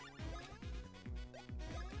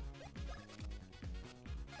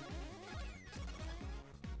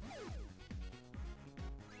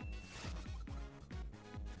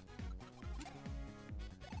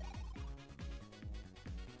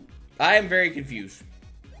 I am very confused.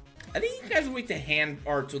 I think you guys will wait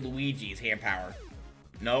to Luigi's hand power.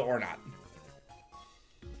 No, or not.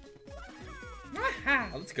 Aha!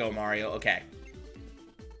 Let's go, Mario. Okay.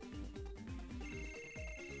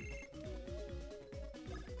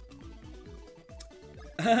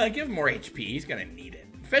 Give him more HP. He's gonna need it.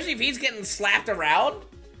 Especially if he's getting slapped around.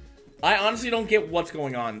 I honestly don't get what's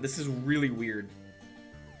going on. This is really weird.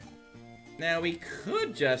 Now, we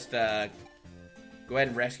could just, go ahead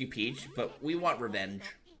and rescue Peach, but we want revenge.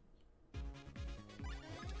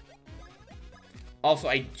 Also,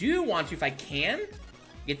 I do want to, if I can,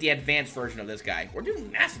 get the advanced version of this guy. We're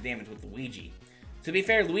doing massive damage with Luigi. To be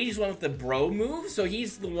fair, Luigi's one with the bro move, so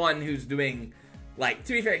he's the one who's doing, like,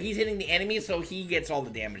 to be fair, he's hitting the enemy, so he gets all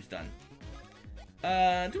the damage done.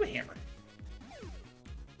 Do a hammer.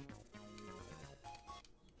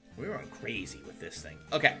 We're going crazy with this thing.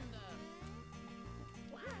 Okay.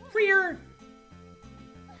 Freer!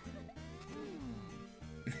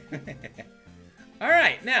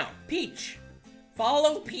 Alright, now, Peach.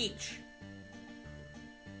 Follow Peach.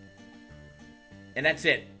 And that's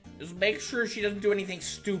it. Just make sure she doesn't do anything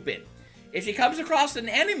stupid. If she comes across an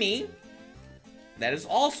enemy, that is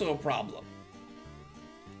also a problem.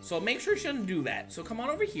 So make sure she doesn't do that. So come on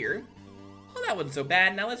over here. Oh, that wasn't so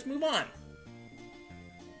bad. Now let's move on.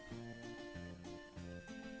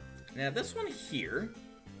 Now this one here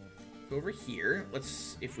Go over here.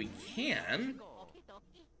 Let's, if we can.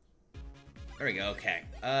 There we go, okay.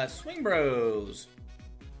 Swing Bros.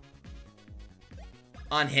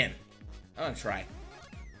 On him. I'm gonna try.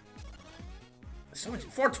 So much.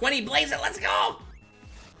 420, blaze it, let's go!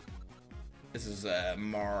 This is,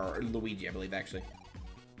 Luigi, I believe, actually.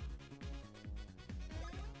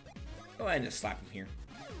 Go ahead and just slap him here.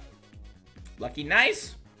 Lucky,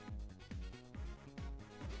 nice.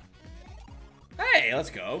 Hey, let's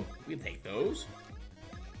go. We can take those.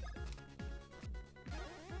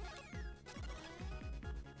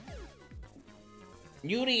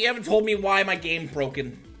 Uni, you haven't told me why my game's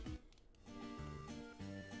broken.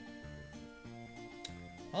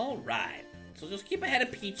 Alright. So just keep ahead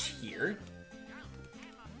of Peach here.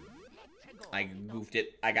 I goofed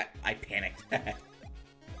it. I panicked.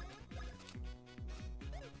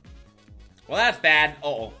 Well, that's bad.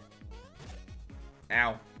 Uh-oh.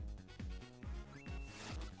 Ow.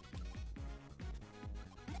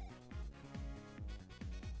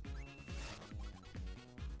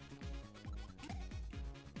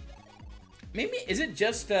 Maybe, is it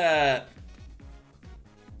just, I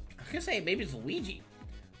was gonna say, maybe it's Luigi.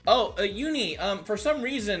 Oh, Uni, for some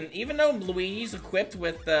reason, even though Luigi's equipped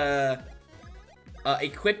with the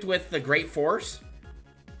Great Force,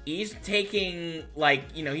 he's taking, like,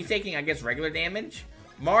 you know, he's taking, I guess, regular damage.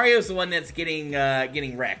 Mario's the one that's getting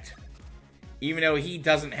wrecked. Even though he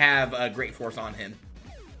doesn't have a Great Force on him.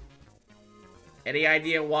 Any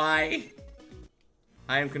idea why?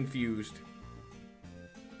 I am confused.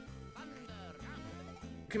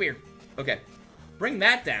 Come here. Okay. Bring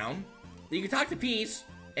that down. Then you can talk to Peace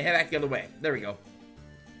and head back the other way. There we go.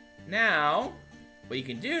 Now, what you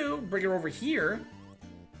can do, bring her over here.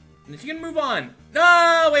 And if you can move on.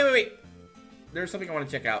 No, wait. There's something I want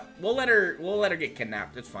to check out. We'll let her get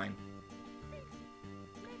kidnapped. It's fine.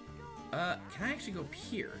 Can I actually go up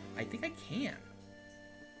here? I think I can.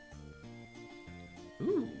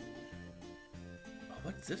 Ooh. Oh,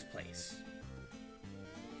 what's this place?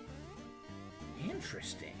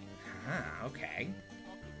 Interesting. Huh, okay.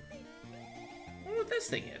 I wonder what this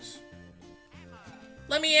thing is.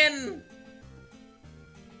 Let me in!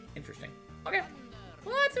 Interesting. Okay.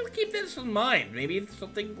 Well, let's keep this in mind. Maybe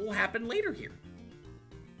something will happen later here.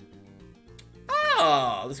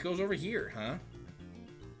 Oh, this goes over here, huh?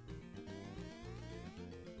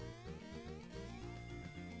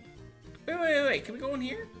 Wait. Can we go in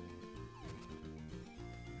here?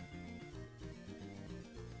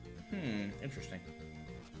 Interesting.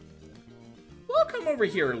 We'll come over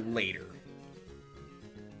here later.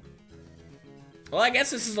 Well, I guess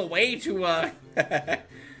this is a way to,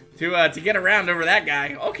 to get around over that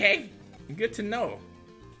guy. Okay. Good to know.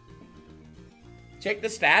 Check the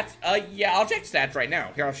stats. Yeah, I'll check stats right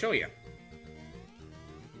now. Here, I'll show you.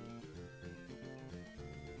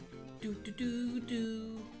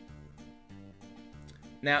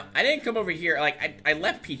 Now, I didn't come over here. Like, I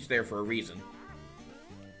left Peach there for a reason.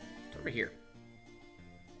 It's over here.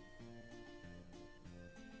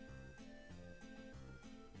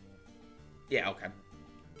 Yeah, okay.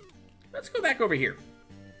 Let's go back over here.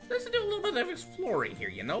 Let's do a little bit of exploring here,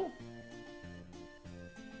 you know?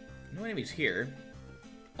 No enemies here.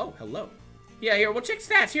 Oh, hello. Yeah, here, we'll check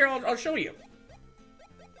stats. Here, I'll show you.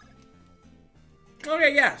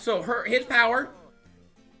 Okay, yeah, so his power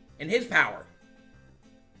and his power.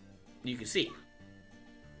 You can see.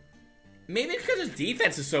 Maybe it's because his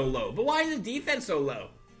defense is so low. But why is his defense so low?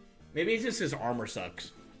 Maybe it's just his armor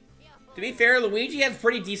sucks. To be fair, Luigi has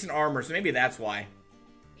pretty decent armor, so maybe that's why.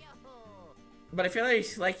 But I feel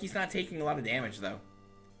like he's not taking a lot of damage, though.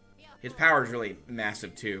 His power is really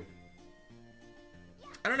massive, too.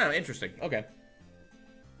 I don't know. Interesting. Okay.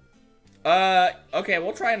 Okay,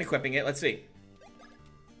 we'll try on equipping it. Let's see.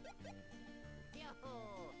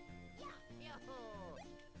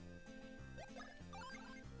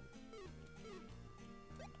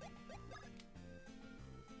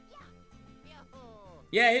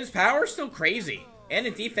 Yeah, his power's still crazy. And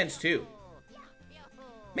his defense, too.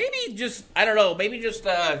 Maybe just, I don't know, maybe just,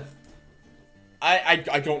 I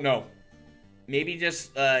don't know. Maybe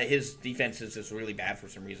just, his defense is just really bad for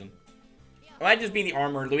some reason. It might just be the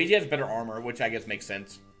armor. Luigi has better armor, which I guess makes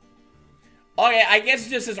sense. Okay, I guess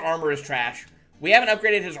just his armor is trash. We haven't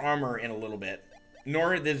upgraded his armor in a little bit.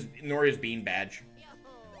 Nor his bean badge.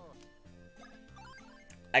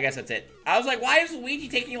 I guess that's it. I was like, why is Luigi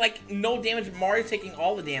taking, like, no damage? Mario's taking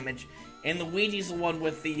all the damage, and Luigi's the one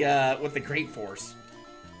with the Great Force.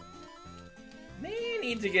 They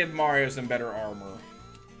need to give Mario some better armor.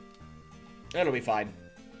 It'll be fine.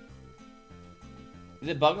 Is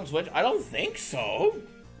it bug on Switch? I don't think so.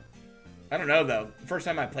 I don't know, though. First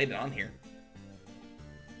time I played it on here.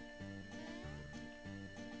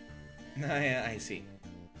 I see.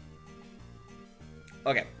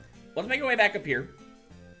 Okay, let's make our way back up here.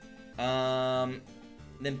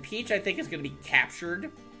 Then Peach, I think, is going to be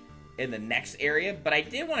captured in the next area, but I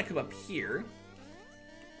did want to come up here.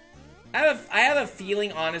 I have a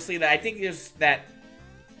feeling, honestly, that I think just that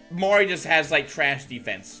Mario just has, like, trash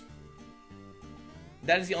defense.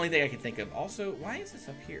 That is the only thing I can think of. Also, why is this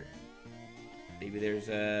up here? Maybe there's,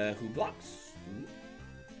 who blocks?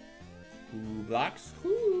 Who blocks?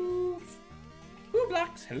 Who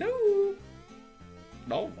blocks? Hello?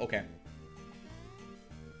 No? Okay.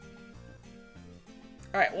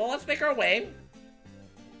 Alright, well, let's make our way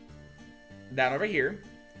down over here.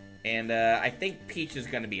 And, I think Peach is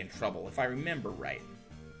going to be in trouble, if I remember right.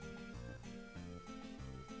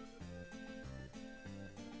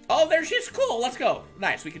 Oh, there she is. Cool. Let's go.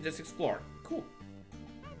 Nice. We can just explore. Cool.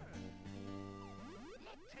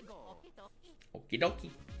 Okie dokie.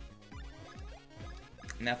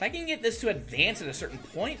 Now, if I can get this to advance at a certain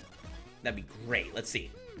point, that'd be great. Let's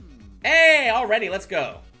see. Hey, already. Let's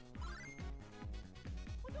go.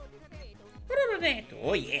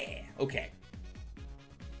 Oh, yeah. Okay.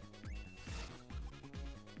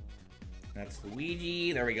 That's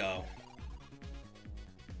Luigi. There we go.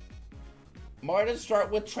 Mario does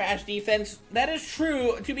start with trash defense. That is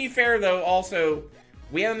true. To be fair, though, also,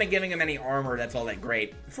 we haven't been giving him any armor that's all that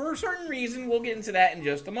great. For a certain reason, we'll get into that in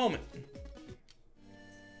just a moment.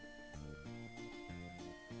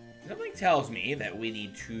 Something tells me that we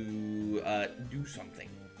need to do something.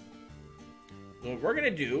 So what we're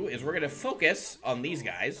going to do is we're going to focus on these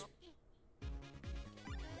guys.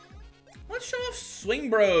 Let's show off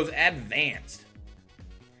Swing Bros Advanced.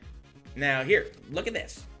 Now, here, look at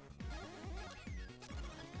this.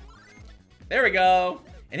 There we go.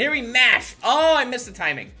 And here we mash. Oh, I missed the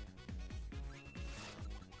timing.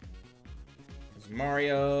 There's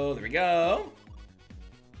Mario. There we go.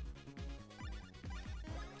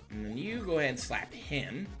 And then you go ahead and slap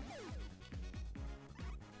him.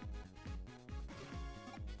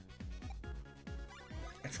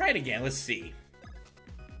 Let's try it again. Let's see.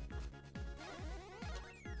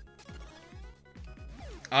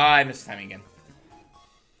 Ah, I missed the timing again.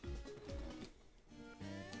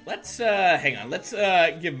 Let's, hang on. Let's,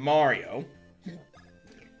 give Mario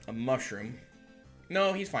a mushroom.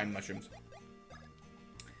 No, he's fine, mushrooms.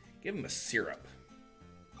 Give him a syrup.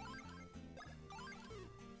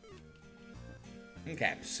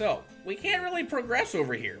 Okay, so, we can't really progress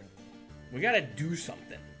over here. We gotta do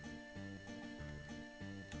something.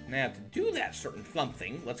 Now, to do that certain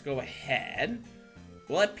something, let's go ahead.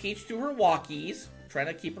 We'll let Peach do her walkies. Try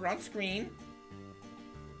to keep her on screen.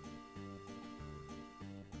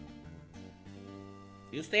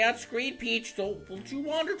 You stay on screen, Peach. Don't you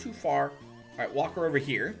wander too far. Alright, walk her over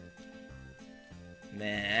here.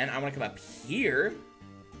 Then, I'm gonna come up here.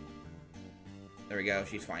 There we go,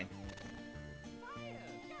 she's fine.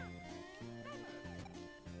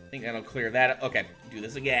 I think that'll clear that up. Okay, do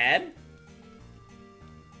this again.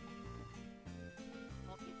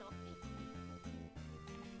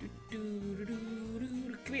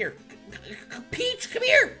 Come here. Peach, come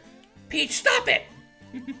here! Peach, stop it!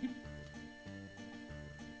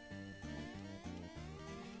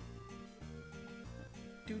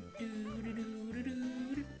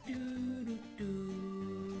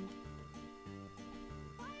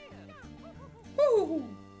 Woo!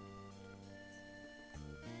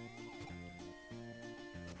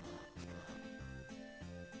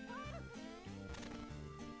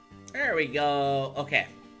 There we go. Okay.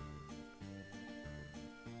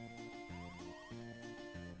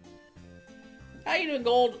 How you doing,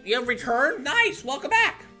 Gold? You have returned? Nice. Welcome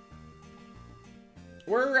back.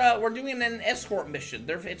 We're doing an escort mission.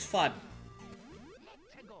 It's fun.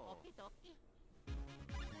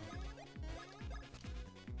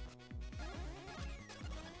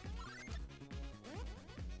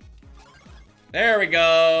 There we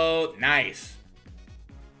go. Nice.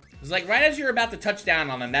 It's like right as you're about to touch down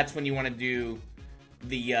on them, that's when you want to do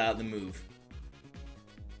the move.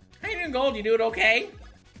 How you doing, Gold? You do it okay?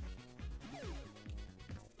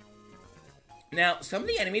 Now, some of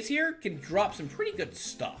the enemies here can drop some pretty good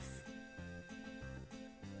stuff.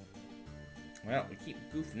 Well, we keep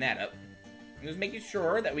goofing that up. I'm just making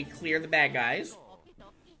sure that we clear the bad guys.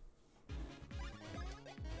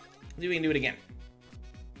 See if we can do it again.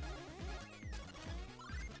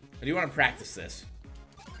 I do want to practice this.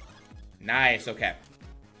 Nice, okay.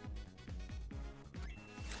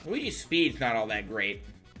 Luigi's speed's not all that great.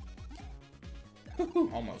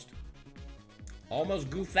 Almost. Almost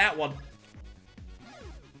goofed that one.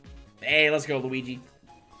 Hey, let's go, Luigi.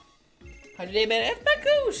 How's your day been? It's been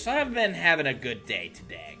goose. I've been having a good day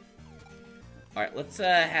today. Alright, let's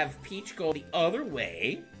have Peach go the other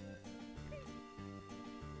way.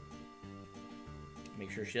 Make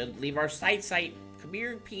sure she doesn't leave our sight. Come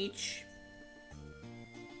here, Peach.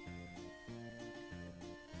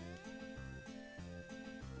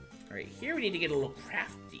 Alright, here we need to get a little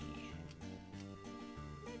crafty.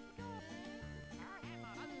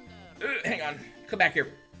 Hang on. Come back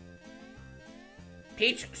here.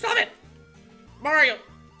 Peach, stop it! Mario!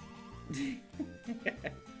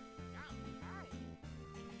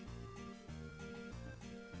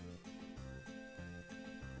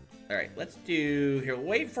 Alright, let's do... Here,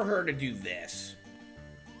 wait for her to do this.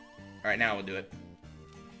 Alright, now we'll do it.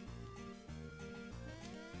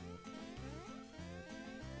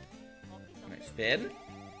 Alright, spin.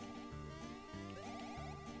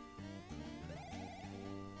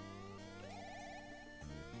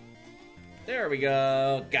 There we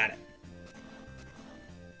go. Got it.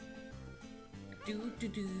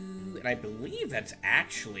 And I believe that's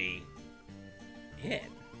actually it.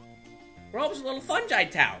 We're almost a little fungi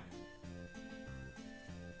town.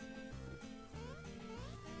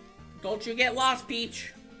 Don't you get lost,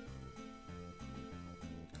 Peach.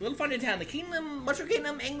 Little fungi town, the kingdom, Mushroom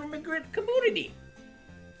Kingdom, Angry Migrant Community.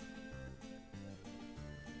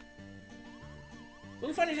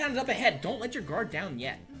 Little fungi town is up ahead. Don't let your guard down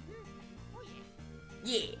yet.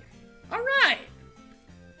 Yeah. Alright.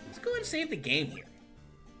 Let's go ahead and save the game here.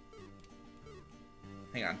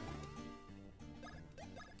 Hang on.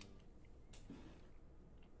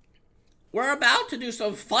 We're about to do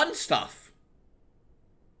some fun stuff.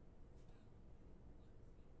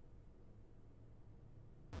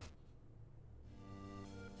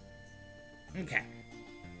 Okay.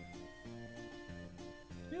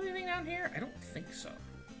 Is there anything down here? I don't think so.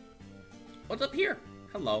 What's up here?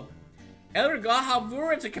 Hello. Elder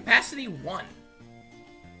Gahavur is a capacity 1.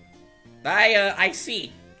 I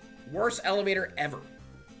see. Worst elevator ever.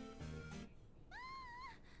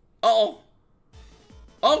 Uh-oh.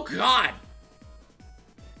 Oh, God.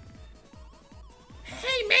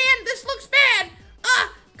 Hey, man, this looks bad.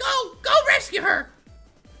 Go rescue her.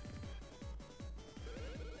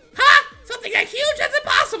 Ha! Something that huge? That's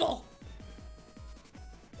impossible.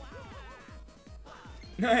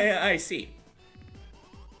 I see.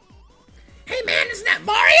 Hey, man, isn't that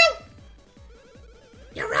Mario?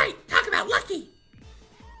 You're right. Talk about lucky.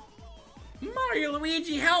 Mario,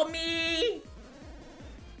 Luigi, help me.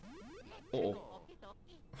 Uh-oh.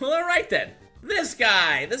 All right, then. This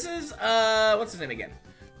guy. This is, what's his name again?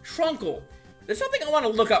 Trunkle. There's something I want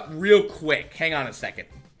to look up real quick. Hang on a second.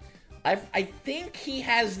 I think he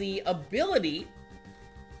has the ability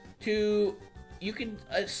to... You can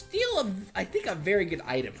steal, I think, a very good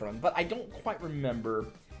item from him, but I don't quite remember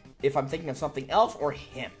if I'm thinking of something else or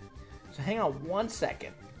him. So hang on one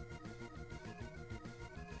second.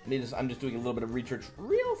 I'm just doing a little bit of research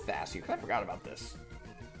real fast here, because I forgot about this.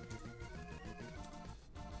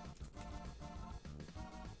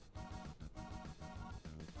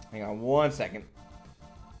 Hang on one second.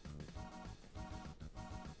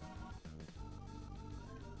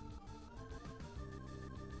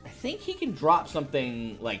 I think he can drop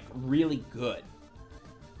something, like, really good.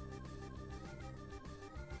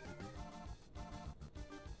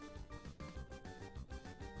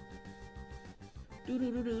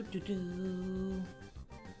 Do-do-do-do-do-do.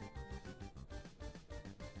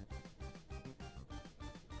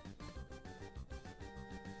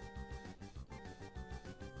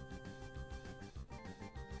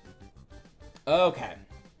 Okay.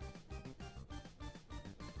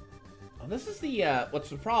 Oh, this is the,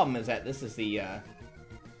 what's the problem is that this is the,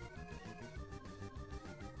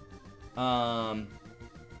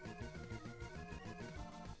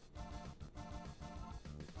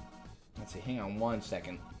 let's see, hang on one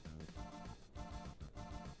second.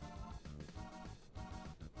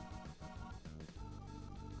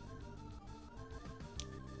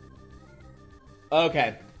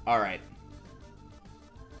 Okay, alright.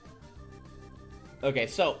 Okay,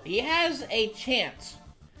 so he has a chance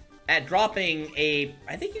at dropping a,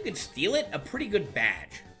 I think you can steal it, a pretty good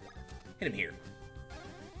badge. Hit him here.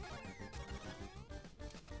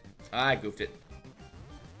 I goofed it.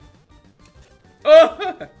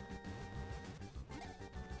 Oh!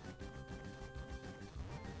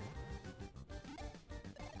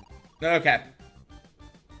 Okay.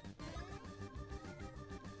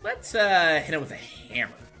 Let's hit him with a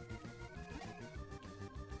hammer.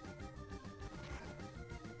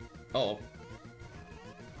 Uh-oh.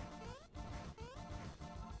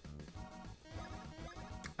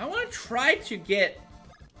 I want to try to get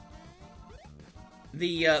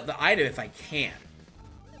the item if I can.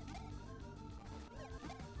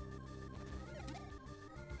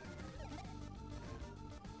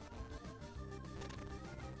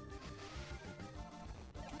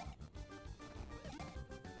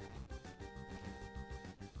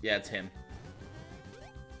 Yeah, it's him.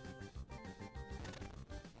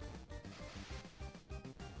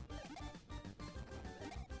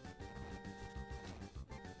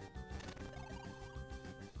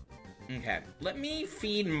 Okay, let me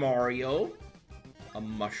feed Mario a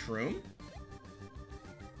mushroom.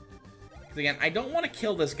 Because again, I don't want to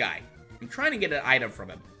kill this guy. I'm trying to get an item from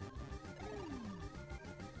him.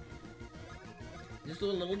 Just do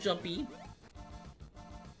a little jumpy.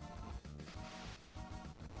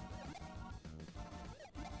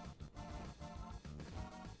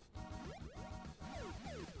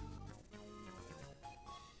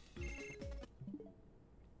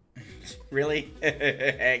 Really?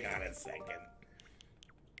 Hang on a second.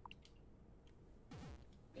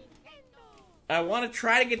 I want to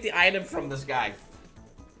try to get the item from this guy.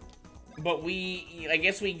 But I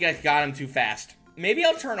guess we got him too fast. Maybe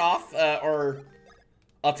I'll turn off, or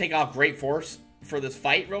I'll take off Great Force for this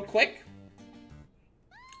fight real quick.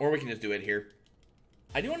 Or we can just do it here.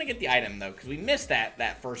 I do want to get the item, though, because we missed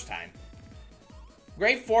that first time.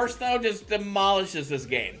 Great Force, though, just demolishes this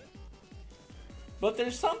game. But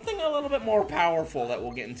there's something a little bit more powerful that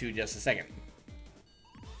we'll get into in just a second.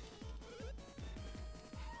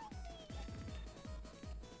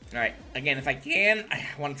 Alright, again, if I can, I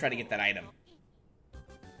want to try to get that item.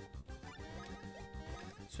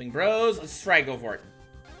 Swing bros, let's try go for it.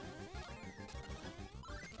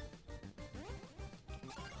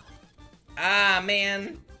 Ah,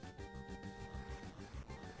 man.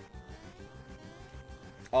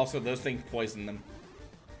 Also, those things poison them.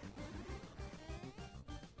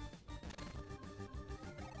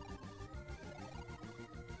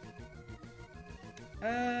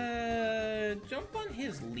 Jump on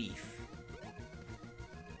his leaf.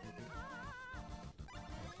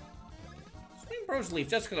 Swing Bro's leaf,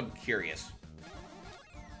 just because I'm curious.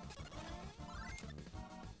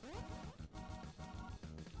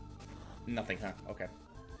 Nothing, huh? Okay.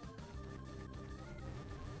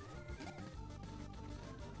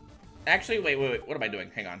 Actually, wait. What am I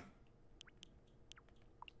doing? Hang on.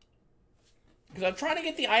 Because I'm trying to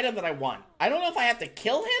get the item that I want. I don't know if I have to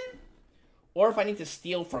kill him or if I need to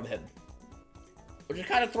steal from him. Which is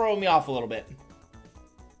kind of throwing me off a little bit.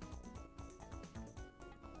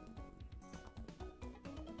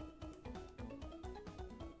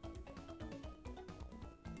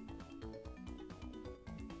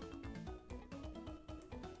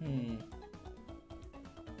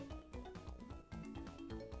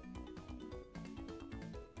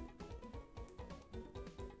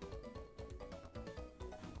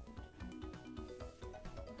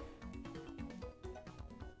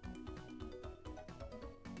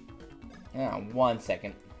 Yeah, 1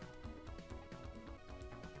 second.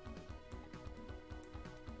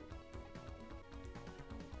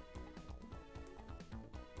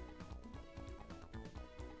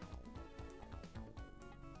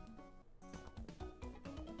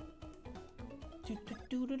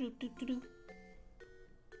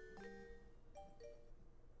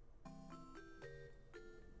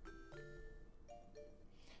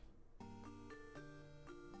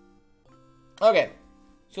 Okay,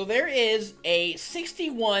 so there is a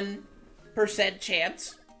 61%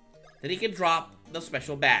 chance that he can drop the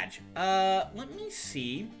special badge. Let me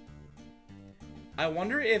see. I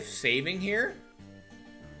wonder if saving here.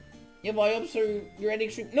 Yeah, volumes are you're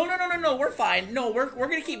ending stream. No, we're fine. No, we're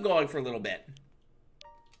gonna keep going for a little bit.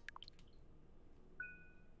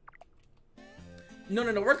 No,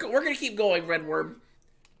 we're gonna keep going, Red Worm.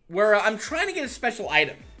 Where I'm trying to get a special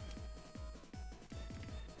item.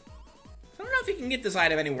 I don't know if you can get this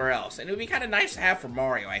item anywhere else, and it would be kind of nice to have for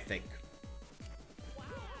Mario, I think.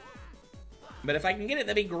 But if I can get it,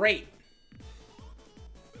 that'd be great.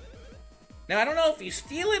 Now, I don't know if you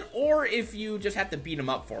steal it or if you just have to beat him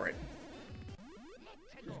up for it.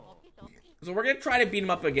 So we're going to try to beat him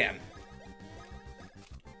up again.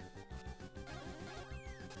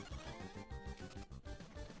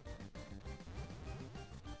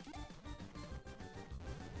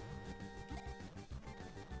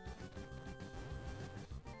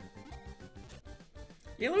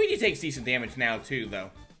 Yeah, Luigi takes decent damage now, too,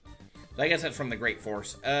 though. So I guess that's from the Great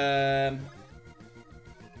Force. Get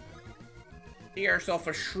yourself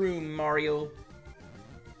a shroom, Mario.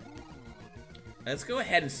 Let's go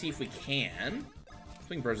ahead and see if we can.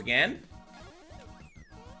 Swing Bros again.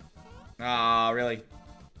 Aw, really?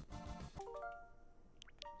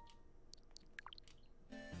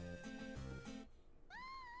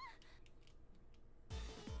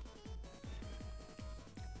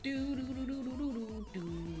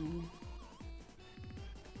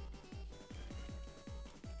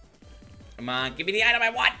 Come on, give me the item I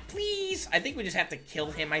want, please! I think we just have to kill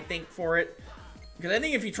him, I think, for it. Because I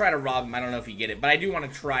think if you try to rob him, I don't know if you get it. But I do want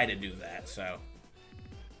to try to do that, so.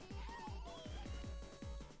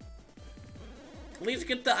 At least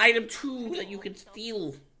get the item 2 that you can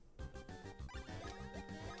steal.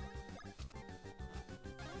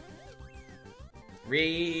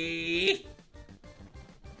 Re.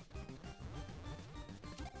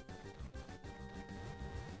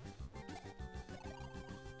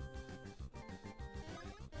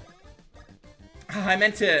 I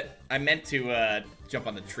meant to jump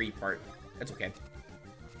on the tree part. That's okay.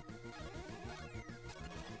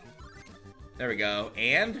 There we go.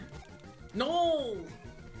 And no. All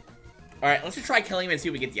right, let's just try killing him and see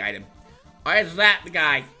if we get the item. All right, is that the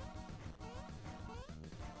guy?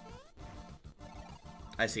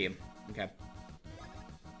 I see him. Okay.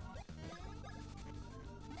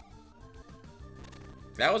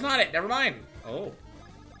 That was not it. Never mind. Oh.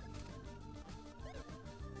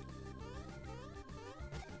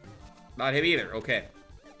 Not him either. Okay.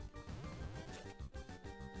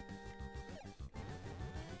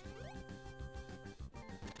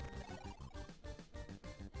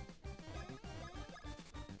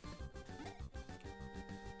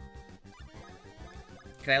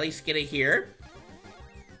 Can I at least get it here?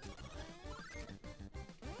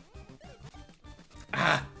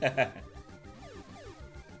 Ah!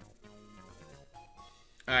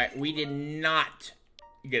 Alright, we did not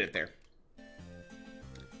get it there.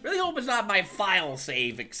 Really hope it's not my file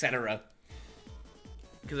save, etc.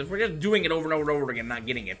 Because if we're just doing it over and over and over again, not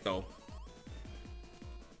getting it, though.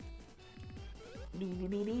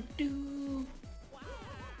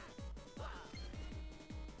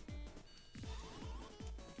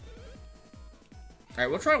 Alright,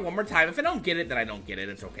 we'll try it one more time. If I don't get it, then I don't get it.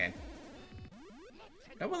 It's okay.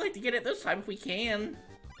 I would like to get it this time if we can.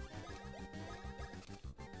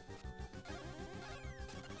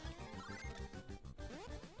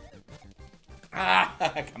 Ah,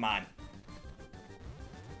 come on.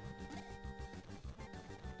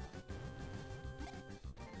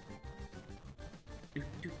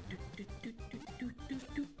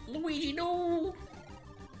 Luigi, no!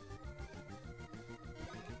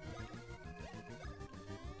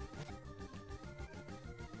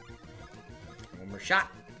 One more shot.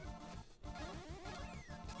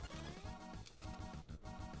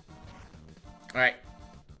 Alright.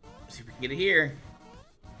 See if we can get it here.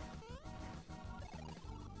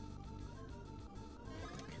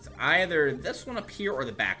 It's either this one up here or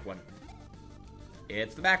the back one.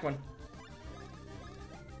 It's the back one.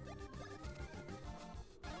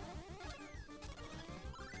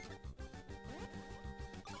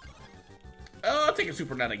 Oh, I'll take a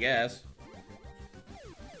super nut, I guess.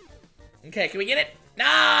 Okay, can we get it?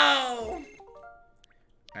 No!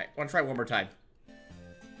 Alright, wanna try one more time.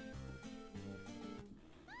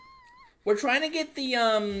 We're trying to get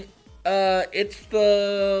the, it's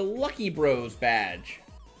the Lucky Bros badge.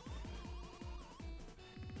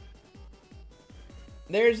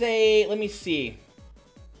 There's a, let me see.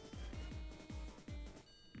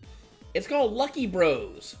 It's called Lucky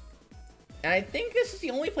Bros. And I think this is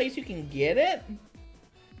the only place you can get it.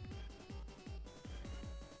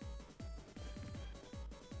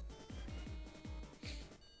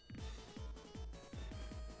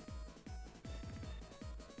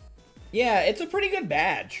 Yeah, it's a pretty good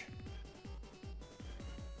badge.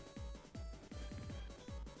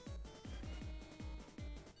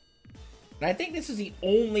 And I think this is the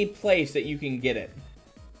only place that you can get it.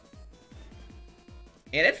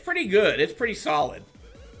 And it's pretty good. It's pretty solid.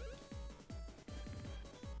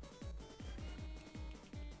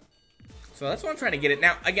 So that's why I'm trying to get it.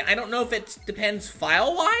 Now, again, I don't know if it depends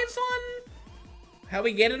file-wise on how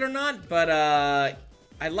we get it or not, but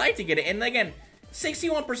I'd like to get it. And again,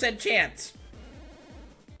 61% chance.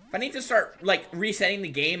 If I need to start, like, resetting the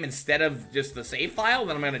game instead of just the save file,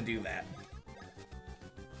 then I'm gonna do that.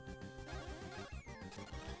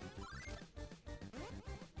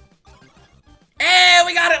 Hey,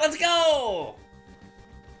 we got it! Let's go!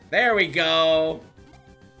 There we go.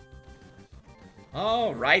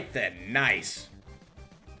 All right then, nice.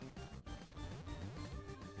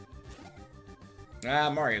 Ah,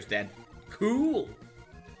 Mario's dead. Cool.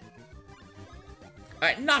 All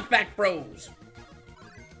right, knockback bros.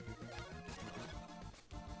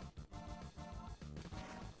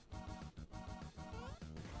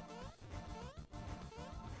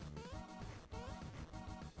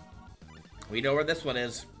 We know where this one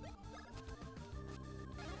is.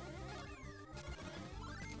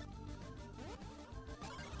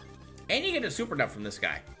 And you get a super nut from this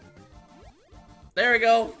guy. There we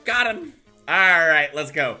go. Got him. All right,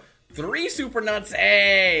 let's go. 3 super nuts.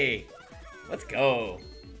 Hey. Let's go.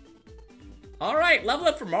 All right, level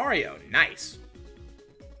up for Mario. Nice.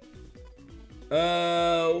 Who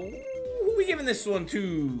are we giving this one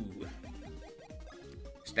to?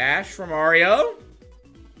 Stash for Mario?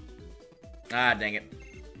 Ah, dang it.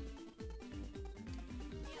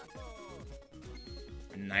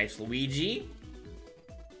 Nice Luigi.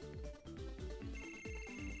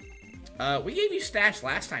 We gave you Stash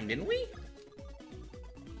last time, didn't we?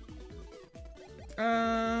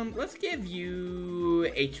 Let's give you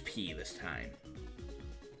HP this time.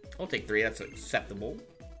 I'll take 3, that's acceptable.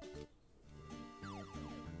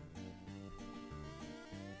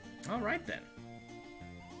 Alright then.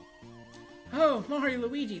 Oh, Mario,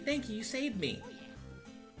 Luigi, thank you, you saved me.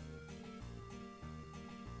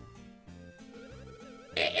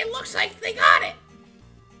 It looks like they got it.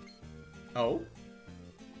 Oh?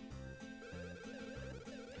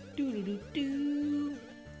 Doo-doo-doo-doo.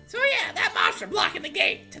 So yeah, that monster blocking the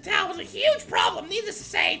gate to town was a huge problem, needless to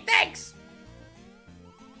say. Thanks.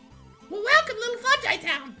 Well, welcome, little Fungi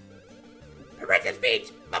Town. Princess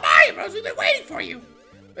Peach, my Mario Bros, we've been waiting for you.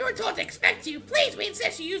 We were told to expect you. Please, we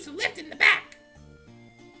insist you use the lift in the back.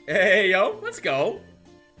 Hey, yo, let's go.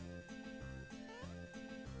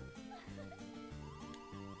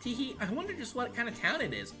 Teehee, I wonder just what kind of town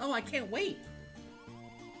it is. Oh, I can't wait.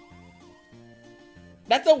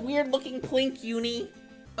 That's a weird-looking Plink uni.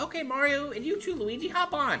 Okay, Mario, and you too, Luigi,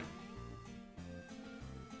 hop on.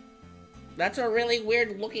 That's a really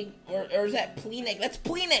weird-looking... Or is that Pleenek? That's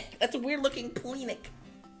Pleenek! That's a weird-looking Pleenek.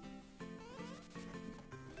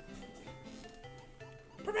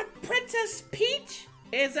 Princess Peach?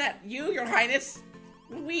 Is that you, Your Highness?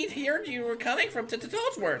 We'd heard you were coming from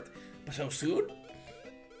Toadsworth. But so soon?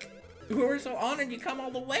 We were so honored you come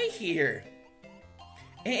all the way here.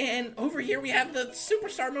 And over here we have the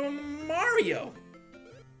superstar Mario.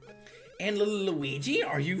 And Luigi,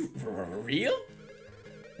 are you real?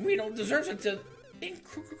 We don't deserve such an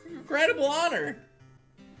incredible honor.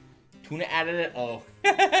 Tuna added it. Oh.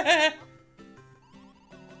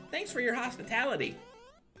 Thanks for your hospitality.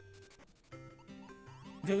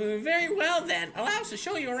 Very well then. Allow us to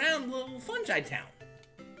show you around little Fungi Town.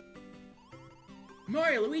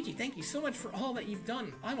 Mario, Luigi, thank you so much for all that you've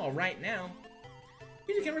done. I'm all right now.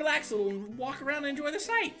 You can relax a little and walk around and enjoy the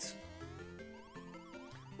sights.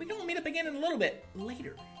 We can all meet up again in a little bit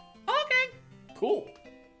later. Okay, cool.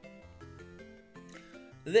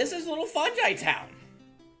 This is little Fungi Town.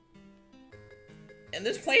 And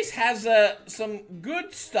this place has some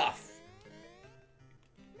good stuff.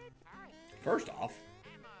 First off,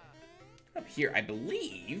 up here, I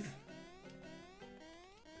believe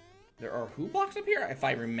there are who blocks up here, if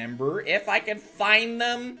I remember, if I can find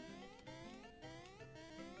them.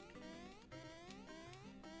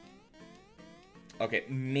 Okay,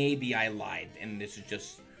 maybe I lied, and this is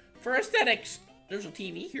just for aesthetics. There's a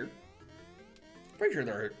TV here. Pretty sure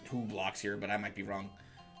there are 2 blocks here, but I might be wrong.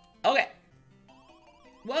 Okay.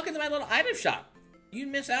 Welcome to my little item shop. You'd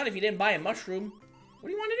miss out if you didn't buy a mushroom. What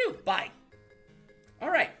do you want to do? Buy.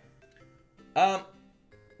 Alright.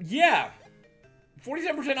 Yeah.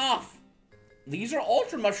 47% off. These are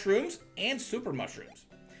ultra mushrooms and super mushrooms.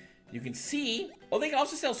 You can see, oh, they can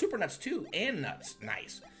also sell super nuts too, and nuts.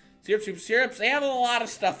 Nice. Syrups. They have a lot of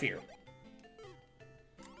stuff here.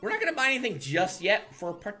 We're not going to buy anything just yet for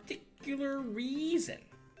a particular reason.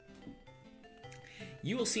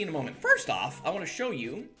 You will see in a moment. First off, I want to show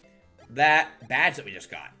you that badge that we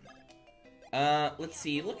just got. Let's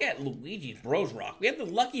see. Look at Luigi's Bros Rock. We have the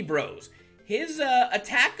Lucky Bros. His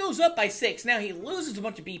attack goes up by 6. Now he loses a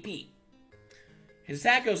bunch of BP. His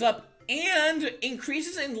attack goes up and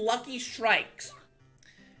increases in Lucky Strikes.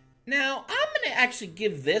 Now, I'm going to actually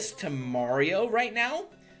give this to Mario right now.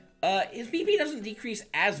 His BP doesn't decrease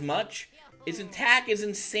as much. His attack is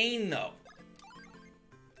insane, though.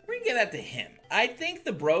 We're going to give that to him. I think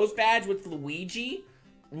the Bros badge with Luigi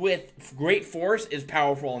with great force is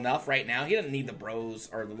powerful enough right now. He doesn't need the Bros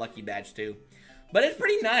or the Lucky badge, too. But it's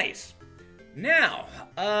pretty nice. Now,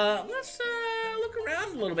 let's look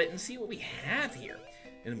around a little bit and see what we have here.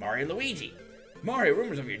 There's Mario and Luigi. Mario,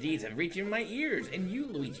 rumors of your deeds have reached my ears. And you,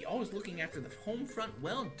 Luigi, always looking after the home front.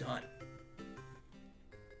 Well done.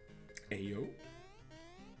 Ayo.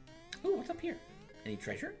 Ooh, what's up here? Any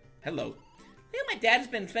treasure? Hello. I think my dad's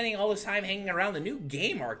been spending all this time hanging around the new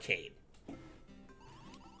game arcade.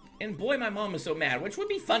 And boy, my mom is so mad, which would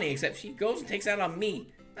be funny, except she goes and takes out on me.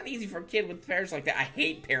 Not easy for a kid with parents like that. I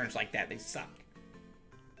hate parents like that. They suck.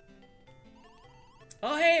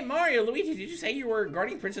 Oh, hey, Mario, Luigi, did you say you were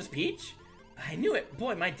guarding Princess Peach? I knew it.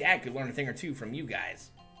 Boy, my dad could learn a thing or two from you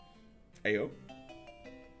guys. Ayo.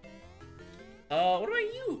 What about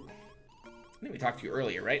you? I think we talked to you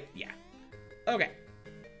earlier, right? Yeah. Okay.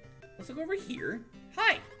 Let's look over here.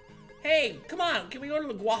 Hi. Hey, come on. Can we go to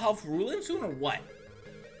the Guahalf Rulin soon or what?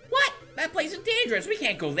 What? That place is dangerous. We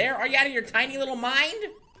can't go there. Are you out of your tiny little mind?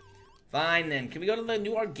 Fine, then. Can we go to the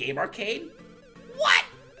new game arcade? What?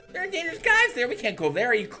 There are dangerous guys there. We can't go there.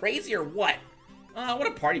 Are you crazy or what? What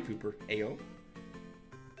a party pooper. Ayo.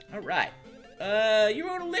 Alright. You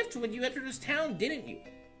rode a lift when you entered this town, didn't you?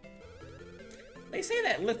 They say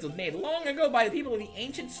that lift was made long ago by the people of the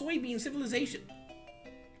ancient soybean civilization.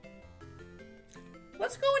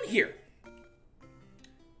 Let's go in here.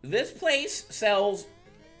 This place sells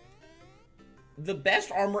the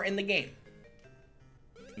best armor in the game.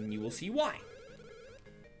 And you will see why.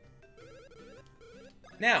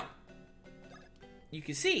 Now, you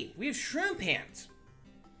can see, we have shrimp hands.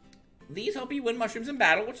 These help you win mushrooms in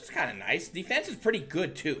battle, which is kind of nice. Defense is pretty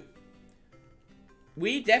good, too.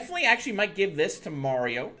 We definitely actually might give this to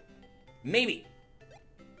Mario. Maybe.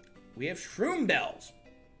 We have shroom bells.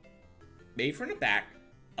 Made from the back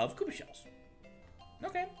of Koopa shells.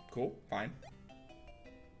 Okay, cool, fine.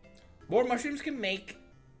 More mushrooms can make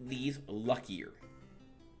these luckier.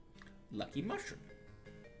 Lucky mushroom.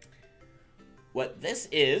 What this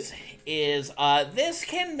is this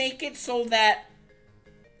can make it so that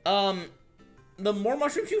the more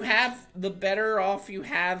mushrooms you have, the better off you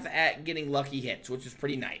have at getting lucky hits, which is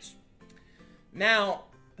pretty nice. Now,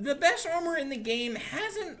 the best armor in the game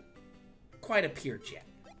hasn't quite appeared yet.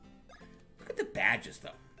 Look at the badges, though.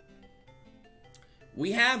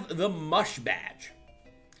 We have the Mush badge.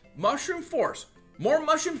 Mushroom Force. More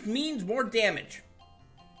mushrooms means more damage.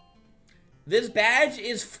 This badge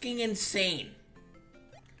is fucking insane.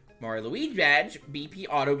 Mario Luigi badge, BP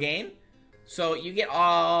auto gain. So you get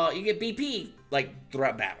BP like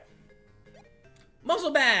throughout battle.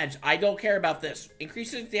 Muscle badge, I don't care about this.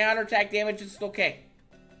 Increases the counter attack damage, it's okay.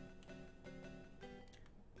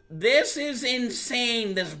 This is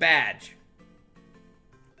insane, this badge.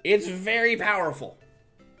 It's very powerful.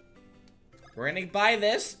 We're gonna buy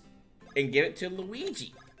this and give it to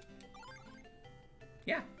Luigi.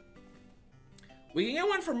 Yeah. We can get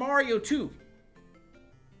one for Mario too.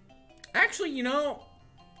 Actually, you know,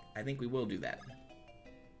 I think we will do that.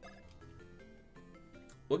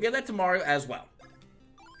 We'll give that to Mario as well.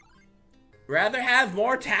 Rather have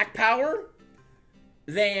more attack power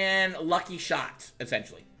than lucky shots,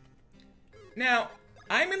 essentially. Now,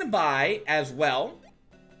 I'm going to buy as well.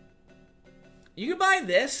 You can buy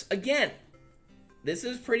this again. This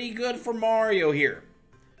is pretty good for Mario here.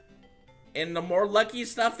 And the more lucky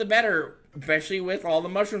stuff, the better. Especially with all the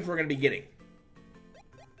mushrooms we're going to be getting.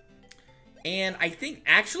 And I think,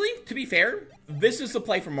 actually, to be fair, this is the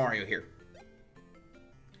play for Mario here.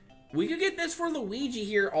 We could get this for Luigi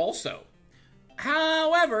here also.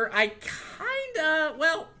 However, I kinda,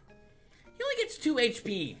 well, he only gets 2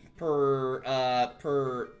 HP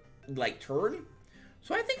per like, turn.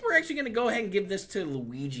 So I think we're actually going to go ahead and give this to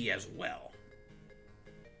Luigi as well.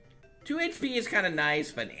 2 HP is kind of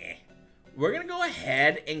nice, but eh. We're going to go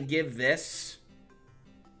ahead and give this...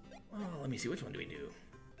 Oh, let me see. Which one do we do?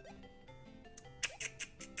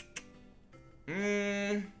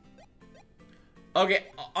 Okay,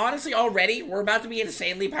 honestly, already, we're about to be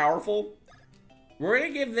insanely powerful. We're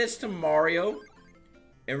going to give this to Mario.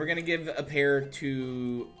 And we're going to give a pair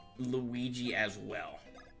to Luigi as well.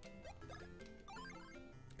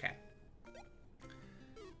 Okay.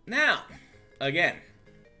 Now, again...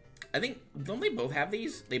 I think, don't they both have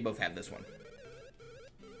these? They both have this one.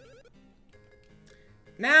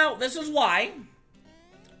 Now, this is why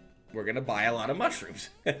we're gonna buy a lot of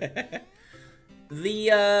mushrooms. The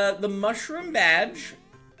mushroom badge,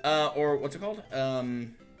 or what's it called?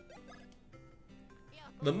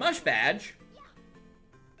 The mush badge,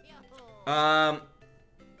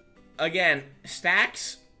 again,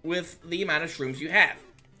 stacks with the amount of shrooms you have.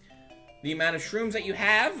 The amount of shrooms that you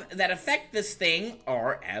have that affect this thing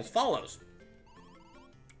are as follows.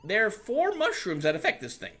 There are 4 mushrooms that affect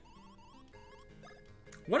this thing.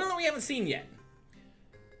 One of them we haven't seen yet.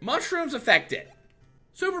 Mushrooms affect it.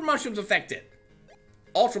 Super mushrooms affect it.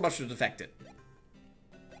 Ultra mushrooms affect it.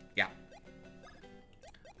 Yeah.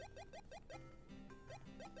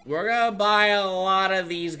 We're gonna buy a lot of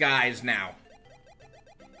these guys now.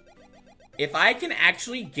 If I can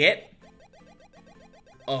actually get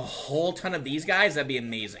a whole ton of these guys, that'd be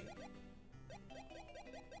amazing.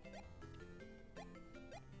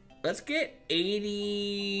 Let's get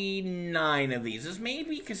 89 of these. This may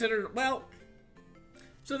be considered, well...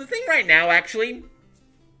 So the thing right now, actually,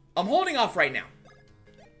 I'm holding off right now.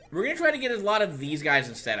 We're going to try to get a lot of these guys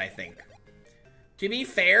instead, I think. To be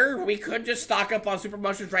fair, we could just stock up on super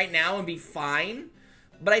mushrooms right now and be fine.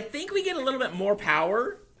 But I think we get a little bit more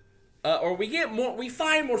power. Or we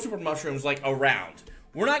find more super mushrooms, like, around.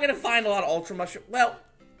 We're not going to find a lot of ultra mushroom. Well,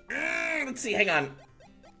 let's see. Hang on.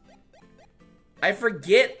 I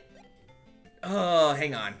forget. Oh,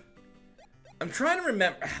 hang on. I'm trying to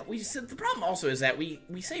remember. We said the problem also is that we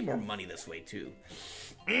save more money this way too.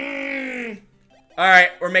 All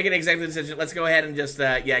right, we're making an executive decision. Let's go ahead and just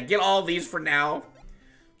yeah, get all these for now.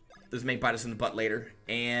 This may bite us in the butt later,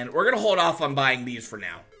 and we're gonna hold off on buying these for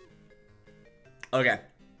now. Okay.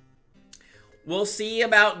 We'll see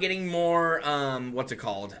about getting more. What's it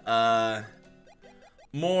called?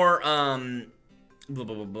 More. Blah blah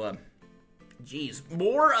blah blah. Jeez,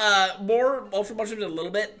 more ultra mushrooms a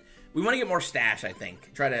little bit. We want to get more stash, I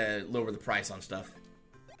think. Try to lower the price on stuff.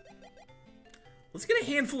 Let's get a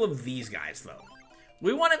handful of these guys, though.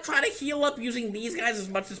 We want to try to heal up using these guys as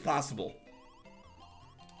much as possible.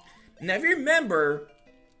 Now, if you remember,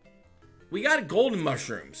 we got golden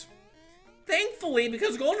mushrooms. Thankfully,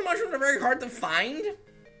 because golden mushrooms are very hard to find,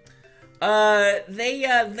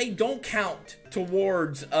 they don't count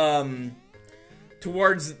towards the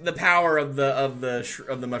power of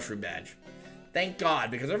the mushroom badge. Thank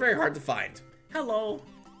God, because they're very hard to find. Hello.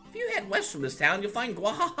 If you head west from this town, you'll find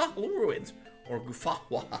Guahaha ruins, or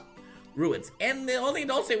Gufawa ruins. And the only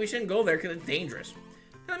adults say we shouldn't go there because it's dangerous.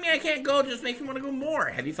 Telling me I can't go just makes me want to go more.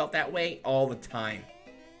 Have you felt that way? All the time.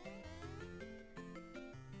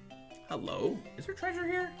 Hello? Is there treasure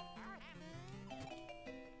here?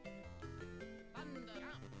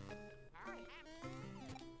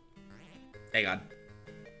 Hang on.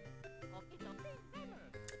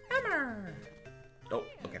 Hammer! Oh,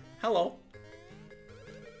 okay. Hello.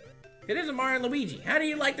 It is Mario and Luigi. How do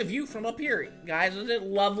you like the view from up here? Guys, is it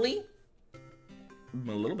lovely?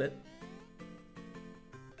 A little bit.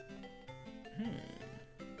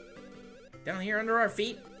 Down here under our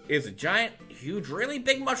feet is a giant, huge, really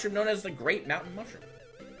big mushroom known as the Great Mountain Mushroom.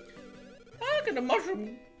 How can the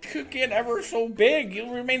mushroom get ever so big? It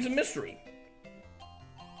remains a mystery.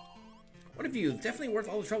 What a view. Definitely worth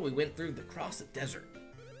all the trouble we went through to cross the desert.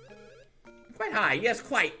 Quite high. Yes,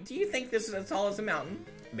 quite. Do you think this is as tall as a mountain?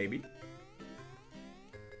 Maybe.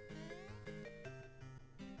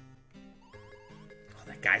 Oh,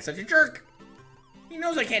 that guy's such a jerk. He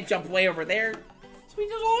knows I can't jump way over there. So he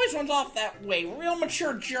just always runs off that way. Real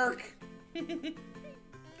mature jerk.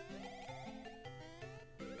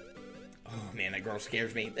 Oh, man, that girl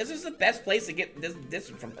scares me. This is the best place to get this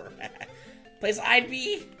distance from her. Place I'd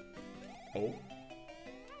be. Oh.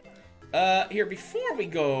 Here, before we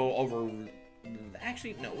go over...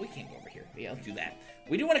 Actually, no, we can't go over here. Yeah, let's do that.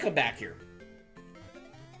 We do want to come back here.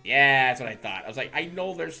 Yeah, that's what I thought. I was like, I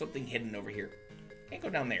know there's something hidden over here. Can't go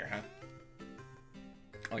down there, huh?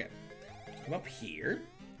 Okay. Come up here.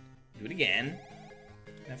 Do it again.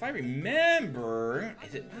 Now, if I remember...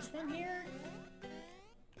 Is it this one here?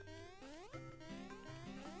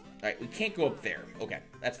 Alright, we can't go up there. Okay,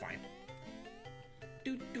 that's fine.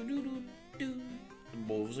 Do do do do do. The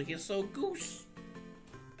music is so goose.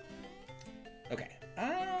 Okay.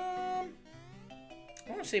 I don't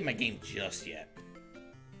want to save my game just yet.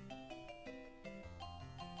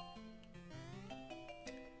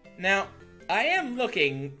 Now, I am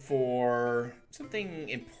looking for something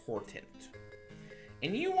important.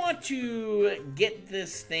 And you want to get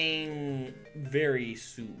this thing very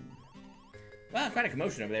soon. Wow, quite a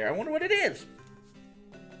commotion over there. I wonder what it is.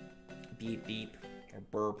 Beep, beep. Or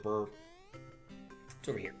burp, burp. It's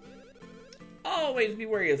over here. Always be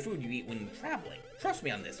wary of the food you eat when traveling. Trust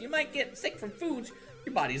me on this. You might get sick from foods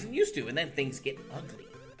your body isn't used to, and then things get ugly.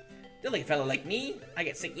 Like a fellow like me, I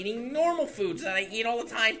get sick eating normal foods that I eat all the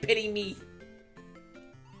time. Pity me.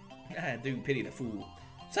 I do pity the fool.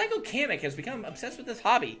 Psycho Kamek has become obsessed with this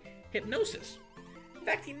hobby, hypnosis. In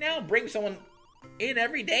fact, he now brings someone in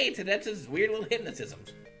every day to test his weird little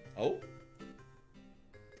hypnotisms. Oh?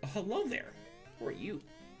 Oh, hello there. Who are you?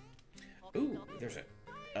 Ooh, there's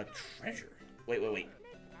a treasure. Wait.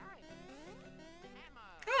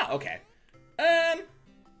 Ah, okay.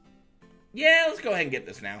 Yeah, let's go ahead and get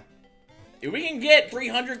this now. If we can get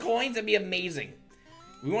 300 coins, that'd be amazing.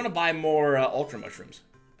 We want to buy more ultra mushrooms.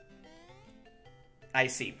 I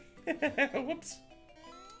see. Whoops.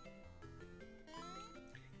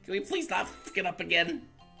 Can we please not fuck it up again?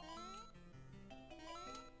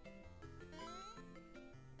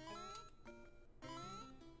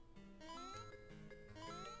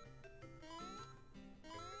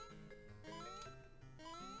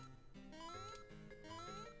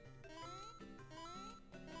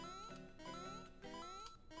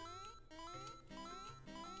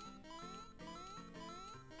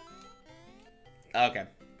 Okay.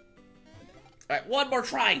 Alright, one more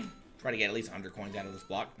try. Try to get at least 100 coins out of this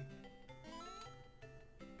block.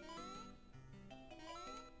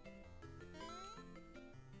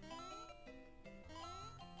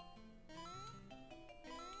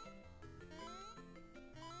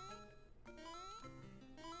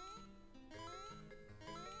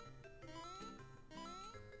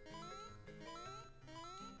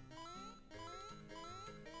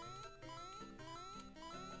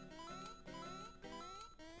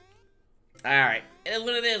 Alright, it is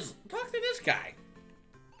what it is. Talk to this guy.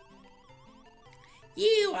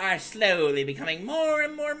 You are slowly becoming more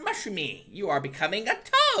and more mushroomy. You are becoming a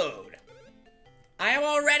toad. I am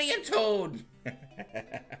already a toad.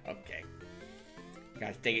 Okay.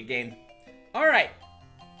 Guys, take it, game. Alright.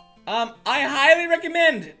 I highly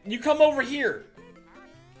recommend you come over here.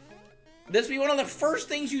 This will be one of the first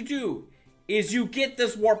things you do, is you get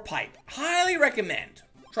this warp pipe. Highly recommend.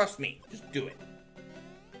 Trust me. Just do it.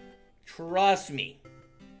 Trust me.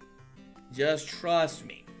 Just trust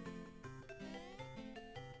me.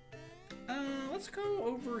 Let's go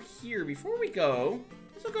over here. Before we go,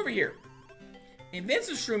 let's look over here.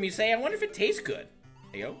 Invincible Shroom, you say? I wonder if it tastes good.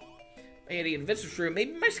 There you go. If I had to get Invincible Shroom,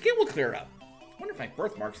 maybe my skin will clear up. I wonder if my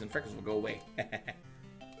birthmarks and freckles will go away.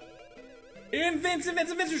 Invincible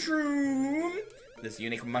Shroom! This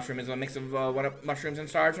unique mushroom is a mix of mushrooms and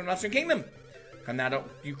stars from the Mushroom Kingdom. Come now, don't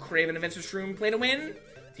you crave an Invincible Shroom? Play to win?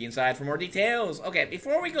 See inside for more details. Okay,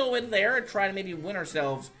 before we go in there and try to maybe win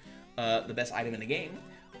ourselves the best item in the game,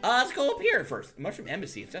 let's go up here first. Mushroom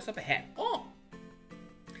Embassy, it's just up ahead. Oh!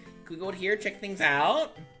 Can we go here, check things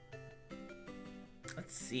out?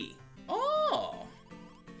 Let's see. Oh!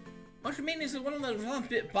 Mushroom Maintenance is one of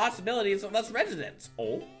the possibilities of less residents.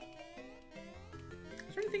 Oh?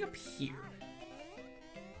 Is there anything up here?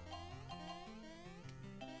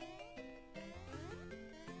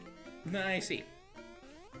 I see.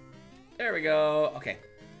 There we go. Okay.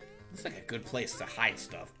 Looks like a good place to hide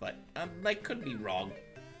stuff, but I could be wrong.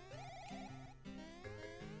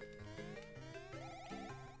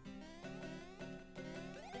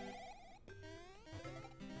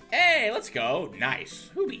 Hey, let's go. Nice.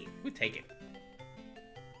 Hoobie. We'll take it.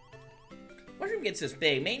 Mushroom gets this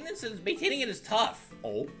big. Maintaining it is tough.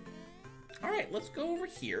 Oh. Alright, let's go over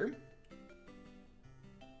here.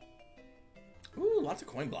 Ooh, lots of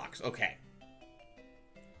coin blocks. Okay.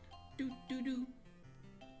 Do-do-do.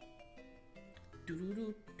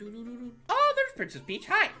 Do-do-do. Do-do-do-do. Oh, there's Princess Peach.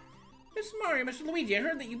 Hi. Mr. Mario, Mr. Luigi, I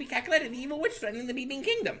heard that you calculated the evil witch threatening the Bean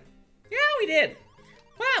Kingdom. Yeah, we did.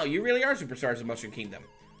 Wow, you really are superstars of Mushroom Kingdom.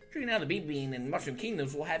 Sure, now the Bean and Mushroom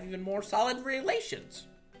Kingdoms will have even more solid relations.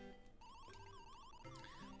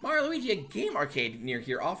 Mario Luigi, a game arcade near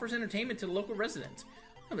here, offers entertainment to the local residents.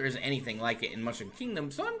 Well, there isn't anything like it in Mushroom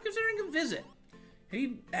Kingdom, so I'm considering a visit.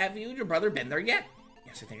 Have you and your brother been there yet?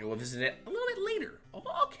 Yes, I think I will visit it a little bit later. Oh,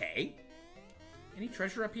 okay. Any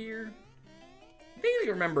treasure up here? I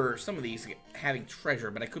vaguely remember some of these having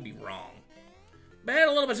treasure, but I could be wrong. Been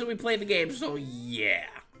a little bit since we played the game, so yeah.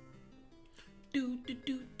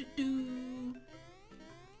 Do-do-do-do-do.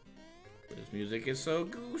 This music is so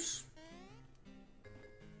goose.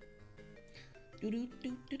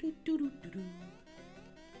 Do-do-do-do-do-do-do-do.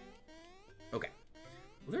 Okay.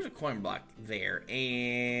 Well, there's a coin block there,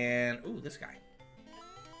 and... Ooh, this guy.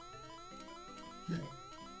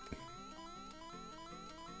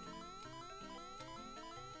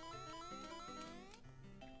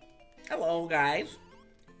 Hello, guys.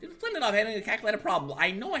 Did you plan enough having to calculate a problem?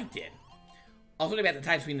 I know I did. Also, about the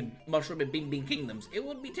time between the Mushroom and Bean Kingdoms. It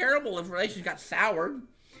would be terrible if relations got soured.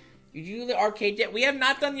 Did you do the arcade yet? We have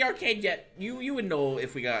not done the arcade yet. You would know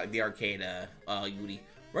if we got the arcade, Yuri.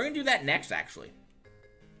 We're gonna do that next, actually.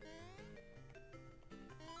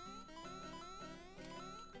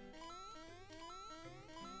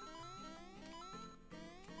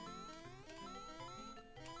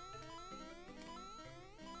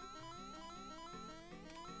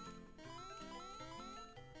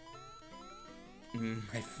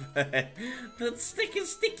 My foot. The stick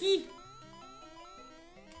is sticky.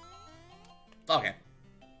 Okay.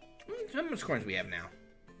 How much coins do we have now?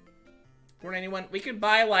 491. We could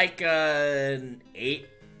buy like 8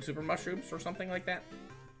 super mushrooms or something like that.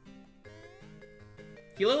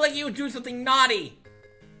 You look like you would do something naughty.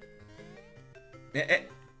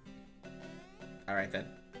 Alright then.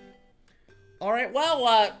 Alright,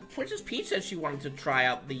 well, Princess Peach said she wanted to try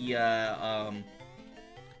out the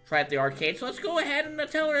arcade, so let's go ahead and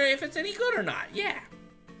tell her if it's any good or not. Yeah.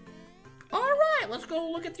 Alright, let's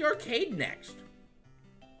go look at the arcade next.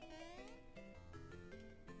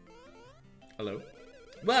 Hello?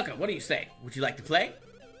 Welcome, what do you say? Would you like to play?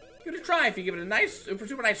 Give it a try. If you give it a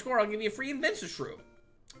super nice score, I'll give you a free Invincible Shroom.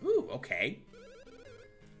 Ooh, okay.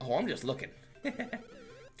 Oh, I'm just looking.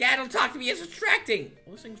 Dad, don't talk to me, it's distracting.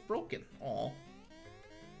 Well, this thing's broken. Aw. What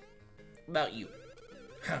about you?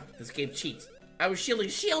 Huh, this game cheats. I was shielding.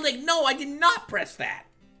 Shielding? No, I did not press that.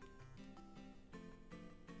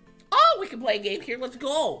 Oh, we can play a game here. Let's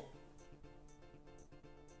go.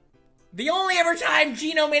 The only ever time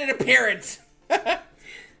Gino made an appearance.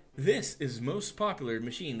 This is most popular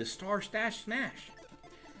machine, the Star Stash Smash.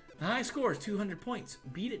 The high score is 200 points.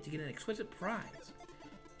 Beat it to get an exquisite prize.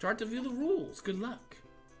 Start to view the rules. Good luck.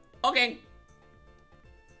 Okay.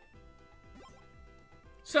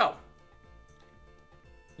 So,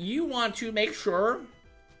 you want to make sure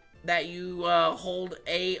that you hold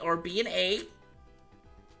A or B and A,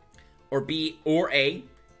 or B or A,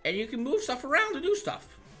 and you can move stuff around to do stuff.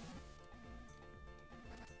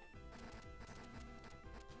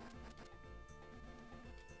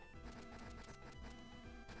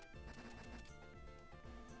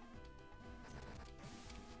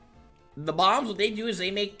 The bombs, what they do is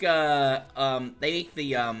they make the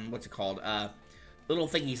what's it called? Little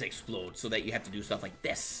thingies explode so that you have to do stuff like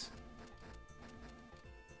this.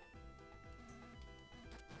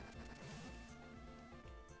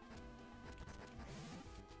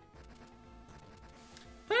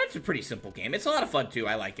 But it's a pretty simple game. It's a lot of fun too.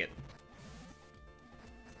 I like it.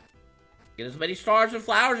 Get as many stars and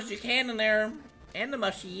flowers as you can in there, and the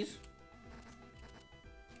mushies.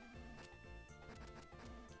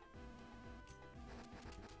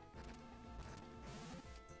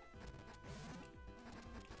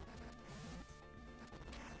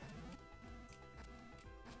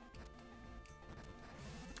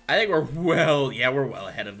 I think we're well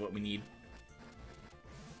ahead of what we need.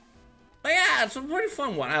 But yeah, it's a pretty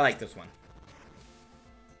fun one. I like this one.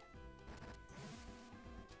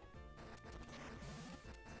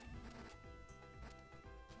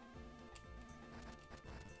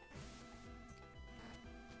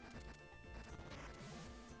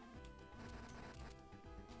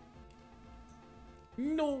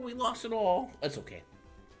 No, we lost it all. That's okay.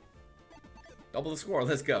 Double the score.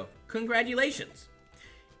 Let's go. Congratulations.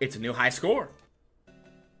 It's a new high score.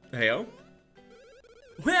 Heyo.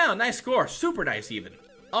 Wow, nice score. Super nice, even.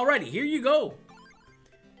 Alrighty, here you go.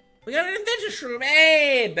 We got an adventure shroom.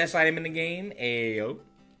 Hey, best item in the game. Ayo.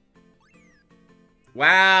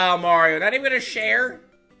 Wow, Mario. Not even gonna share?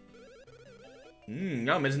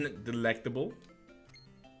 Yum, isn't it delectable?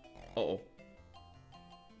 Uh-oh.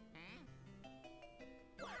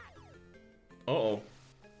 Uh-oh.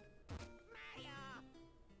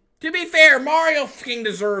 To be fair, Mario fucking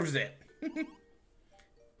deserves it.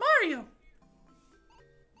 Mario.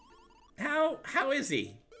 How is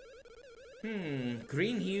he?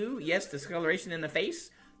 Green hue, yes, discoloration in the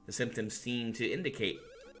face. The symptoms seem to indicate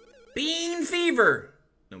bean fever.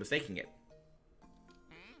 No mistaking it.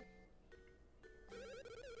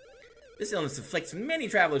 This illness afflicts many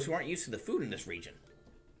travelers who aren't used to the food in this region.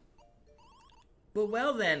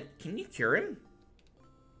 Well then, can you cure him?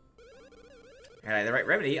 Had I the right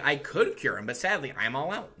remedy, I could cure him, but sadly, I'm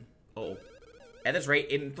all out. Uh-oh. At this rate,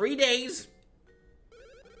 in 3 days,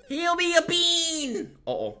 he'll be a bean!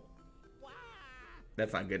 Uh-oh.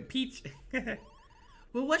 That's not good. Peach.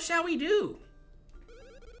 Well, what shall we do?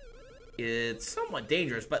 It's somewhat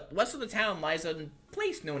dangerous, but west of the town lies a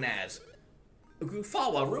place known as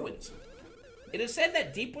Gufawa Ruins. It is said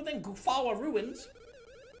that deep within Gufawa Ruins,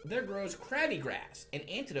 there grows crabby grass, an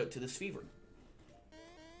antidote to this fever.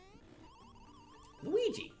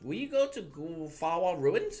 Luigi, will you go to Gufawa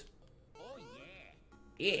Ruins? Oh,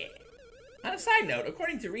 yeah. Yeah. On a side note,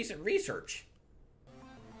 according to recent research,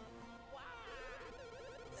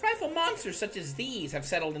 frightful monsters such as these have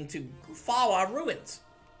settled into Gufawa Ruins.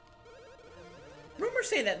 Rumors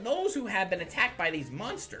say that those who have been attacked by these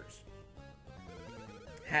monsters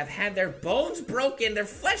have had their bones broken, their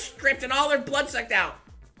flesh stripped, and all their blood sucked out.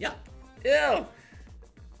 Yup. Ew.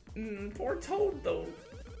 Poor Toad, though.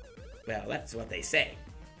 Well, that's what they say.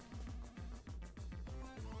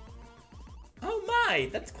 Oh my,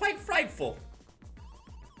 that's quite frightful.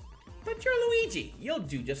 But you're Luigi. You'll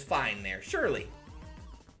do just fine there, surely.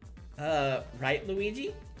 Right,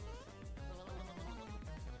 Luigi?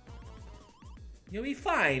 You'll be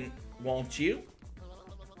fine, won't you?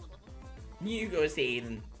 You go,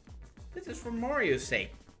 Aiden. This is for Mario's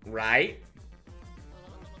sake, right?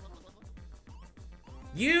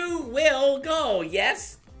 You will go,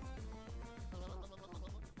 yes?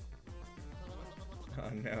 Oh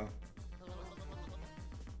no.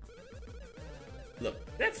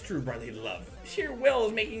 Look, that's true brotherly love. Sheer will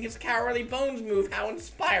is making his cowardly bones move. How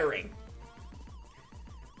inspiring.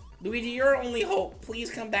 Luigi, your only hope. Please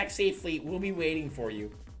come back safely. We'll be waiting for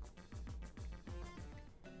you.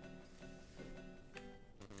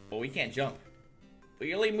 Oh, we can't jump.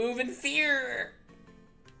 We only move in fear.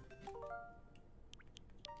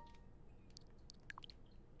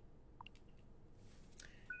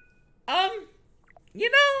 You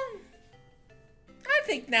know, I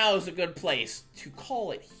think now is a good place to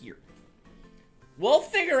call it here. We'll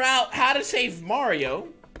figure out how to save Mario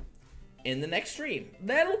in the next stream.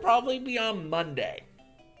 That'll probably be on Monday.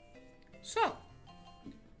 So,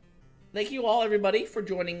 thank you all, everybody, for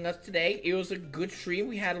joining us today. It was a good stream.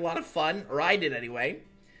 We had a lot of fun, or I did anyway.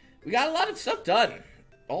 We got a lot of stuff done,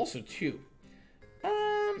 also, too.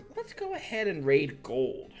 Let's go ahead and raid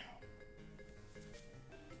gold.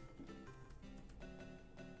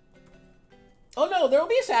 Oh, no, there will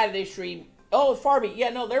be a Saturday stream. Oh, Farby, yeah,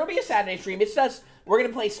 no, there will be a Saturday stream. It's just, we're going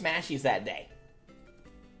to play Smashies that day.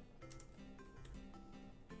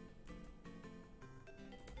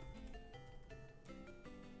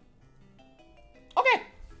 Okay,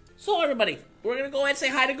 so everybody, we're going to go ahead and say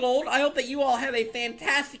hi to Gold. I hope that you all have a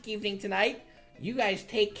fantastic evening tonight. You guys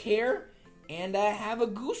take care, and have a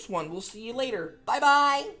goose one. We'll see you later.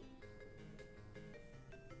 Bye-bye.